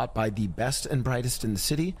students are taught by the best and brightest in the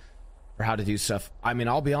city for how to do stuff. I mean,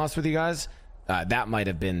 I'll be honest with you guys, that might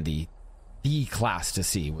have been the class to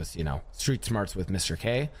see was, street smarts with Mr.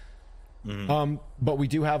 K. Mm-hmm. But we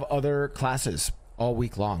do have other classes all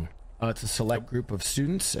week long. It's a select group of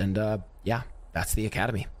students, and yeah, that's the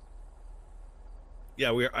academy.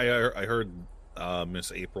 Yeah, I heard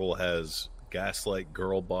Miss April has Gaslight,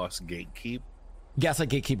 Girl Boss, Gatekeep. Gaslight,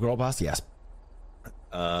 Gatekeep, Girl Boss, yes.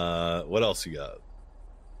 What else you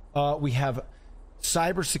got? We have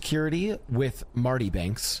cybersecurity with Marty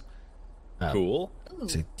Banks. Cool.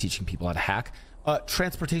 So teaching people how to hack.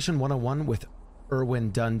 Transportation 101 with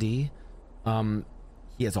Erwin Dundee.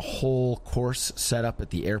 He has a whole course set up at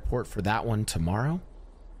the airport for that one tomorrow.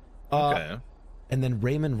 Okay. And then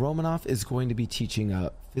Raymond Romanoff is going to be teaching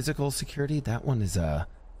physical security. That one is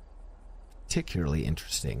particularly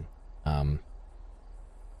interesting. Yeah.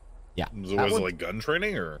 So was it like gun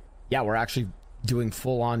training or? Yeah, we're actually doing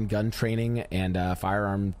full-on gun training and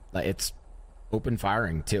firearm. It's open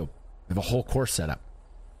firing too. We have a whole course set up.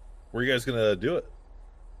 Where are you guys gonna do it?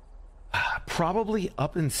 Probably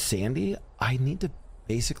up in Sandy. I need to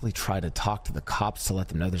basically try to talk to the cops to let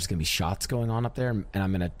them know there's going to be shots going on up there, and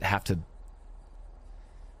I'm going to have to.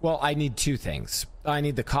 Well, I need two things. I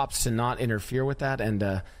need the cops to not interfere with that, and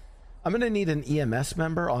I'm going to need an EMS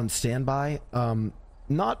member on standby.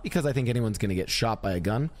 Not because I think anyone's going to get shot by a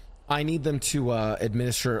gun. I need them to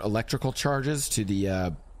administer electrical charges to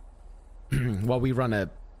the while we run a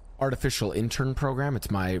artificial intern program, it's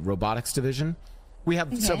my robotics division. We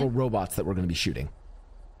have several robots that we're going to be shooting.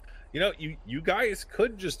 You know, you guys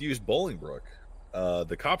could just use Bolingbrook.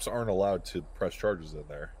 The cops aren't allowed to press charges in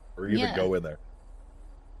there or even go in there.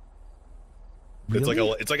 Really?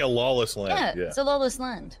 It's like a lawless land. Yeah, it's a lawless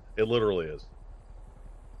land. It literally is.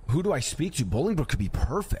 Who do I speak to? Bolingbrook could be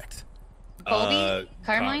perfect. Bobby?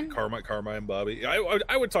 Carmine? Carmine, Bobby.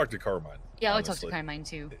 I would talk to Carmine. Yeah, I would talk to honestly. Carmine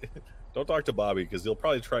too. Don't talk to Bobby because he'll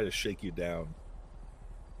probably try to shake you down.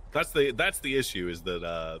 That's the issue is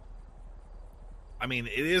that I mean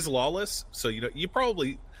it is lawless, so you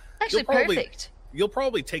probably perfect. You'll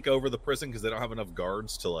probably take over the prison because they don't have enough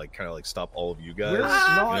guards to kind of stop all of you guys. We're you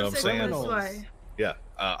know what I'm saying? Yeah,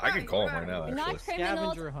 I can call him right now. Not Actually,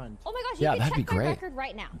 criminals. Scavenger hunt. Oh my gosh, Yeah, you that'd can be check my great. record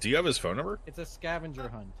right now. do you have his phone number? It's a scavenger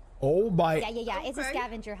hunt. Oh my! Yeah. It's a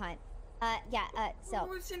scavenger hunt. So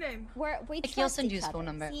What's your name? we Like, he'll trust send you each his phone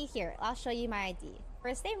other. number. See here, I'll show you my ID.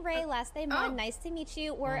 First name Ray, last name Mon. Nice to meet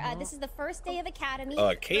you. This is the first day of academy.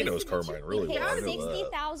 Kay knows Carmine really We paid well. I know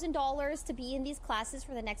that. $60,000 to be in these classes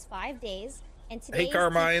for the next 5 days. And Hey, today's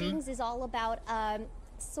Carmine. teachings is all about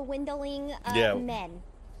swindling Yeah. men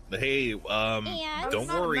Hey, And- don't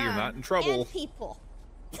worry, you're not in trouble. and people.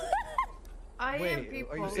 I am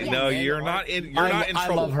people. No, you're not in. You're not in I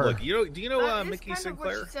trouble. love her. Look, do you know That is Mickey kind of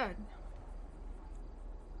Sinclair? what she said.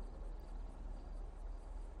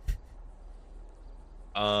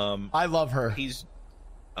 I love her. He's.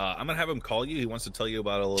 I'm gonna have him call you. He wants to tell you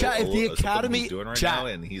about a little. Chat, if the something academy- he's doing right chat, now,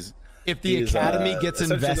 and he's. If the he's, academy gets essentially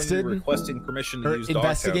gonna be invested requesting permission to or use Dogtown for a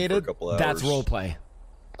investigated, couple hours. that's role play.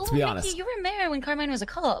 To be honest. Mickey, you were mayor when Carmine was a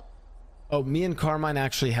cop. Oh, me and Carmine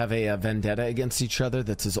actually have a vendetta against each other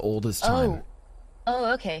that's as old as time.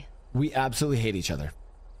 Oh, okay. We absolutely hate each other.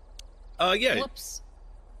 Yeah. Whoops.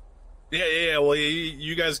 Yeah. Well,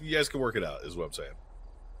 you guys can work it out. Is what I'm saying.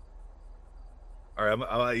 All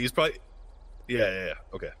right. He's probably. Yeah.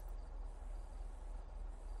 Okay.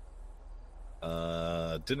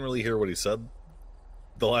 Didn't really hear what he said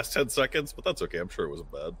the last 10 seconds, but that's okay. I'm sure it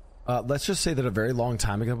wasn't bad. Let's just say that a very long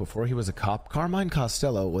time ago, before he was a cop, Carmine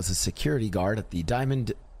Costello was a security guard at the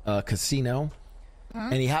Diamond Casino.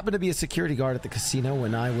 And he happened to be a security guard at the casino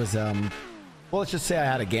when I was, well, let's just say I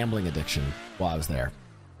had a gambling addiction while I was there.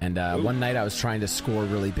 And one night I was trying to score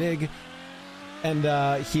really big, and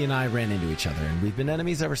he and I ran into each other, and we've been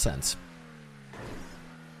enemies ever since.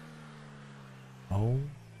 Oh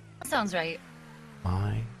That sounds right.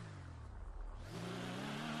 my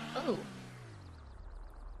Oh.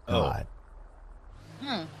 God.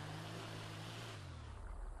 Hmm.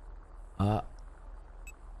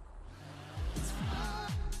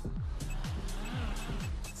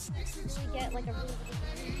 We get like a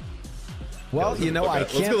really Well, you know, I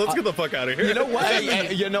can't. Let's get the fuck out of here. You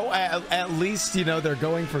know what? At least they're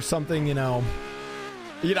going for something.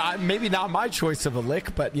 Maybe not my choice of a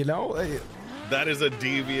lick, but that is a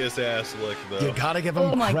devious ass lick, though. you gotta give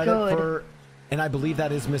them credit for. And I believe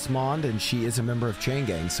that is Miss Mond, and she is a member of Chain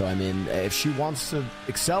Gang. So I mean, if she wants to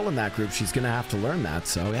excel in that group, she's gonna have to learn that.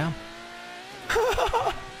 So yeah.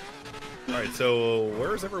 All right. So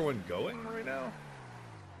where's everyone going right now?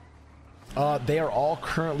 They are all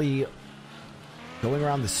currently going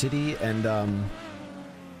around the city and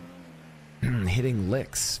hitting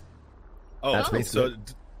licks. Oh, That's basically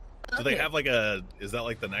so do they have is that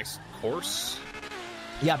like the next course?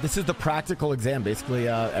 Yeah, this is the practical exam. Basically,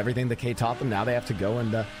 everything that Kay taught them, now they have to go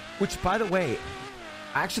and... which, by the way,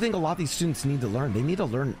 I actually think a lot of these students need to learn. They need to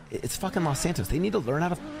learn... It's fucking Los Santos. They need to learn how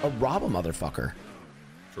to rob a motherfucker.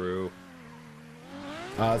 True.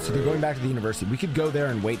 So they're going back to the university. We could go there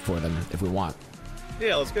and wait for them if we want.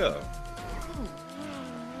 Yeah, let's go.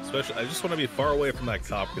 Especially, I just want to be far away from that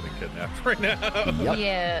cop getting kidnapped right now. Yep.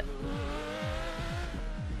 Yeah.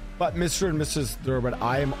 But Mr. and Mrs. Thurwood,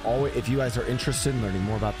 I am always... If you guys are interested in learning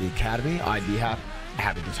more about the academy, I'd be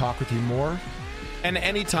happy to talk with you more. And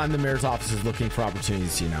anytime the mayor's office is looking for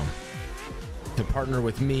opportunities, to partner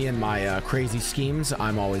with me and my crazy schemes,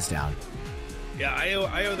 I'm always down. Yeah, I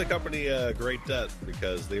owe the company a great debt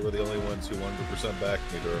because they were the only ones who 100%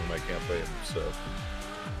 backed me during my campaign. So,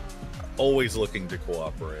 always looking to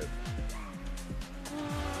cooperate.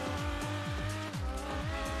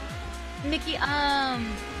 Mickey,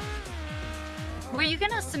 were you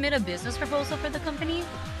gonna submit a business proposal for the company?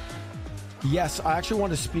 Yes, I actually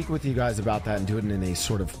want to speak with you guys about that and do it in a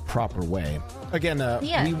sort of proper way. Again,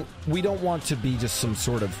 we don't want to be just some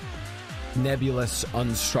sort of nebulous,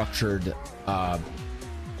 unstructured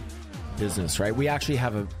business, right? We actually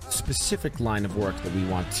have a specific line of work that we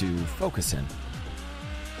want to focus in.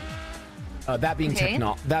 That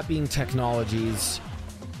being technologies,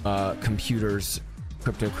 computers,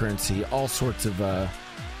 cryptocurrency, all sorts of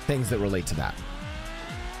things that relate to that.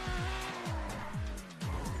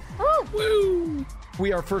 Woo!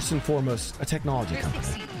 We are first and foremost a technology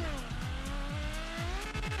company.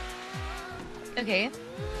 Okay.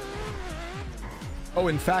 Oh,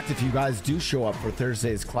 in fact, if you guys do show up for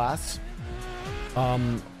Thursday's class,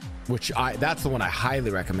 that's the one I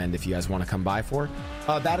highly recommend if you guys want to come by for.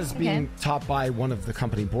 That is being taught by one of the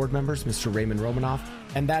company board members, Mr. Raymond Romanoff,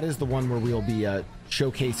 and that is the one where we'll be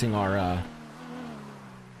showcasing our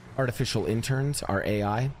artificial interns, our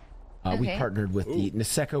AI. We partnered with the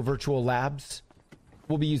Niseko Virtual Labs.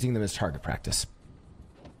 We'll be using them as target practice.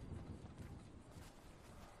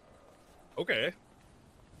 Okay.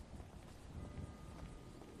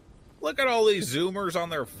 Look at all these Zoomers on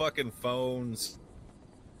their fucking phones.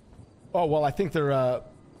 Oh, well, I think they're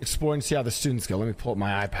exploring to see how the students go. Let me pull up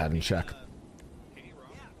my iPad and check.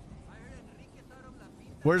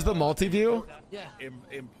 Where's the multi-view? Yeah.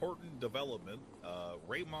 Important development.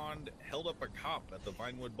 Raymond held up a cop at the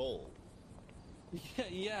Vinewood Bowl.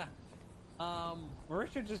 Yeah.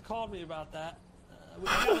 Richard just called me about that. We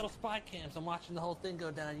got little spy cams. I'm watching the whole thing go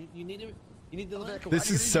down. You need it? You need the link? This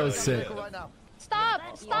is so sick. Right now.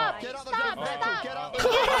 Stop! Stop! Get out the Stop! damn vehicle! Stop! Get out! Get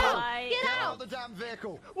out! Get out of the damn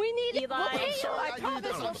vehicle! We need it. We'll pay you. Sorry, I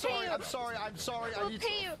promise we'll pay you. I'm sorry. I'm sorry. We'll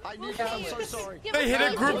pay you. I need. I'm so sorry. They hit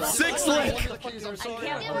a group 6 link. I'm sorry.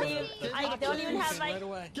 I can't believe I don't even have my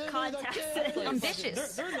contacts. I'm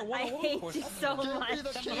vicious. I hate you so much.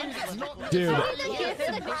 Dude.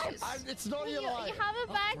 It's not your line. You have it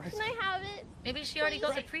back? Can I have it? Maybe she already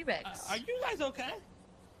got the prereqs. Are you guys okay?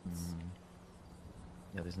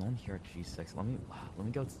 Yeah, there's no one here at G6. Let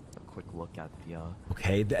me go a quick look at the.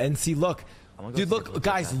 Okay, the NC. Look, dude. Look,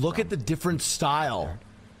 guys. Look at the different style.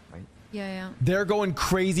 Yeah. They're going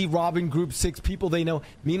crazy, robbing Group 6 people they know.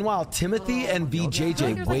 Meanwhile, Timothy and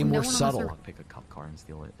VJJ way more subtle. Pick a cop car and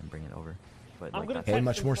steal it and bring it over. But Okay,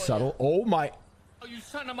 much more subtle. Oh my. Oh, you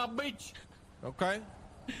son of a bitch. Okay.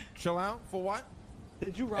 Chill out. For what?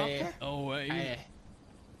 Did you rob her? Oh,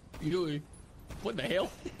 you. What the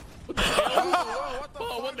hell? What the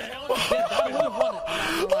hell? What the hell? I would have won it.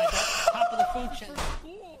 Top of the food chain.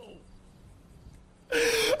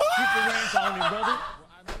 Keep your range on him, brother.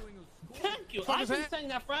 Thank you. I've been saying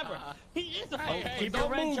that forever. He is a phone. Keep your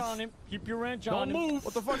wrench on him. Keep your wrench on him. Don't move.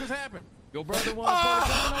 What the fuck has happened? Your brother want to put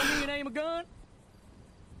a gun on me and aim a gun?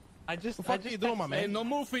 What the fuck are you doing, my man? Hey, no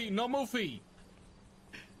movie, no movie.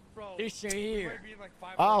 This ain't here.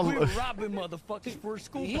 Oh, We were robbing motherfuckers for a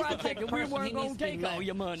school He's the project, type of and we person weren't he gonna needs to be take all led.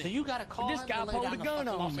 your money. So you gotta call This him guy and lay pulled down a the gun fucking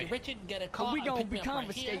on lawsuit. me. Richard, get a car And we and gonna pick be me up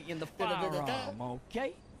right here. confiscating the firearm,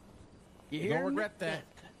 okay? You hear Don't me? regret that.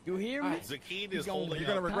 You hear me? Zakid You're is gonna holding be You're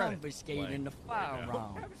gonna regret it. confiscating the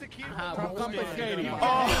firearm. Confiscating.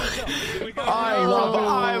 I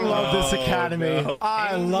love this academy.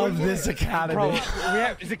 I love this academy. Bro,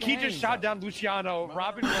 Zakid just shot down Luciano.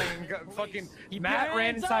 Robin Lane, fucking Matt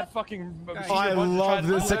ran inside fucking. I love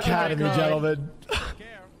this academy, gentlemen.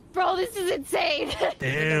 Bro, this is insane.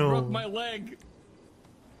 I broke my leg.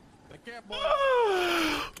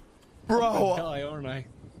 Bro. Die, aren't I?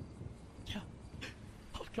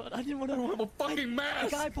 God, I didn't want to have a fucking mask.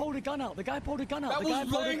 The guy pulled a gun out. The guy pulled a gun out. That the guy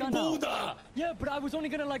was pulled a playing gun Buddha. out. Yeah, but I was only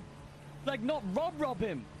gonna like not rob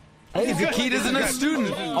him. Hey, Zakid isn't a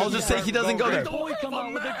student. I'll just say he doesn't go there. Boy, come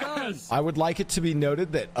out with a gun. I would like it to be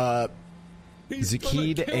noted that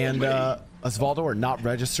Zakid and Osvaldo are not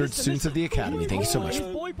registered students of the academy. Thank you so much.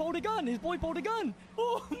 His boy pulled a gun. His boy pulled a gun.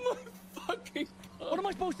 Oh my fucking God. What am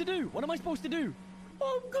I supposed to do? What am I supposed to do?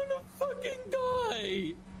 I'm gonna fucking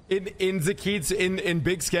die. In Zakid's in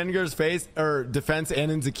Big Skenger's face or defense,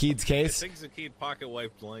 and in Zakid's case, I think Zakid pocket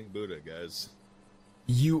wiped playing Buddha, guys.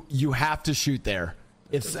 you have to shoot there.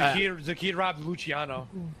 It's Zakid robbed Luciano.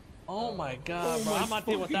 Oh my God, bro. I'm not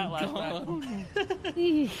dealing with that last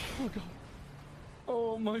time.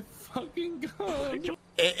 Oh my fucking God.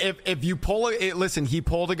 If you pull it, listen. He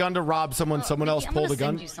pulled a gun to rob someone. Someone else pulled a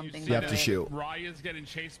gun. You have to shoot. Raya's getting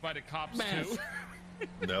chased by the cops too.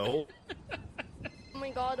 No. Oh my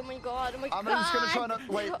God, oh my God, oh my God. I'm just gonna try to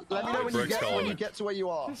wait. Let me know when you get to where you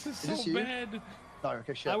are. This is this so you? bad. No,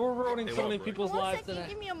 okay, shit. We're ruining so many people's lives Second, today.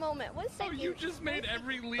 give me a moment. 1 second. You just made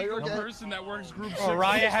every legal okay? person that works Group 6. Oh,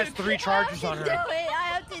 Raya has 3 charges on her. I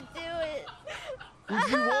have to do it.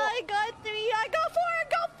 Did you what? I got 3. I got 4. I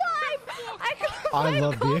got 5. I got 5. I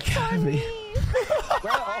love the academy.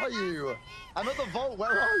 Where are you? I'm at the vault.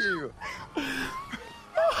 Where are you?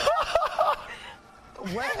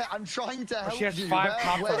 Where? I'm trying to help She has you. 5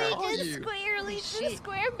 cops Where on her. are Legion you? Square, Legion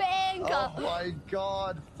Square Bank. Oh my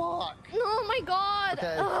God! Fuck. Oh my God.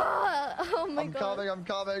 Okay. Oh my I'm God. coming. I'm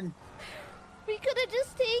coming. We could have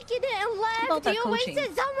just taken it and about left. that You coaching?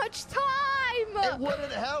 wasted so much time. It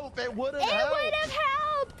wouldn't help. It wouldn't It help. would have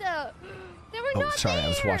helped. They were Oh, not sorry, there. I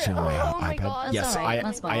was watching on my my iPad. God. Yes, That's all right,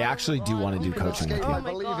 that's fine. I actually do want to do coaching with I you.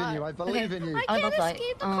 believe in you. I believe in you. I would love that.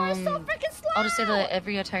 escape. The car's so freaking slow. I'll just say that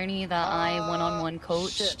every attorney that I one-on-one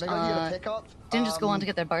coached Shit, maybe I need a pickup. didn't just go on to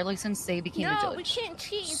get their bar license; they became a No, judge. we can't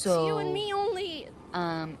cheat. It's So- you and me only.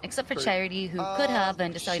 Except for Charity, who could have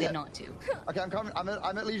and decided shit. not to. Okay, I'm coming. I'm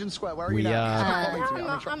at Legion Square. Where are We, you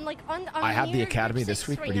now? I'm like on. I have the near academy Group this 6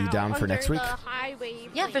 week. right Are you now, down for under next week? the highway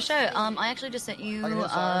Yeah, for place. sure. I actually just sent you.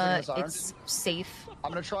 It's safe. I'm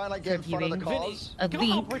gonna try and like get in front of the cars. A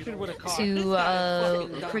link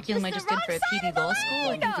to curriculum I just did for a PD law school.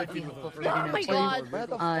 I think would be helpful for you to know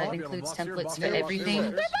too. It includes templates for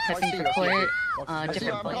everything, prepping for court,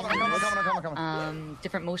 different buttons,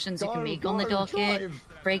 different motions you can make on the docket,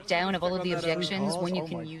 breakdown of all of the objections, when you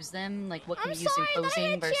can use them, like what can be used in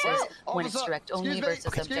closing versus when it's direct only versus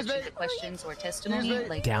objection to questions or testimony.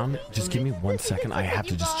 Like Down. Just give me 1 second. I have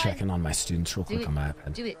to just check in on my students real do quick it, on my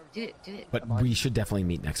iPad. do it. But we should definitely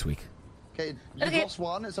meet next week. Okay, you've lost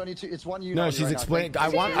one. It's only two. It's one you. No, she's explaining. I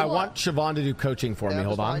want Siobhan to do coaching for me.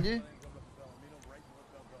 Hold on. You.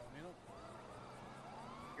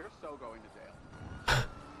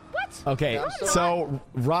 What? Okay, so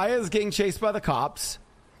Raya's getting chased by the cops.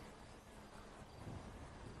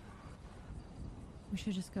 We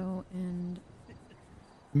should just go and.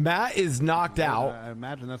 Matt is knocked out. I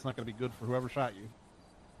imagine that's not going to be good for whoever shot you.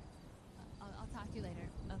 I'll talk to you later.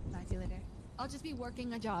 I'll just be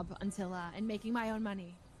working a job until and making my own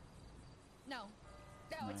money. No,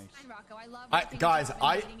 it's fine, Rocco. I love working Guys, a job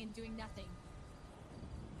and waiting and doing nothing.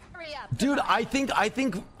 Hurry up, Dude, I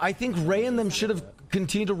think Ray and them should have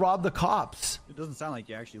continued to rob the cops. It doesn't sound like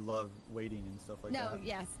you actually love waiting and stuff like No, that.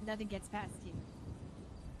 yes, nothing gets past you.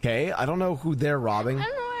 Okay, I don't know who they're robbing. I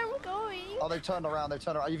don't know where I'm going. Oh, they've turned around. They've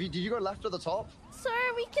turned around. Did you go left or the top? Sir,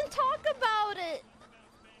 we can talk about it.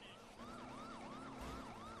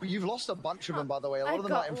 You've lost a bunch of them, by the way. A lot I of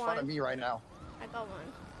them are got in front of one. me right now. I got one.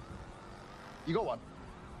 You got one.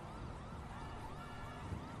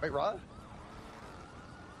 Wait, right?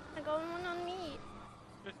 I got one on me.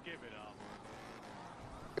 Just give it up.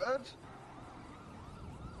 Good.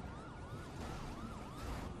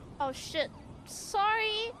 Oh shit.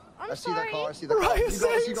 Sorry. I'm I see sorry. that car. I see the car. You got this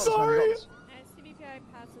one, you got this. CBPI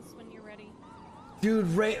passes when you're ready. Dude,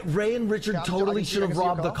 Ray and Richard Yeah, totally I should have can see your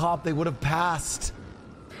robbed the car. cop. They would have passed.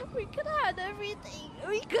 We could have had everything.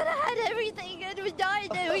 We could have had everything and we died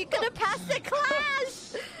and we could have passed the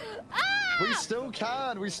class. We still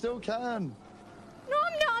can. We still can. No,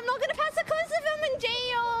 I'm not. I'm not gonna pass the class if I'm in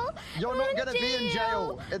jail. You're not gonna be in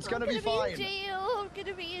jail. It's gonna be fine. I'm jail. I'm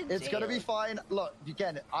gonna be in jail. It's gonna be fine. Look,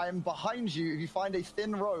 again, I am behind you. If you find a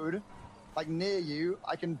thin road, like near you,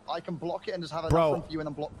 I can block it and just have enough Bro. room for you and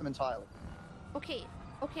then block them entirely. Okay.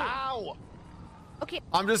 Okay. Ow. Okay.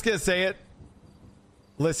 I'm just gonna say it.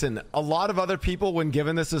 Listen, a lot of other people, when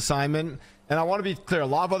given this assignment, and I want to be clear, a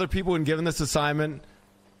lot of other people, when given this assignment,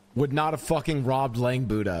 would not have fucking robbed Lang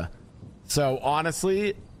Buddha. So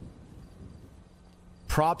honestly,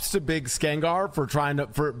 props to Big Skengar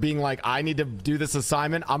for being like, I need to do this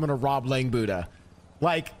assignment. I'm gonna rob Lang Buddha.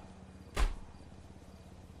 Like,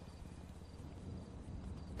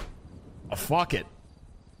 fuck it.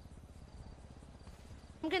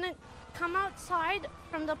 I'm gonna come outside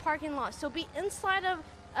from the parking lot. So be inside of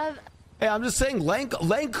Hey, I'm just saying, Lang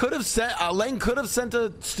could have sent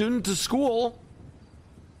a student to school.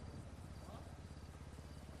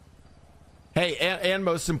 Hey, and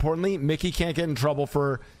most importantly, Mickey can't get in trouble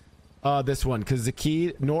for this one because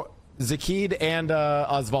Zakid and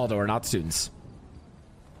Osvaldo are not students.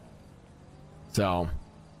 So.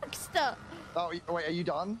 stuff. Oh, wait, are you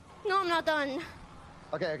done? No, I'm not done.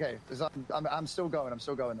 Okay. I'm still going. I'm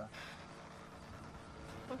still going there.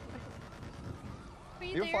 Are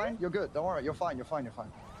you You're there? fine. You're good. Don't worry. You're fine. You're fine.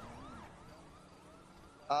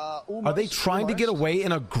 Are they trying to get away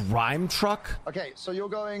in a grime truck? Okay, so you're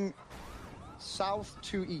going south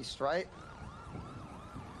to east, right?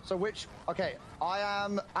 So which? Okay, I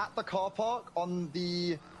am at the car park on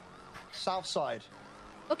the south side.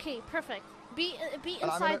 Okay, perfect. Be And I'm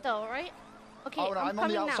inside gonna- though, right? Okay, Oh, no, I'm on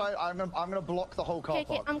the coming outside. now. I'm gonna block the whole car Okay,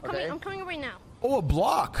 park. I'm coming. I'm coming right now. Oh, a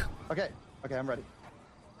block. Okay, I'm ready.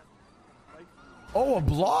 Oh, a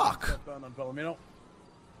block.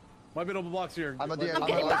 Might be double blocks here. I'm at the I'm I'm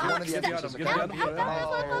like one of boxed. the entrances. Get Okay? the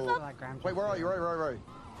other. Wait, where are you? Right.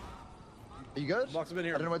 Are you good? Blocks have been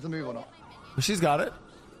here. I don't know whether to move or not. She's got it.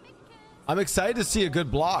 I'm excited to see a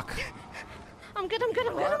good block. I'm good.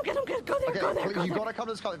 Go there. Okay, Go there. you gotta come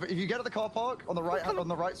to this car. If you get to the car park on the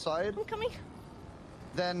right side, I'm coming.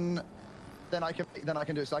 then then I can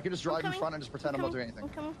do it. So I can just drive in coming. front and just pretend I'm not doing anything. I'm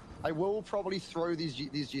coming. I will probably throw these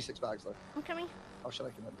G6 bags though. I'm coming. How should I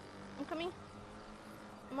commit? I'm coming.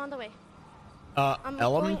 I'm on the way. I'm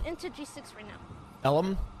Ellum? going into G6 right now.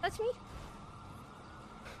 Ellum? That's me.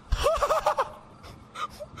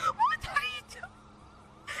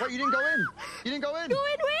 What are you doing? Wait, you didn't go in. You didn't go in. Go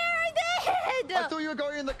in where? I did. I thought you were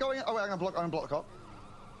going in. Oh wait, I'm gonna block the cop.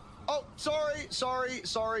 Oh, sorry. Eli!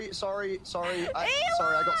 Sorry, I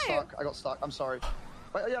got stuck. I'm sorry.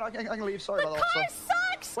 Wait, yeah, I can leave. Sorry about that. The car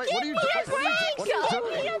sucks. Wait, what are you doing? What are you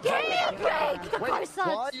doing? Give me a break. The car Wait, sucks.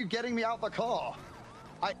 why are you getting me out the car?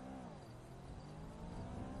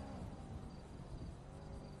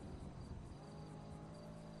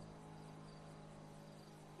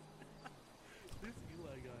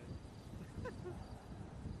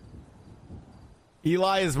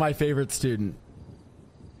 Eli is my favorite student.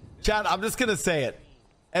 Chad, I'm just gonna say it.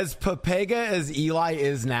 As Papega as Eli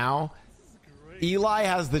is now, Eli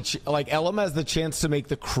has the Ellum has the chance to make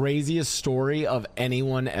the craziest story of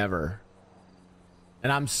anyone ever,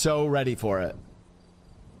 and I'm so ready for it.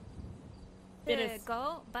 To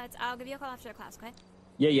go, but I'll give you a call after class, okay?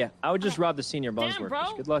 Yeah. I would just rob the senior buzz Damn, workers.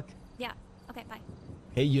 bro. Good luck. Yeah. Okay, bye.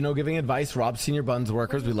 Hey, giving advice, rob senior buns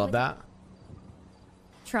workers. We love that.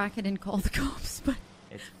 Track it and call the cops, but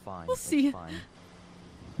It's fine. we'll see. It's fine.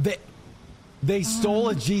 They stole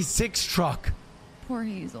a G6 truck. Poor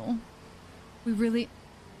Hazel. We really.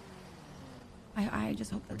 I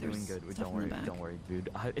just hope that We're there's doing good. stuff Don't in the worry. back. Don't worry, dude.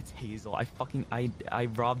 It's Hazel. I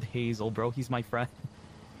robbed Hazel, bro. He's my friend.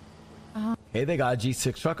 Hey, they got a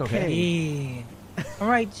G6 truck. Okay. All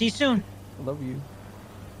right. See you soon. I love you.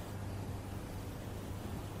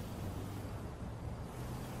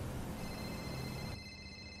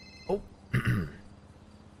 Oh.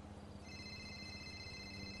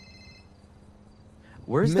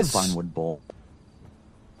 Where's Miss- the Vinewood Bowl?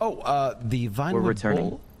 Oh, the Vinewood We're returning.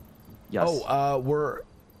 Bowl? Yes. Oh,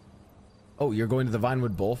 you're going to the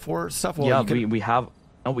Vinewood Bowl for stuff? Well, yeah, you can-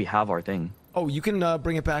 we have our thing. Oh, you can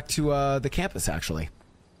bring it back to the campus, actually.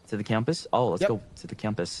 To the campus? Oh, let's go to the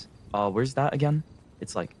campus. Where's that again?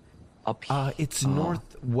 It's like up here. It's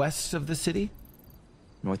northwest of the city.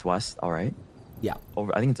 Northwest. All right. Yeah.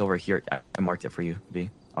 I think it's over here. I marked it for you, V.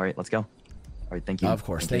 All right, let's go. All right, thank you. Of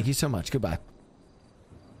course. Thank you so much. Goodbye.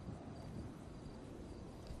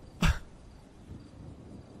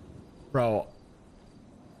 Bro.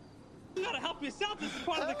 You gotta help yourself. This is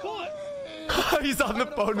part of the court. He's on the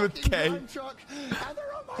phone with Kay.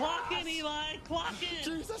 Clock in, Eli. Clock in.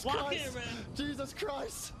 Jesus Clock Christ. in, man. Jesus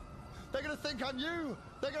Christ. They're gonna think I'm you.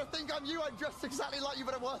 They're gonna think I'm you. I'm dressed exactly like you,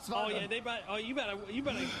 but I'm worse. Oh yeah, you better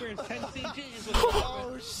experience 10 CGs with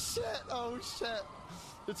Oh shit! Oh shit!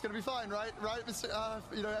 It's gonna be fine, right? Right, everything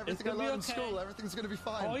I learned in school, everything's gonna be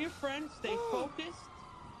fine. All your friends, stay focused.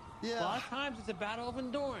 Yeah. A lot of times it's a battle of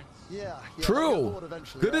endurance. Yeah. True.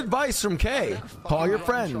 Good advice from Kay. Call your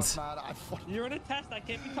friends. You're in a test. I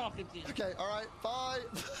can't be talking to you. Okay. All right. Bye.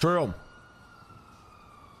 True.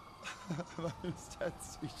 Instead,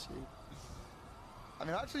 species. I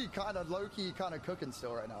mean, actually, kind of low-key, kind of cooking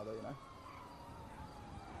still right now, though, you know.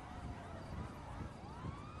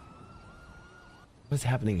 What's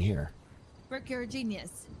happening here? Brooke, you're a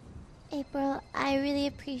genius. April, I really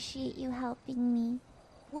appreciate you helping me.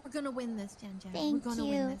 We're gonna win this, Jan Jan. Thank We're gonna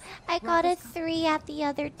win you. this. I got a 3 at the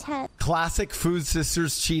other test. Classic Food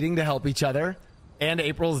Sisters cheating to help each other. And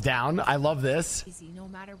April's down. I love this. Easy, no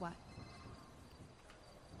matter what.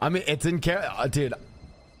 I mean, it's in care. Dude.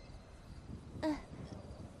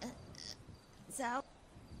 So?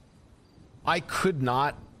 I could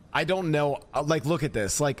not. I don't know. Like, look at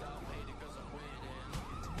this. Like,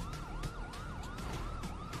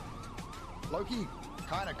 Low-key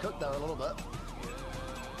kind of cooked there a little bit.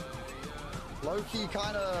 Low-key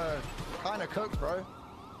kind of cooked, bro.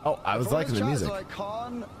 oh, I was liking the music. I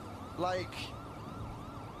can't, like...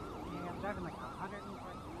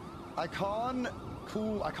 I can't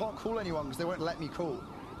call anyone because they won't let me call.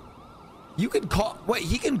 You can call. Wait,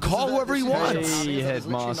 he can call whoever he wants. Hey,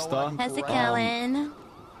 headmaster. How's it going?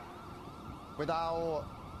 Without...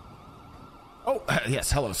 Oh,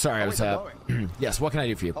 yes. Hello. Sorry, I was. Yes. What can I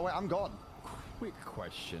do for you? Oh wait, I'm gone. Quick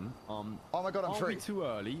question. Oh my god, I'm are free. we too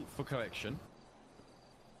early for collection?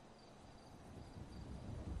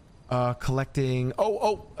 Collecting.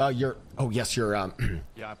 You're. Oh, yes. You're.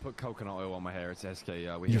 Yeah, I put coconut oil on my hair. It's SK.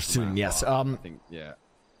 You're student. Yes. I think. Yeah.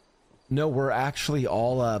 No, we're actually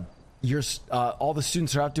all. All the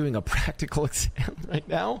students are out doing a practical exam right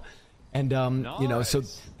now, and you know, so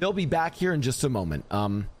they'll be back here in just a moment.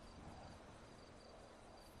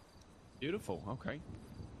 Beautiful. Okay.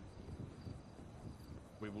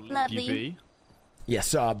 We will leave Lovely. you be.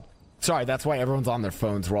 Yes. Sorry, that's why everyone's on their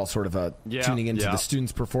phones. We're all sort of tuning into the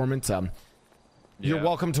students' performance. You're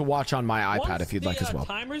welcome to watch on my iPad if you'd like as well.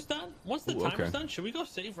 Timer's done? Once the timer's done, should we go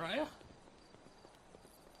save Raya?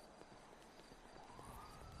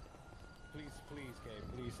 Please, Kay,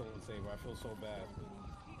 please someone save her. I feel so bad.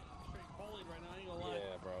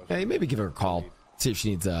 Yeah, bro. Hey, maybe give her a call. See if she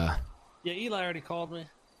needs Yeah, Eli already called me.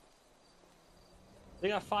 They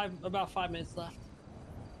got about 5 minutes left.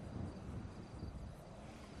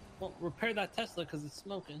 Well, repair that Tesla because it's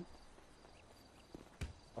smoking.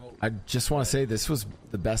 I just want to say this was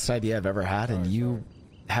the best idea I've ever had, and you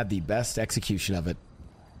had the best execution of it.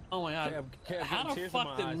 Oh my god. How the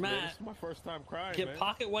fuck did Matt This is my first time crying, get man.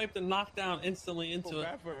 pocket wiped and knocked down instantly into it?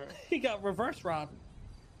 bad for her. He got reverse robbed.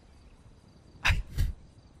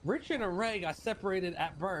 Richard and Ray got separated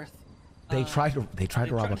at birth. They tried to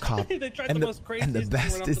rob a cop. They tried and the most craziest and the thing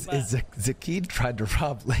best right off is the Zakid tried to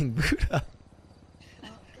rob Lang Buddha.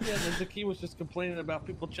 Yeah, then Zaki was just complaining about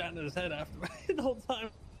people chatting in his head after the whole time.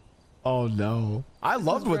 Oh no! I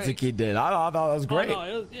loved what great. Zakid did. I thought that was great. Oh, no,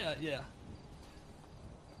 it was, yeah.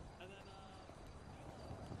 And then,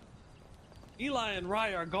 Eli and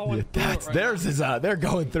Raya are going through it right Theirs is they're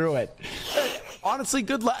going through it. Honestly,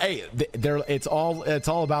 good luck. Hey, it's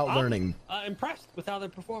all about learning. I'm impressed with how they're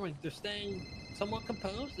performing. They're staying somewhat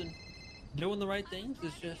composed and doing the right things.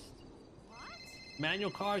 It's just manual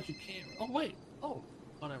cars. You can't. Oh wait. Oh,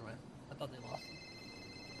 never mind. I thought they lost them.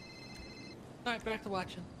 All right, back to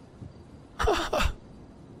watching.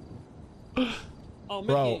 Oh,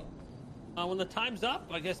 Mickey. When the time's up,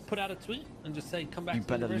 I guess put out a tweet and just say, "Come back." You to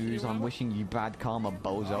better university lose. or I'm whatever. wishing you bad karma,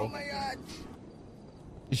 bozo. Oh my god.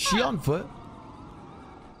 Is she on foot?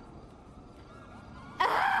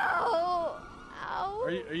 Ow! Ow!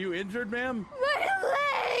 Are you injured, ma'am? My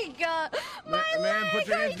leg! My Man, leg! put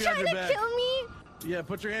your Are hands you behind trying your to back. kill me? Yeah,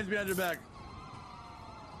 put your hands behind your back.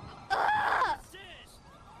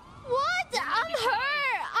 What? I'm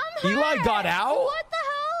hurt! I'm hurt! Eli got out? What the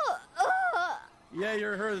hell? Yeah,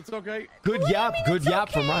 you're hurt. It's okay. Good yap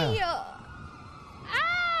from Raya.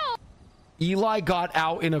 Ow! Eli got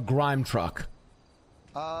out in a grime truck.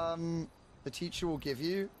 The teacher will give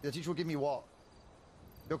me what?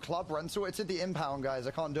 Your club rental? It's at the impound, guys.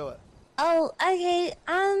 I can't do it. Oh, okay.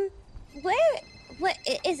 What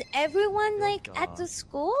is everyone like at the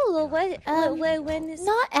school or what? When is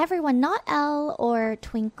Not everyone, not Elle or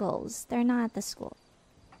Twinkles. They're not at the school.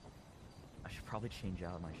 I should probably change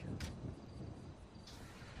out my shoes.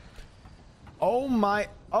 Oh my.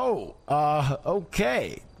 Oh.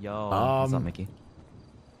 Okay. Yo, what's up, Mickey?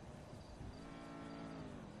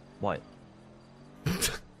 What?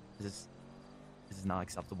 Is this not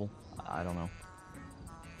acceptable? I don't know.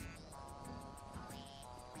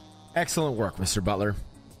 Excellent work, Mr. Butler.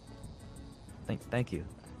 Thank you.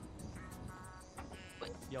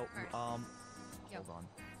 Yo, hold on.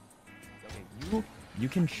 Okay, you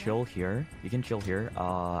can chill here. You can chill here.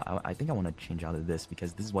 I think I want to change out of this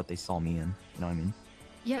because this is what they saw me in. You know what I mean?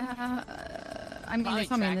 Yeah, I mean, they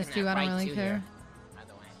saw me in this too. I don't really care.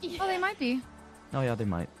 Oh, they might be. Oh yeah, they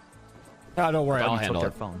might. Oh, don't worry, I'll You handle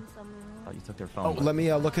took it. their phone. Thought you took their phone. Oh, let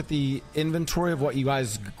me look at the inventory of what you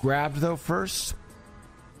guys grabbed though first.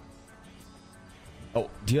 Oh,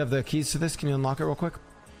 do you have the keys to this? Can you unlock it real quick?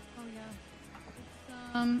 Oh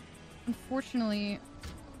yeah. Unfortunately,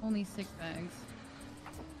 only 6 bags.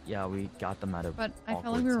 Yeah, we got them out of. But I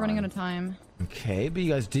felt like we were running out of time. Okay, but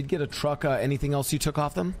you guys did get a truck. Anything else you took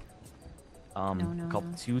off them?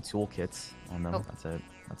 Two toolkits on them. Oh. That's it.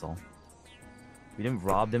 That's all. We didn't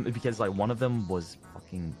rob them because like one of them was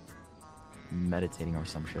fucking meditating or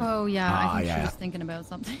some shit. Oh yeah, I think she yeah. was thinking about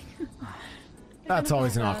something. That's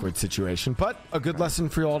always an awkward situation, but a good lesson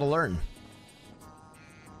for you all to learn.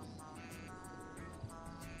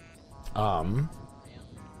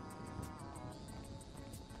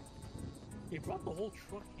 They brought the whole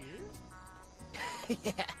truck here?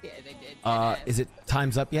 Yeah, they did. Is it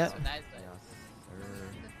time's up yet?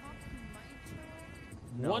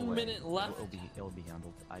 No 1 way. minute left. It'll be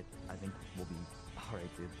handled. I think we'll be all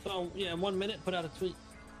right, dude. So yeah, in 1 minute, put out a tweet.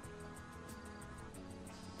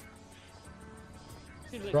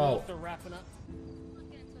 Seems like Bro. most are wrapping up.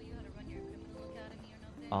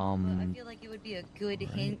 I feel like it would be a good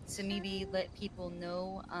hint to maybe let people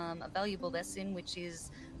know a valuable lesson, which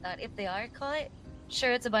is that if they are caught,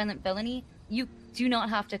 sure, it's a violent felony. You do not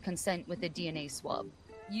have to consent with a DNA swab.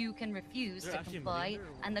 You can refuse They're to actually comply, murder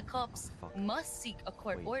or and the cops must seek a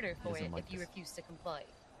court order for it if you refuse to comply.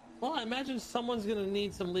 Well, I imagine someone's gonna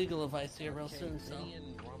need some legal advice here real soon. So.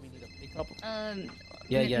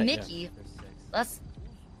 Nikki,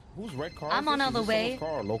 Who's red car? I'm on Is all the this way. someone's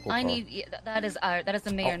car or local I car? need that is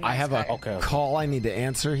the mayor. I have a car. call I need to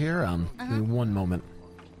answer here. Give me one moment.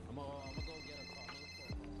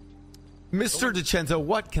 Mr. DiCenzo,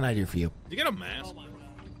 what can I do for you? You get a mask.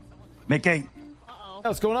 Mickey,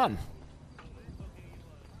 What's going on?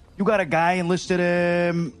 you got a guy enlisted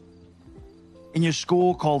in your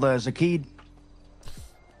school called Zakid?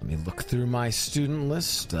 Let me look through my student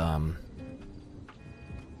list.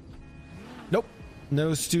 Nope.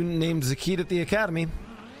 No student named Zakid at the academy.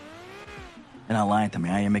 You're not lying to me,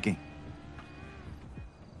 are you, Mickey?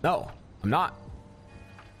 No, I'm not.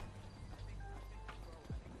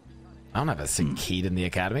 I don't have a Zakid in the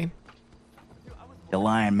academy. You're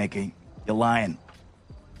lying, Mickey. You're lying.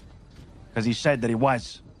 Because he said that he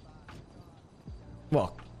was.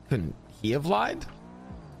 Well, couldn't he have lied?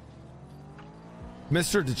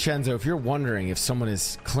 Mr. DiCenzo, if you're wondering if someone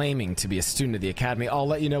is claiming to be a student of the academy, I'll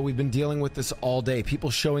let you know we've been dealing with this all day. People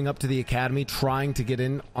showing up to the academy trying to get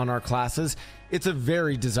in on our classes. It's a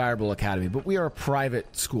very desirable academy, but we are a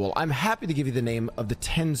private school. I'm happy to give you the name of the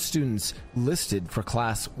 10 students listed for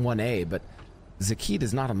Class 1A, but Zakid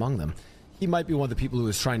is not among them. He might be one of the people who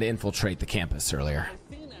was trying to infiltrate the campus earlier.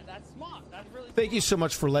 Thank you so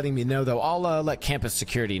much for letting me know, though. I'll let campus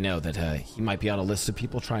security know that he might be on a list of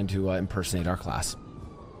people trying to impersonate our class.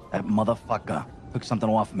 That motherfucker took something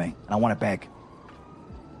off of me, and I want it back.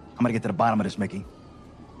 I'm gonna get to the bottom of this, Mickey.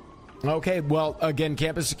 Okay, well, again,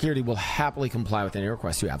 campus security will happily comply with any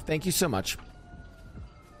requests you have. Thank you so much.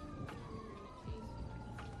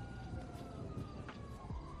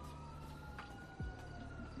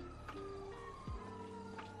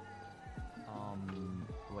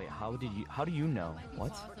 Wait, how do you know?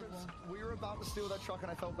 What? We were about to steal that truck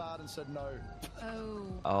and I felt bad and said no.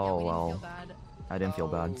 Oh, well, I didn't feel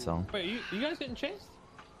bad, so. Wait, you guys getting chased?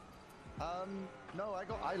 No, I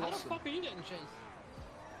How the lost him. fuck are you getting chased?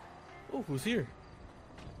 Oh, who's here?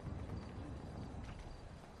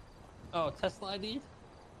 Oh, Tesla ID?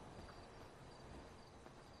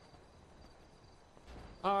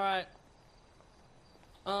 Alright.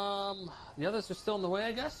 The others are still in the way,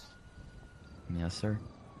 I guess? Yes, sir.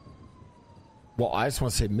 Well, I just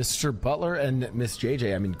want to say, Mr. Butler and Miss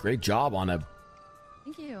JJ, I mean, great job on a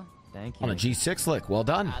Thank you. Thank you. on a G6 lick. Well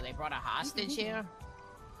done. They brought a hostage here?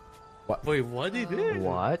 What? Wait, what did he do?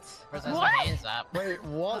 What? First, their hands up. Wait,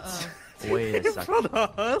 what? Wait a second.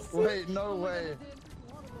 Wait, no way.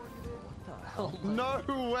 No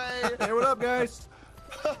way. Hey, what up, guys?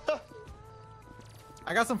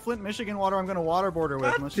 I got some Flint, Michigan water I'm going to waterboard her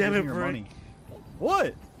with. Unless you give me your money.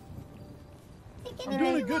 What? I'm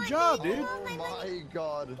doing a good job, dude. Oh my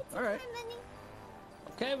god. All right.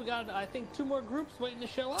 Okay, we got, I think, 2 more groups waiting to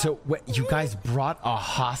show up. So, wait, you guys brought a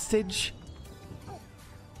hostage?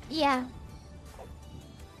 Yeah.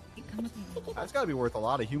 That's got to be worth a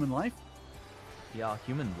lot of human life. Yeah,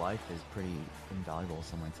 human life is pretty invaluable,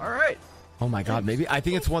 some might say. All right. Oh my god, maybe I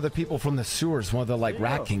think it's one of the people from the sewers, one of the like There you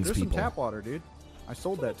Rat go. Kings There's people. some tap water, dude. I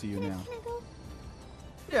sold that to you now.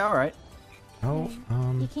 Yeah, all right. Oh,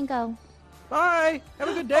 You can go. Bye. Have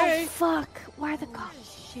a good day. Oh, fuck. Where are the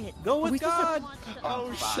cops? Shit. Go with God.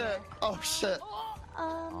 Oh shit. Oh shit.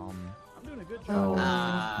 I'm doing a good Oh,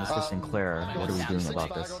 job. Mr. Sinclair, what are we doing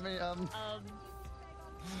about this?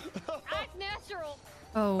 Act natural.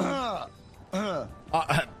 Oh.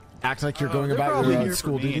 Act like you're going They're about probably your here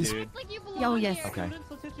school for me, duties. dude. Like you belong Oh, yes. here. Okay.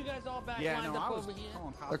 Let's get you guys all back Yeah, lined no, up I was over here.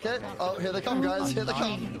 calling cops. Okay. Oh, here they come, guys. Here they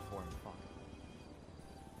come.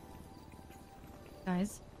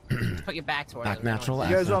 Guys. Put your back towards Act them. natural. You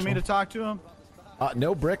Act guys want me to natural. talk to him?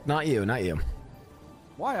 No, Brick, not you, not you.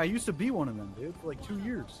 Why? I used to be one of them, dude, for like 2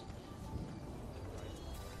 years.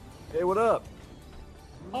 Hey, what up?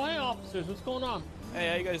 Oh, hey, officers, what's going on? Hey,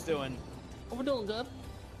 how you guys doing? Oh, we're doing good.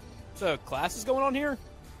 So, classes going on here?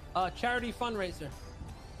 Charity fundraiser.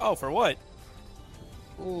 Oh, for what?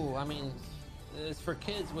 Ooh, I mean, it's for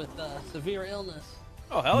kids with severe illness.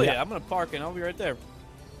 Oh, hell yeah. I'm gonna park and I'll be right there.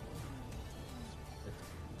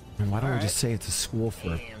 And why don't we just say it's a school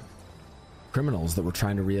for criminals that we're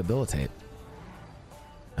trying to rehabilitate?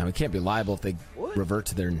 And we can't be liable if they revert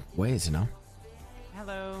to their ways, you know?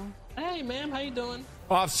 Hello. Hey, ma'am, how you doing?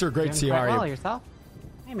 Officer, great to see you. Doing How quite are well, you? yourself?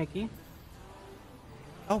 Hey, Mickey.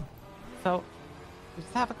 Oh. So, we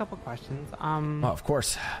just have a couple questions. Oh, of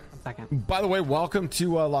course. 1 second. By the way, welcome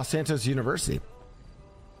to Los Santos University.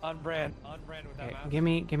 On brand with that Okay, mask. give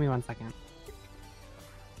me 1 second.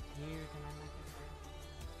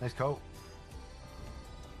 Nice coat.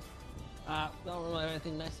 Don't really have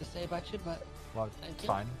anything nice to say about you, but Well, thank it's you.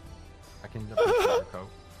 fine. I can appreciate your coat.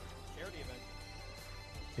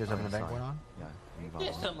 You guys have an event Sorry. going on? Yeah.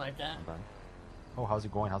 Yeah, something like that. Oh, how's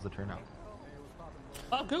it going? How's the turnout?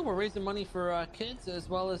 Oh, good. We're raising money for kids as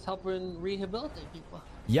well as helping rehabilitate people.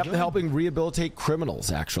 Yep, helping rehabilitate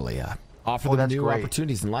criminals, actually. Offer them new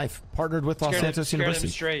opportunities in life. Partnered with Los Santos University.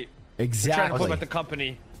 Straight. Exactly. We're trying to flip at the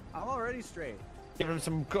company. I'm already straight. Give them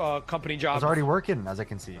some company I jobs. was already working, as I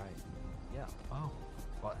can see. Yeah. Oh,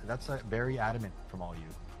 well, that's very adamant from all you.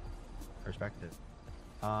 Perspective.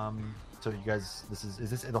 So you guys, is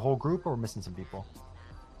this the whole group, or we're missing some people?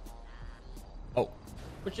 Oh.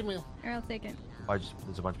 What you mean? Here, I'll take it.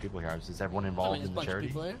 There's a bunch of people here. Is everyone involved in the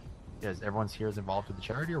charity? Yeah, everyone's here is involved with the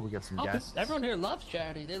charity, or we got some guests? Everyone here loves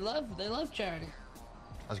charity. They love charity.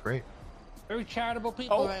 That's great. Very charitable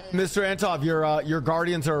people. Oh, Mr. Antov, your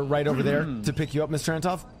guardians are right over there to pick you up, Mr.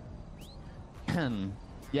 Antov.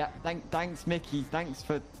 Yeah, thanks, Mickey. Thanks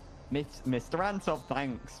for Mr. Antov.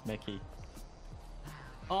 Thanks, Mickey.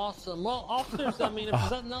 Awesome. Well, officers, I mean, if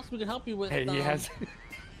there's nothing else we can help you with, Hey, he has.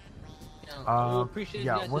 we appreciate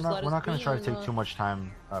yeah, you guys we're just let not us going be to try to and, take too much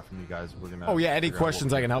time from you guys. We're gonna. Oh yeah, any figure out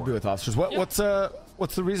questions what I can help you with, officers? What's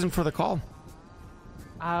the reason for the call?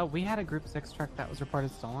 We had a Group 6 truck that was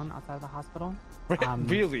reported stolen outside of the hospital.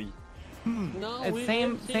 Really? No, It's we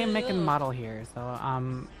same didn't see same any make of and those. model here. So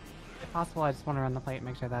if possible, I just want to run the plate and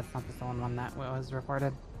make sure that's not the stolen one that was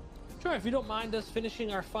reported. Sure, if you don't mind us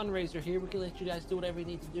finishing our fundraiser here, we can let you guys do whatever you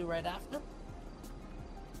need to do right after.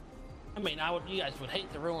 I mean, you guys would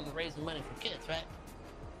hate to ruin raising money for kids, right?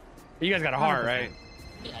 You guys got a heart, right?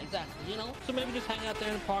 Yeah, exactly. You know, so maybe just hang out there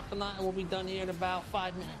in the parking lot, and we'll be done here in about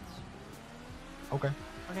 5 minutes. Okay.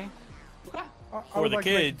 Okay. I would like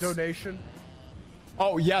to make a donation.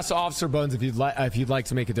 Oh yes, Officer Bones. If you'd like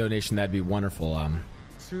to make a donation, that'd be wonderful.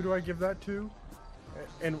 So who do I give that to?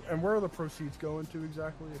 And where are the proceeds going to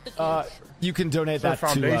exactly? You can donate So that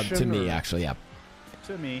to me, actually. Yeah.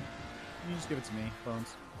 To me. You just give it to me,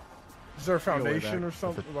 Bones. Is there a I'll go with foundation that. or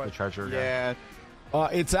something? The treasurer. Yeah.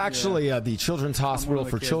 It's actually the Children's Hospital of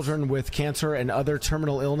the for kids. Children with Cancer and other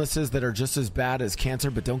terminal illnesses that are just as bad as cancer,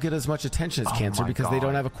 but don't get as much attention as cancer my because they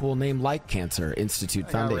don't God. have a cool name like Cancer Institute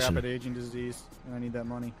I got Foundation. rapid aging disease, and I need that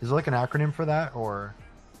money. Is there like an acronym for that, or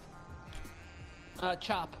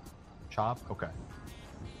CHOP. CHOP? Okay.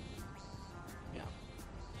 Yeah.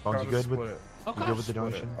 Bones, I'll you just good with? split it. You good with the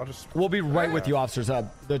donation? I'll just. We'll be right with you, officers.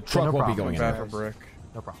 The truck no won't be problem. going Back anywhere. a brick.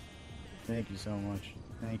 No problem. Thank you so much.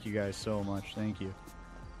 Thank you guys so much. Thank you.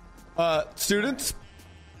 Students.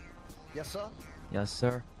 Yes, sir. Yes,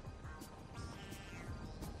 sir.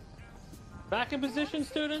 Back in position,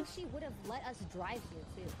 students. She would have let us drive here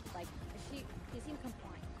too. Like, she seemed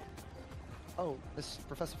compliant. Oh, this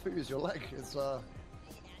Professor Fu's your leg is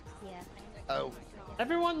Yeah. Oh.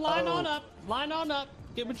 Everyone, line Oh. on up. Line on up.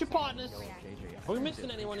 Get with your partners. Are we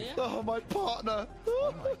missing anyone here? Oh, my partner.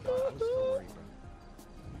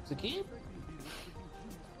 Zakir?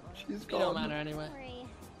 She's It gone. don't matter anyway.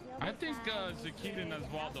 I think Zakir and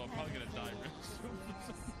Osvaldo are probably gonna die real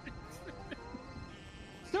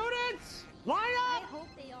Students, line I up. hope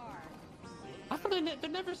they are. I thought they're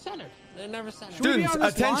never centered. They're never centered. Students,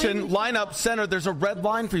 attention! Line up, center. There's a red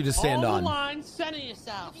line for you to stand All on. the lines, center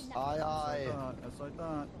yourselves. Aye. That's what I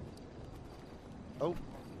thought. Oh.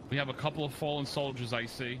 We have a couple of fallen soldiers, I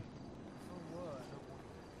see.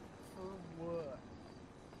 For what?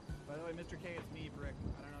 By the way, Mr. K, it's me, Brick.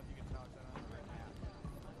 I don't know if you can talk that on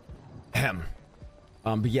right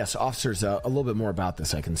now. But yes, officers, a little bit more about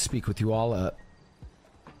this. I can speak with you all.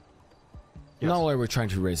 Not only are we trying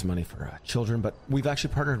to raise money for children, but we've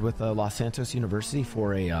actually partnered with Los Santos University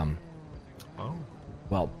for a.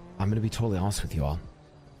 Well, I'm going to be totally honest with you all.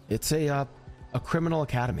 It's a criminal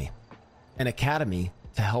academy, an academy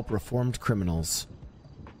to help reformed criminals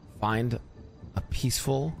find a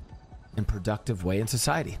peaceful and productive way in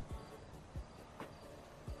society.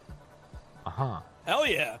 Hell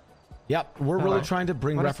yeah. Yep, we're really trying to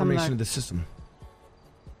bring What are some of reformation the- to the system.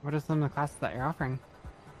 What are some of the classes that you're offering?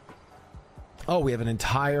 Oh, we have an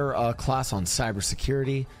entire class on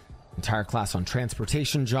cybersecurity, entire class on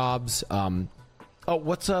transportation jobs.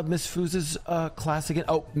 What's Miss Fooz's class again?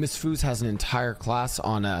 Oh, Miss Foos has an entire class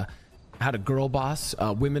on how to girl boss,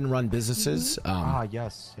 women-run businesses.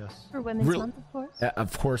 Yes. For Women's Month, of course.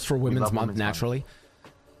 Of course, for Women's love Month, Women's Month. naturally.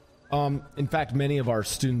 In fact, many of our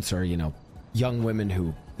students are, young women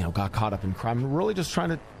who, got caught up in crime. We're really just trying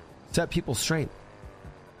to set people straight.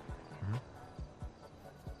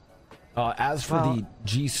 As for the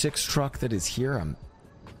G6 truck that is here, I'm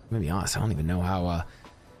gonna be honest, I don't even know how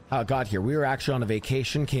it got here. We were actually on a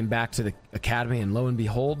vacation, came back to the academy, and lo and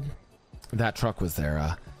behold, that truck was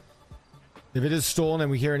there. If it is stolen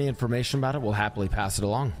and we hear any information about it, we'll happily pass it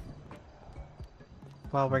along.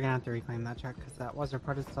 Well, we're gonna have to reclaim that truck because that was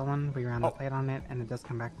reported stolen. We ran the plate on it, and it does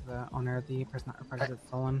come back to the owner of the person that reported it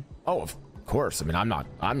stolen. Oh, of course. I mean, I'm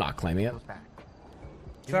not claiming it.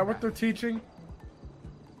 Is that what they're teaching? You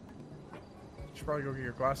should probably go get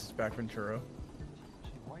your glasses back, Ventura.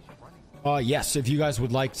 Yes, if you guys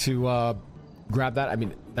would like to grab that, I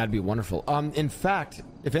mean, that'd be wonderful. In fact,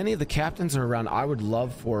 if any of the captains are around, I would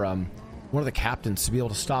love for one of the captains to be able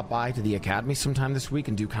to stop by to the academy sometime this week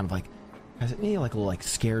and do kind of like, maybe like a little like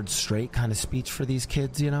scared straight kind of speech for these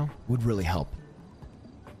kids, you know? Would really help.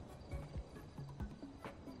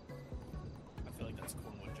 I feel like that's a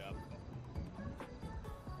Cornwood job.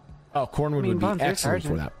 Oh, Cornwood would be excellent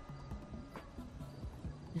for that.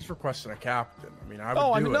 He's requesting a captain. I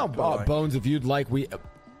mean, Bones, if you'd like,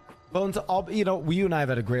 Bones, you and I have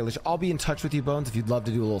had a great relationship. I'll be in touch with you, Bones, if you'd love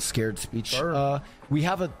to do a little scared speech. Sure. We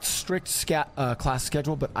have a strict class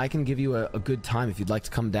schedule, but I can give you a good time if you'd like to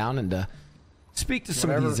come down and speak to some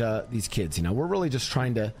of these kids. You know, we're really just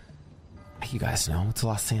trying to. You guys know it's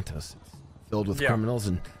Los Santos, it's filled with criminals,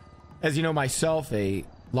 and as you know, myself, a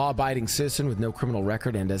law-abiding citizen with no criminal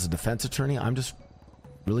record, and as a defense attorney, I'm just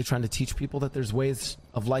really trying to teach people that there's ways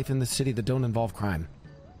of life in the city that don't involve crime.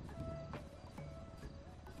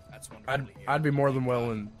 I'd be more than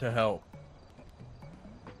willing to help.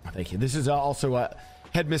 Thank you. This is also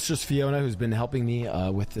Headmistress Fiona, who's been helping me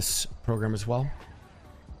with this program as well.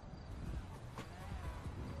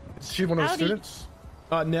 Is she one of the students?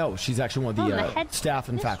 No, she's actually one of the staff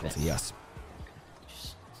and faculty, yes.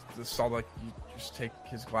 This saw like you just take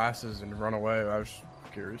his glasses and run away. I was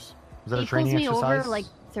curious. Was that He a training pulls me exercise? over like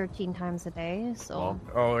 13 times a day, so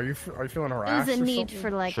Oh, are you feeling it harassed? was a or need something?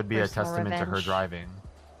 for like Should be a personal testament to her revenge. driving.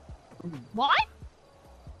 What?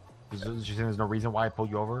 She's saying there's no reason why I pulled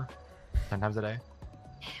you over 10 times a day?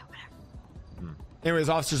 Anyways,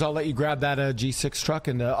 officers, I'll let you grab that G6 truck,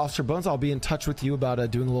 and Officer Bones, I'll be in touch with you about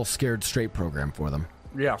doing a little scared straight program for them.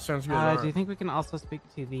 Yeah, sounds good. Do you think we can also speak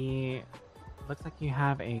to the... Looks like you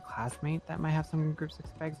have a classmate that might have some Group 6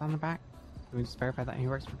 bags on the back. Can we just verify that he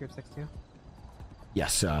works for Group 6 too?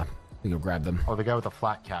 Yes, we go grab them. Oh, the guy with the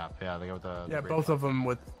flat cap. Yeah, the guy with the... Yeah, both of them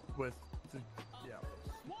with the, yeah.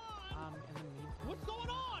 What's going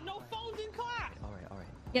on? No phones in class. All right.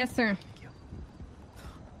 Yes, sir.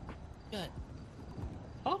 Good.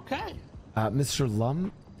 Okay. Mr.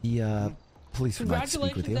 Lum, the police would like to speak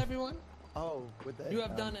with Congratulations, you. everyone. Oh, would they? You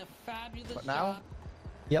have done a fabulous But now? job.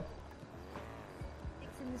 Yep.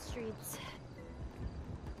 It's in the streets.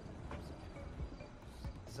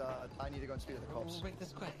 I need to go and speak to the cops. We'll make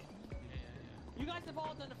this quick. You guys have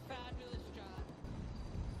all done a fabulous job.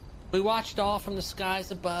 We watched all from the skies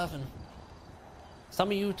above, and some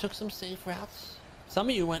of you took some safe routes. Some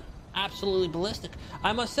of you went absolutely ballistic.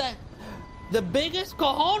 I must say, the biggest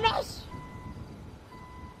cojones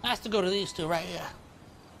has to go to these two right here.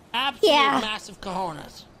 Absolute massive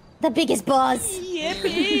cojones. The biggest boss.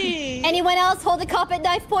 Yippee! Anyone else hold a cop at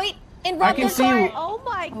knife point and run can the see car? you- Oh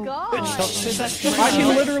my god. I can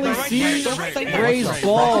literally see Gray's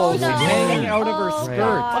balls hanging out of her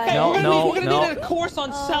skirt. Okay, No, we're gonna no. need a course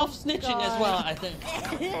on self-snitching as well, I think.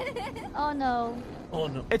 Oh no. Oh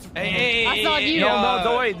no. It's Hey, That's not you. No,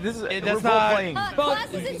 don't wait. This is we're that's role not- playing.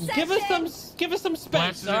 Give us some space,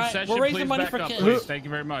 Classes all in right? session, We're raising please money back for up, kids. please. Thank you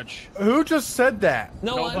very much. Who just said that?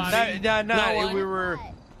 No one. Nobody. No one. We were.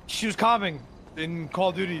 She was calming in Call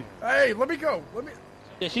of Duty. Hey, let me go. Let me.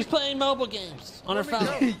 Yeah, she's playing mobile games on her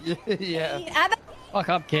phone. Yeah. Fuck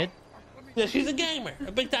up, kid. Yeah, she's a gamer,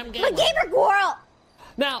 a big-time gamer. A gamer girl.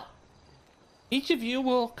 Now, each of you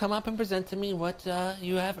will come up and present to me what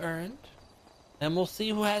you have earned, and we'll see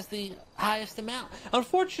who has the highest amount.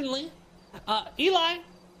 Unfortunately, Eli.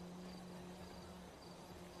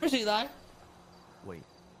 Where's Eli? Wait.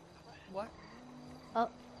 What? Oh.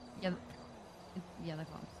 Yeah. Yeah, the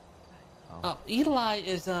cops. Oh, Eli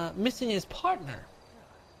is missing his partner.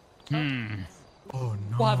 Hmm. Oh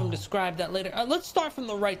no. We'll have him describe that later. Let's start from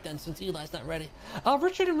the right then, since Eli's not ready.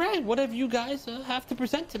 Richard and Ray, what have you guys have to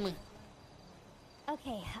present to me?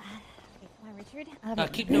 Okay. Come on,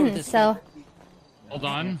 Richard. Keep note of this. So. Hold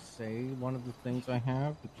on. Say one of the things I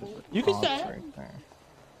have. Which is You can cops say it. right there.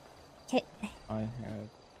 Okay. I have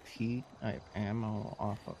heat. I have ammo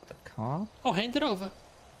off of the cop. Oh, hand it over.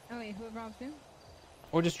 Oh wait, who robbed you?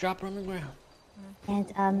 Or just drop it on the ground.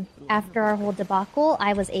 And after our whole debacle,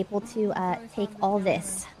 I was able to take all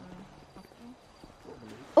this.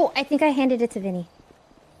 Oh, I think I handed it to Vinny.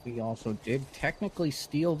 We also did technically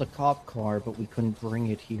steal the cop car, but we couldn't bring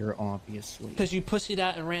it here, obviously. Because you pussied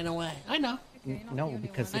out and ran away. I know. No,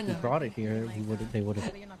 because I if we know. brought it here, they would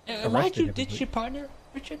have Why'd you ditch your partner,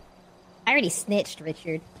 Richard? I already snitched,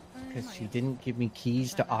 Richard. because she didn't give me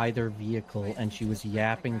keys to either vehicle, and she was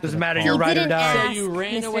yapping. Doesn't matter, you're right or die. So you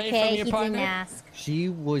ran away from your partner? Didn't ask. She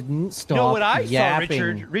wouldn't stop. No, what I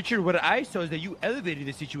yapping. saw, Richard, what I saw is that you elevated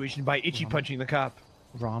the situation by itchy punching the cop.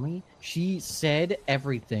 Rami, she said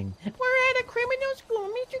everything. We're at a criminal school.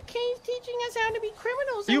 Mr. K's teaching us how to be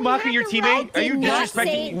criminals. Are you mocking your teammate? Are you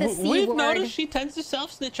disrespecting? We've noticed she tends to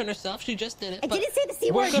self-snitch on herself. She just did it. I didn't say the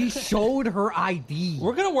C word. She showed her ID.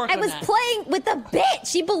 We're gonna work I on was that. playing with the bit.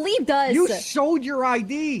 She believed us. You showed your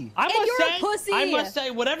ID. I must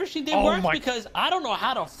say, whatever she did worked because I don't know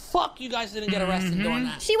how the fuck you guys didn't get arrested doing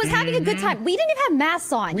that. She was having a good time. We didn't even have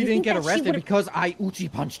masks on. We You didn't think get that she arrested would've- because I Uchi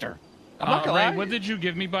punched her. Ray, what did you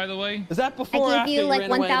give me, by the way? Is that before I gave you like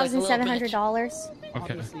 $1,700.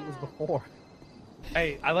 Okay. It was before.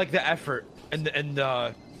 Hey, I like the effort and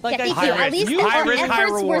Yeah, thank you. high At risk. least High our risk, high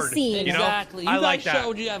efforts were reward. seen. You know? Exactly. You I guys like that.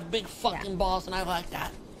 showed you have big fucking balls, and I like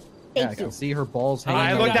that. Yeah, I can see her balls hanging.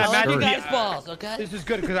 I out looked of at her Matt. skirt. guys' balls, okay? This is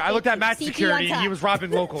good because I looked at Matt's CP security on and he top. was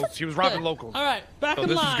robbing locals. He was robbing locals. All right, back So in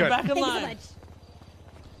this is line. good. Back in Thank you so line. much.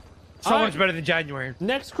 So much better than January.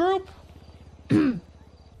 Next group.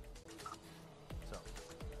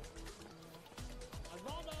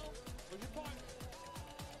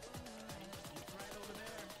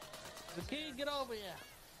 Zakid, get over here.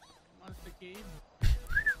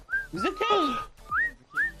 Zakid!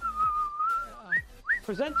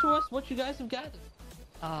 Present to us what you guys have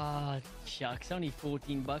gathered. Shucks, only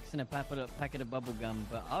 $14 and a packet of bubble gum,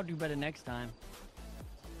 but I'll do better next time.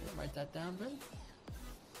 Write that down,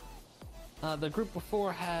 Ben. The group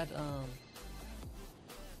before had,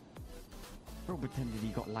 Bro pretended he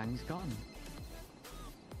got Lang's gun.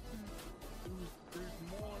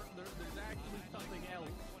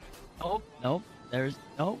 Oh, nope. There's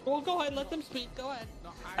nope. Well, go ahead. Let them speak. Go ahead.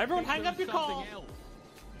 Everyone, hang up your call.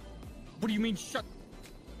 What do you mean, shut?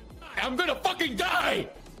 I'm gonna fucking die!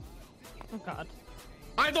 Oh, God.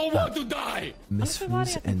 I don't want to die!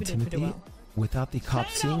 Misfews and Timothy, without the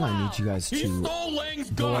cops seeing, I need you guys He to stole Lang's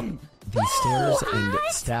go up gun! these stairs and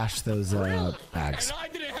stash those bags. And I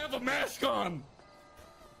didn't have a mask on!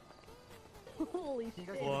 Holy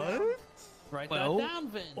shit. What? Write Well, that down,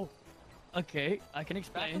 Vin. oh, okay, I can Back in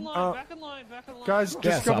explain. line. Back in line. Back in line. Guys, just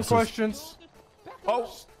Yes, a couple officers. questions. Oh,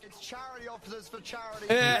 It's charity officers for charity.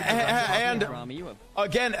 and Rami, you have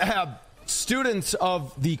again, students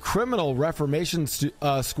of the Criminal Reformation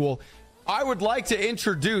School, I would like to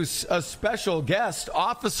introduce a special guest,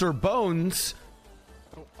 Officer Bones.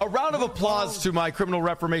 A round of applause to my Criminal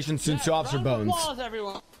Reformation students, to Officer Bones. Applause,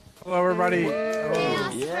 everyone. Hello, everybody.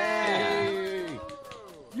 Yeah.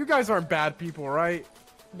 You guys aren't bad people, right?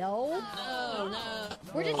 No. No.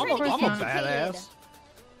 We're just I'm trying to get a educated. badass.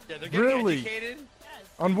 Yeah, they're getting Really? educated.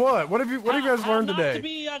 On what? What have you guys learned not today? to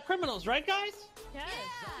be criminals, right, guys?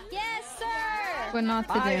 Yes, sir. What not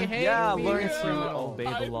to do. Yeah, learn to obey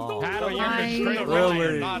the law.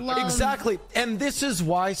 Exactly. And this is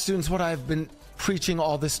why, students, what I've been preaching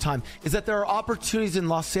all this time is that there are opportunities in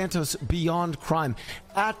Los Santos beyond crime.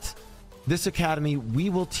 At this academy, we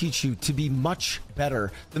will teach you to be much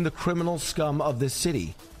better than the criminal scum of this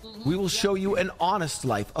city. We will show you an honest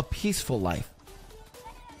life, a peaceful life.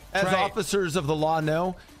 As officers of the law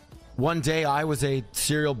know, one day I was a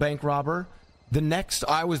serial bank robber. The next,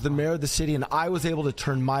 I was the mayor of the city, and I was able to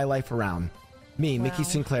turn my life around. Me, Mickey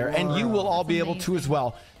Sinclair, and you will all be able to as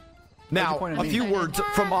well. Now, a few words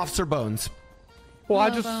from Officer Bones. Well, I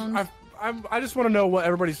just want to know what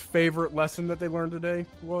everybody's favorite lesson that they learned today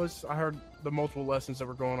was. I heard the multiple lessons that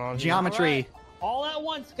were going on. here. Geometry. All at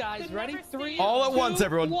once, guys. Ready? 3, All at 2, once,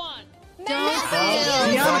 everyone. 1.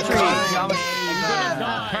 Geometry.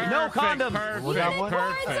 No condoms.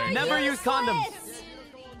 Perfect. Never use condoms.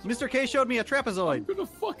 Mr. K showed me a trapezoid. I'm gonna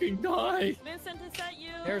fucking die. Vincent, is that you?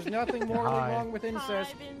 There's nothing morally Hi. wrong with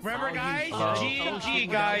incest. Remember, guys, G and G,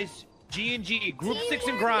 Oh, guys. G and G. Group 6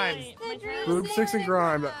 in crime. Group 6 in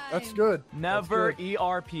crime. That's good. Never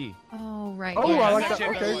ERP. Oh, right. Oh, I like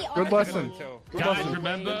Never that. Okay, ERP. good lesson. Good Guys, lesson.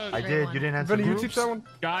 remember? I did. You didn't answer Vinny, you groups? teach that one?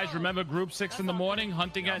 Guys, remember group 6 in the morning,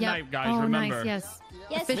 hunting at Yep. night, guys. Oh, remember? nice. Yes.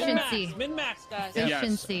 Yes, Efficiency. Min-max, guys. Yes.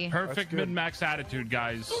 Efficiency. Perfect good. min-max attitude,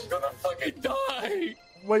 guys. I'm gonna fucking die.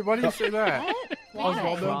 Wait, why do you say that?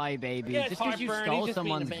 Oswaldo? Cry, baby. Yeah, Just because you heartburn, stole he's just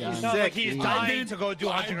being a someone's baby. gun. Sounds like he's Sick. dying to go do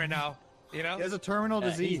hunting right now. You know? He has a terminal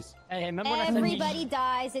disease. Hey, remember when I said Everybody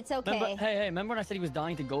dies. It's okay. remember when I said he was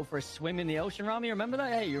dying to go for a swim in the ocean, Rami? Remember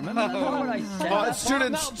that? Hey, you remember that what I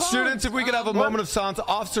said? Students, if we could have a moment of silence.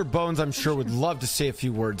 Officer Bones, I'm sure, would love to say a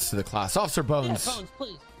few words to the class. Officer Bones. Yeah, Bones,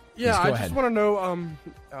 please. Yeah, Please go I ahead. just want to know.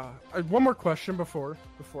 One more question before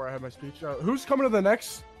I have my speech. Who's coming to the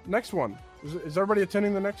next one? Is everybody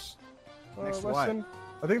attending the next Next lesson?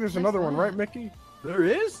 I think there's another one, right, Mickey? There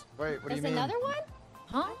is? Wait, what do you There's mean? another one?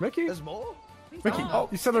 Huh? Mickey? There's more? Mickey,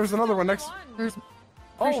 you said there was another one next. There's.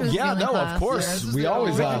 Oh, sure it's the yeah, only no, class. of course. Yeah, We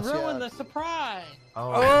always You ask. ruined the surprise.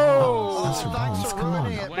 Oh! Officer Bones, come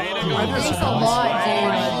on. Thanks a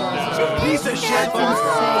lot, dude. Piece of shit, Bones.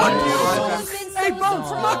 Fuck you. Hey, Bones,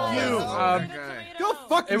 fuck you. Go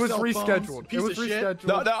fuck It was yourself, rescheduled. Bones. It Piece was of shit.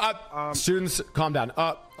 rescheduled. No, students, calm down.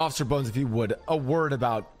 Officer Bones, if you would, a word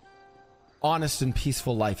about honest and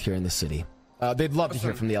peaceful life here in the city. They'd love to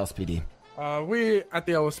hear from the LSPD. We at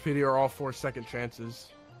the LSPD are all for second chances.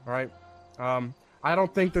 All right. I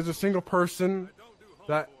don't think there's a single person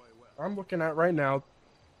that I'm looking at right now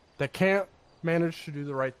that can't manage to do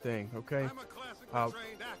the right thing. Okay.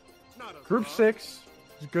 Group 6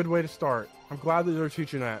 is a good way to start. I'm glad that they're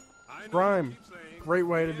teaching that. Grime, great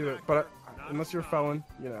way to do it. But unless you're a felon,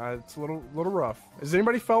 you know, it's a little rough. Is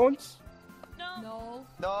anybody felons? No.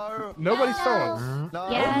 No. Nobody's felons. No.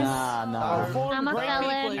 Yes. Nah. I'm a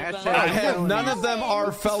felon. And none of them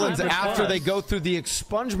are felons after they go through the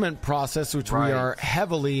expungement process, which we are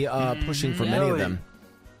heavily pushing for many of them.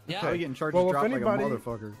 Yeah. Probably getting charged Well, to if drop like a anybody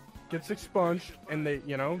motherfucker. gets expunged and they,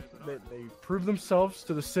 you know, they prove themselves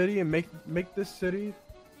to the city and make this city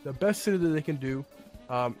the best city that they can do,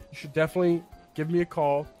 you should definitely give me a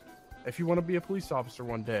call if you want to be a police officer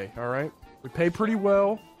one day. All right, we pay pretty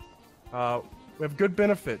well. We have good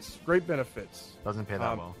benefits, great benefits. Doesn't pay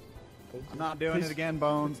that well. I'm not doing it again,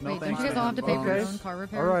 Bones. No Wait, thanks. don't you guys all have to pay for your Okay. own car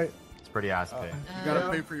repairs? All right, It's pretty ass pay. You gotta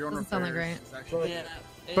pay for your own Doesn't sound like repairs. great. Yeah.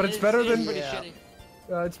 But it's better than- pretty Yeah. shitty.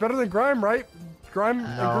 it's better than Grime, right? Grime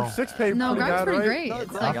and No. Group 6 pay No, pretty Grime's bad, pretty right? great. No,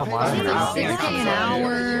 It's Grime like, pays I think pretty it's well. 6K an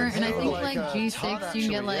hour, and I think Like like a G6 ton, you can actually,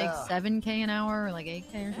 get like yeah. 7K an hour or like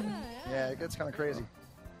 8K or something. Yeah, it gets kind of crazy.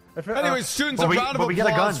 Anyway, students, but a we- round but of we get a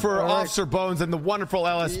applause gun. for All right. Officer Bones and the wonderful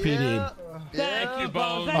LSPD. Yeah. Thank you,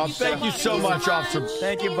 Bones. Thank you so much, Officer.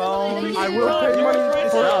 Thank you, Bones. I will pay money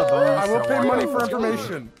for. Bones. I will pay money for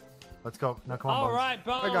information. Let's go. No, come on, All Bones. right,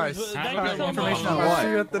 Bones. Hi, guys. Thank Hi. you so Information much. on what? See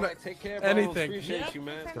you at the Take care, Bones. anything. Appreciate you,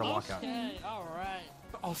 man. Let's get a walkout. Okay, all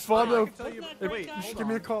right. Osvaldo, Wait, you should give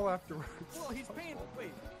me a call afterwards.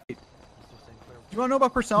 You wanna know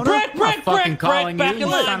about Persona? Brick, fucking back calling in you,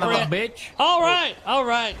 line, son of a Brick. bitch. All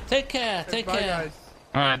right. Take care. Bye, guys.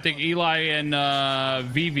 All right, I think Eli and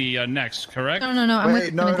Vivi are next, correct? No, I'm Wait,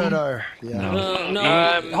 with no. No,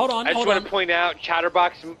 Yeah. hold on. I just want to point out,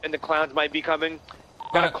 Chatterbox and the clowns might be coming.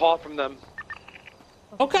 Got a call from them.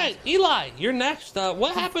 Okay, Eli, you're next.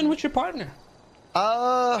 What happened with your partner?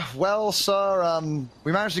 Well, sir,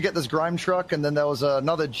 we managed to get this Grime truck, and then there was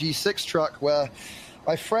another G6 truck where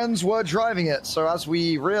my friends were driving it. So as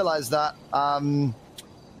we realized that,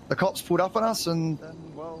 the cops pulled up on us, and then,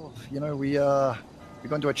 well, you know, we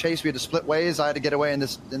got into a chase. We had to split ways. I had to get away in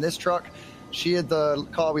this truck. She had the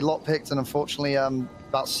car we lockpicked, and unfortunately,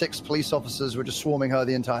 about 6 police officers were just swarming her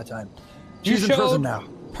the entire time. She's in prison now.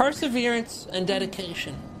 Perseverance and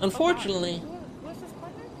dedication. Unfortunately,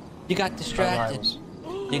 you got distracted.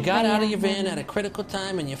 You got out of your van at a critical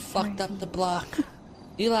time and you fucked up the block.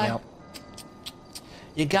 Eli, Yep.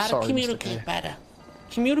 you gotta Sorry, Mr. communicate K. better.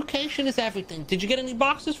 Communication is everything. Did you get any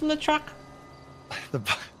boxes from the truck?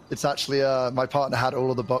 It's actually my partner had all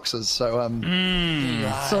of the boxes, so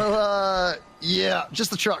yeah, just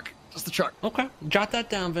the truck. Okay, jot that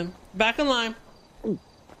down, Vin. Back in line.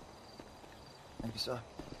 Thank you, sir.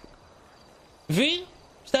 V,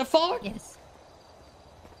 step forward. Yes.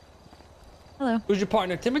 Hello. Who's your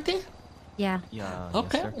partner, Timothy? Yeah. Yeah.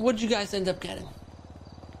 Okay. Yes, sir. What'd you guys end up getting?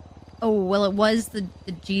 Oh, well, it was the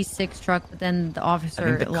G6 truck, but then the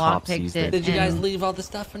officer the cops lockpicked used it. it. Did you guys and- leave all the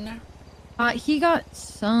stuff in there? He got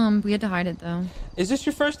some. We had to hide it, though. Is this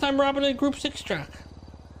your first time robbing a Group 6 truck?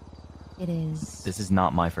 It is. This is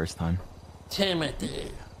not my first time. Timothy.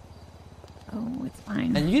 Oh, it's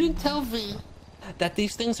fine. And you didn't tell V that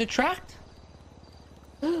these things are tracked?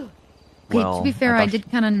 Okay, Well, to be fair, I I thought-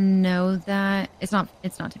 did kind of know that. It's not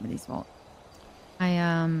Timothy's fault.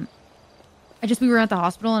 We were at the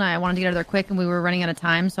hospital and I wanted to get out of there quick and we were running out of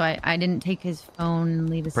time, so I didn't take his phone and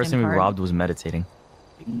leave his The person SIM we card. robbed was meditating.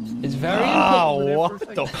 It's very What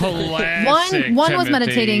the classic One was Timothy.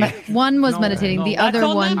 meditating. One was meditating. The That's other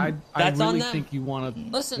on one. them. I That's on really them. think you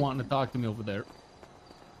wanting Listen. to talk to me over there.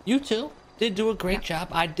 You two did do a great job.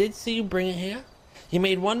 I did see you bring it here. You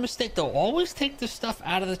made one mistake though. Always take the stuff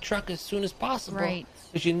out of the truck as soon as possible. Right.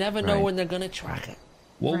 Because you never know Right. when they're gonna track it.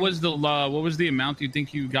 What was the amount you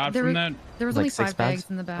think you got There from was- that? There was Like only 6 5 bags bags?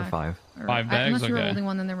 in the Or back. 5? Or- 5 bags? Unless you were Okay. holding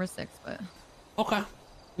one, then there were 6. But Okay.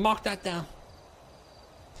 Mark that down.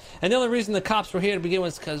 And the only reason the cops were here to begin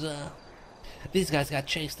with is because these guys got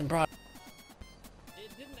chased and brought. It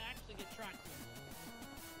didn't actually get tracked.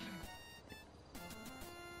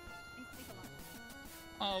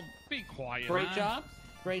 Oh, be quiet. Great huh? job.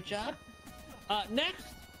 Great job. Next.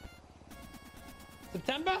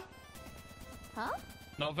 September? Huh?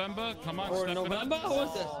 November? Come on, Or step it up. November?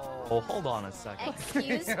 What's this? Oh, hold on a second.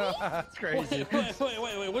 Excuse me? That's crazy.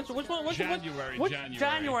 Wait. Which one? January.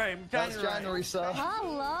 January. That's January, sir.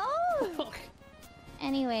 Hello?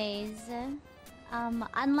 Anyways,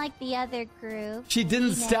 unlike the other group, She didn't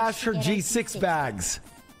we stash her managed to get G6 bags.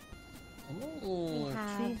 Oh, We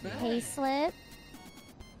have payslip,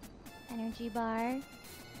 energy bar.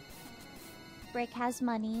 Brick has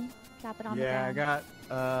money. Drop it on the Yeah, I ground.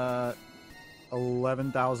 got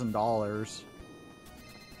 $11,000.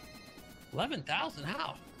 11,000?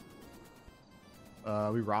 How?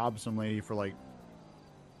 We robbed some lady for like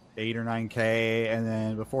 8 or 9K, and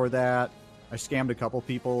then before that, I scammed a couple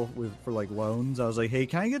people for like loans. I was like, "Hey,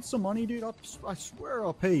 can I get some money, dude? I swear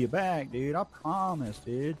I'll pay you back, dude. I promise,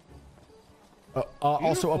 dude."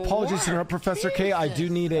 Also, apologies to interrupt, Professor K. I do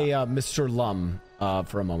need a Mr. Lum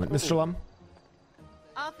for a moment. Mr. Lum?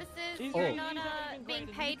 Officers, you're not being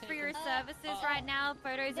paid for your services right now.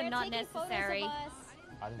 Photos are not necessary.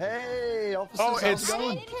 Hey, officers. Oh, how's it's- it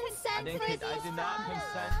going? I did not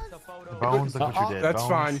consent to photos. Bones, look what you did. That's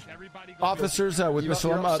Bones. fine. Officers with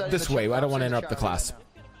Mr. Lum, this way. I don't want to interrupt the class.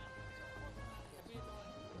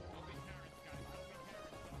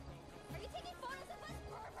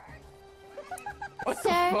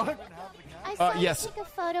 Sir, I saw yes. you take a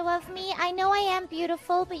photo of me. I know I am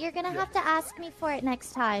beautiful, but you're gonna have to ask me for it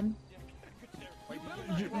next time.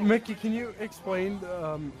 Mickey, can you explain?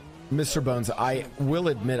 Mr. Bones, I will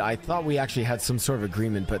admit, I thought we actually had some sort of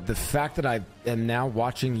agreement, but the fact that I am now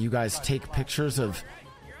watching you guys take pictures of...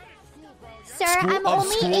 Sir, I'm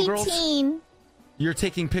only 18. You're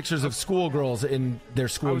taking pictures of schoolgirls in their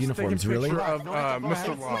school uniforms, really? Of,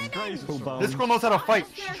 Mr. Lum. This girl knows how to fight.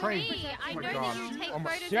 She trained. I know that you take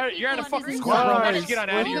photos You're at a fucking school. school, bro. Why don't you get on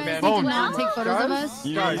out of here, man? Bones. Take photos of us? Guys,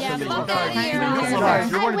 Yeah, guys, fuck guys, that.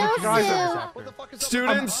 guys, you're one of the guys I that- will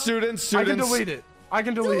Students. I can delete it. I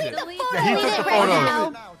can delete it. Yeah, he took the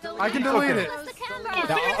photo. I can delete it.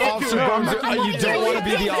 Officer Bones, you don't want to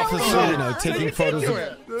be the officer, taking photos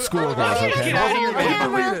of schoolgirls, okay? I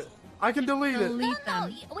can delete it. I can delete it.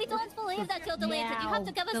 We don't believe that you'll delete it. You have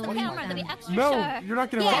to give us the camera to be extra No, sure. you're not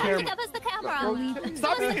gonna You have have to camera. give us the camera.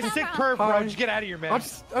 Stop being a sick perv, bro. Just get out of here, man.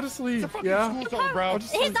 I'll just leave. Yeah. bro.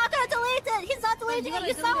 He's not gonna delete it. He's not deleting it.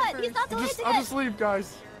 You saw it. He's not deleting I'll it. just leave,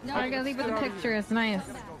 guys. No, I gotta leave with a picture. It's nice.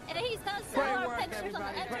 And he's gonna sell our pictures on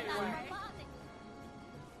the internet.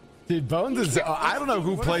 Dude, Bones is... I don't know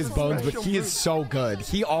who plays Bones, but he is so good.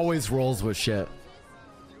 He always rolls with shit.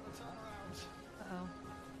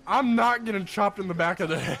 I'm not getting chopped in the back of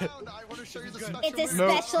the head. It's a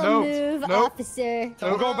No, special no, move, no. officer.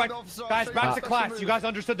 We're going back. Guys, back to class. You guys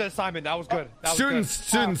understood the assignment. That was good. That was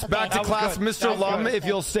Students, back to That was class. good. Mr. That was Lum, good. if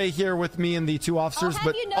you'll stay here with me and the two officers, Have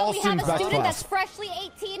but you know all we have students a back to student class. that's freshly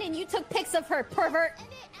 18 and you took pics of her, pervert.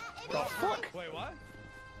 Wait, what?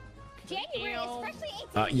 January is freshly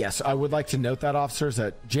 18. Yes, I would like to note that, officers,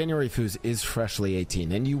 that January Foos is freshly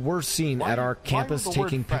 18, and you were seen at our campus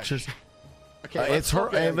taking pictures. It's her.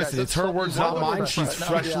 Hey, listen, it's her words, not mine. She's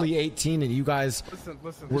freshly 18, and you guys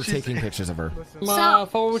were taking pictures of her.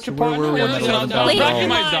 Forward with your partner. Wait. Back in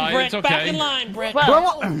line, Brick. It's okay. Back in line, Brick.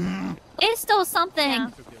 It's still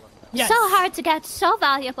something so hard to get, so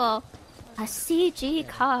valuable. A CG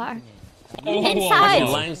car. Inside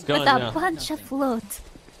with a bunch of loot.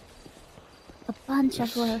 A bunch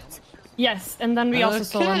of loot. Yes, and then we also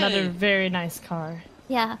saw Okay. another very nice car.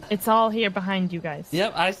 Yeah. It's all here behind you guys.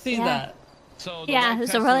 Yep, I see that. So Yeah, it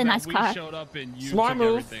was a really nice car. Showed up and you Smart took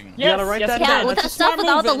move. everything. You gotta write that Yeah, down. with That's the a stuff smart with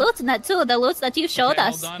all the move, loot in that too. The loot that you showed Okay,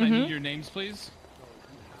 us. hold on. I need your names, please.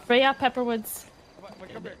 Freya Pepperwoods.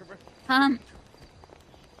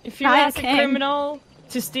 If you Freya ask a King. criminal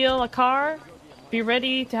to steal a car, be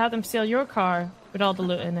ready to have them steal your car with all the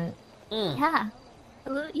loot in it. Yeah. The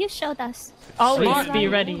loot you showed us. Always Smart. be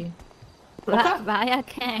ready. Raya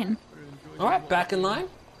Kane. All right, back in line.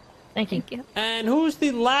 Thank you. And who's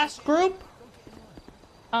the last group?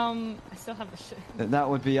 I still have a shit. That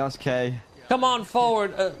would be us, Kay. Come on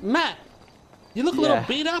forward. Matt, you look a little Yeah.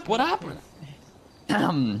 beat up. What happened?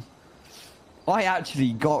 I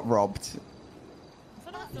actually got robbed.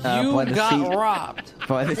 You by the got se- robbed.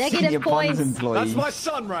 By the Negative senior points. bonds employee. That's my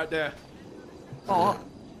son right there. Oh,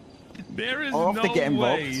 There is after no getting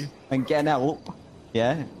way. robbed and getting out,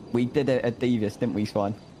 yeah, we did it at Davis, didn't we,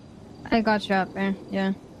 Swan? I got you up there.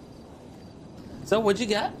 Yeah. So what'd you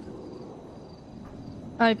get?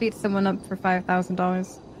 I beat someone up for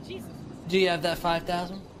 $5,000. Do you have that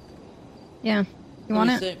 5,000? Yeah. You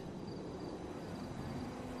want it?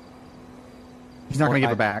 He's not gonna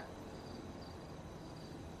give it back.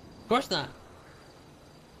 course not.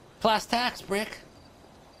 Class tax, Brick.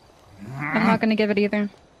 I'm not gonna give it either.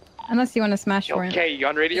 Unless you want to smash for it. Okay, you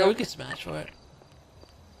on radio? Yeah, we can smash for it.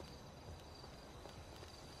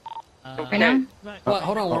 Right now? What?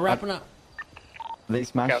 Hold on, we're wrapping up. They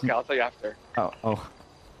smashed. Okay, I'll tell you after. Oh.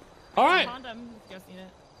 All right.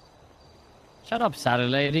 Shut up, salad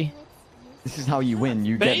lady. This is how you win.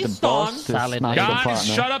 You get the Based boss on- to Salad smash your Guys,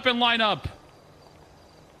 partner. shut up and line up.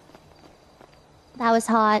 That was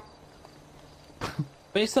hot.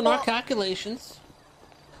 Based on our calculations,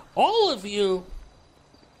 all of you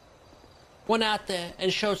went out there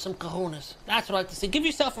and showed some kahunas. That's what I like to see. Give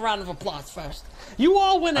yourself a round of applause first. You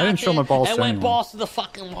all went I out didn't show there my balls and to went anyone. balls to the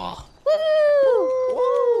fucking wall.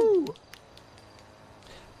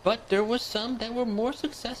 But there was some that were more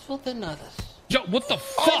successful than others. Yo, what the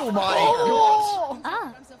fuck? Oh my Ah,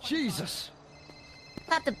 god! Jesus!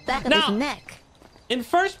 not the back of Now- his neck. In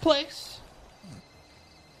first place,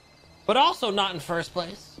 but also not in first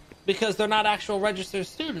place, because they're not actual registered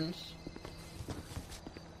students,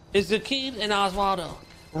 is Zakid and Oswaldo.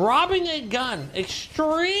 Robbing a gun,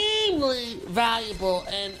 extremely valuable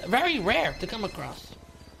and very rare to come across.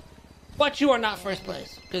 But you are not first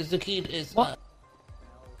place, because Zakid is... First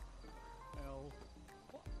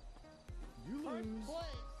place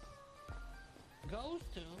goes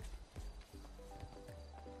to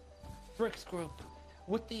Brick's group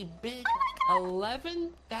with the big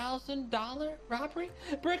 $11,000 robbery.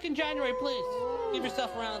 Brick in January, please. Give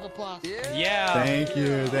yourself a round of applause. Yeah. Thank you.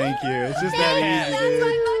 It's just that easy,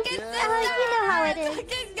 dude. You know how it is.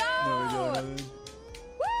 Let's go!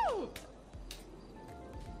 Woo!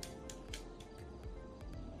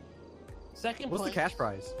 Second What's the place. cash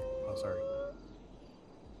prize? Oh, sorry.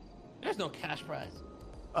 There's no cash prize.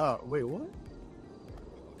 Wait, what?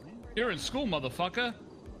 You're in school, motherfucker.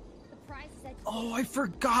 Oh, I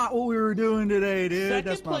forgot what we were doing today, dude. Second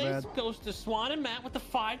That's my place bad. goes to Swan and Matt with the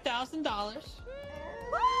 $5,000. That's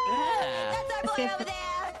our boy over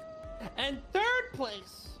there! And third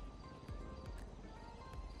place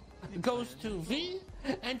goes to V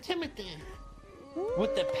and Timothy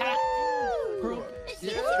with the Pack group.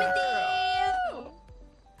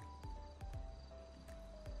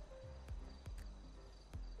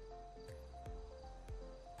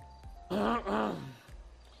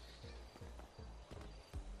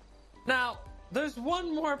 Now, there's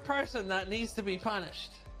one more person that needs to be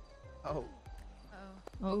punished. Oh.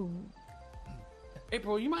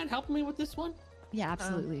 April, you mind helping me with this one? Yeah,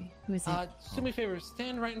 absolutely. Who is it? Just do me a favor,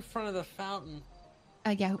 stand right in front of the fountain.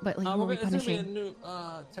 Yeah, but like, who are we It's gonna be a punishing? new,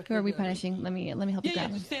 Who are we punishing? Let me help you Yeah, grab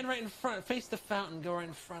him. just stand right in front, face the fountain, go right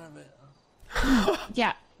in front of it.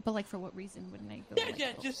 Yeah, but like, for what reason wouldn't I go? Yeah, like,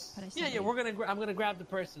 yeah, go just punish yeah. somebody? I'm gonna grab the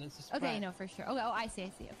person. It's a surprise. Okay, no, for sure. Oh, I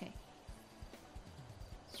see. Okay.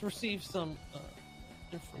 Let's receive some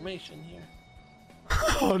information here.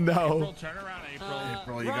 Oh no. April, turn around, April.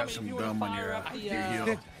 April, you got Rami, some if you wanna gum on fire your, up the, your heel.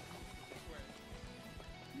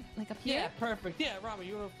 Like up here? Yeah, perfect. Yeah, Rami,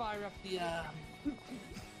 you wanna fire up the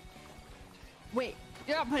Wait,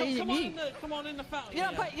 you're not punishing come me. come on in the fountain. You're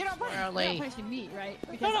yeah. not punishing me, right?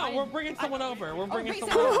 No, we're bringing someone over. We're bringing bring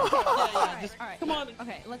someone over. someone over. Yeah, just All right. come on.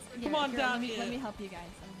 Okay, let's Come on down let me, here. Let me help you guys.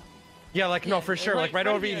 Yeah, like no, for sure. Like right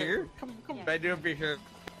over here. here. Come Right over here.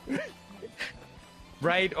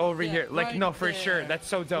 Right over here. Like right no, for there. sure. That's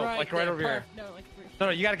so dope. Right like right there, over here. No, like for sure. No,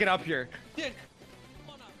 you gotta get up here. Yeah.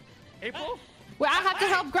 April? Wait, I have to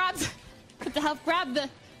help grab. the.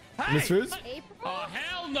 Miss Foos? Oh,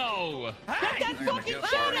 hell no. Get that fucking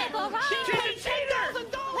shit, April! She paid $10,000 to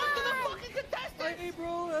the fucking contestant!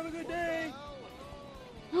 April, have a good day.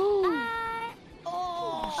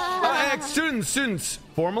 Students,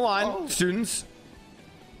 form a line. Students.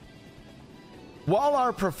 While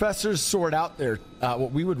our professors sort out their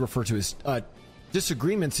what we would refer to as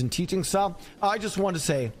disagreements in teaching style, I just want to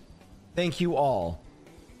say thank you all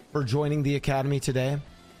for joining the academy today.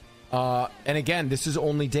 And again, this is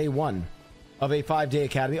only day one of a 5-day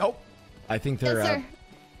academy. Oh, I think they're. Yes, sir.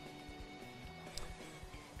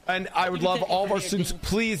 And I would love all of our students,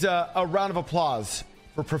 please, a round of applause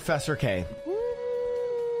for Professor K.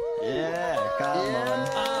 Yeah, come on.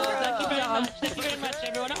 Thank you very much. Thank you very much,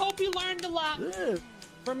 everyone. I hope you learned a lot.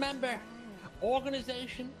 Remember,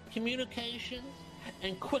 organization, communications,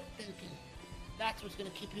 and quick thinking. That's what's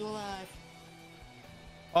going to keep you alive.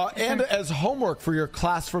 And as homework for your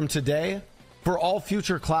class from today, for all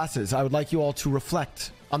future classes, I would like you all to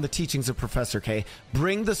reflect on the teachings of Professor K.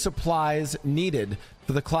 Bring the supplies needed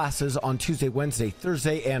for the classes on Tuesday, Wednesday,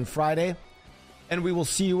 Thursday, and Friday. And we will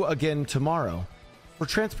see you again tomorrow for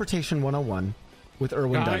Transportation 101 with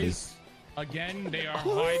Erwin Dudley. Guys, again, they are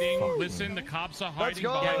hiding. Listen, the cops are hiding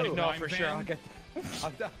go. behind Yeah, the no, crime for van. sure. I'll get.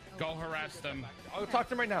 Go harass them. I'll talk to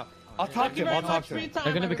them right now. I'll talk to them.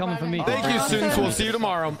 They're gonna be coming for me. Thank you, students. We'll see you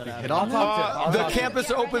tomorrow. The to campus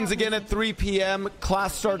opens again at 3 p.m.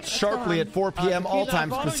 Class starts sharply at 4 p.m. all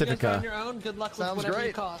times Pacifica. Good luck with Sounds whatever you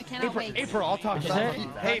great. call it. I cannot wait. April, I'll talk to you. Hey,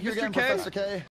 Thank you Mr. again, K. Professor K.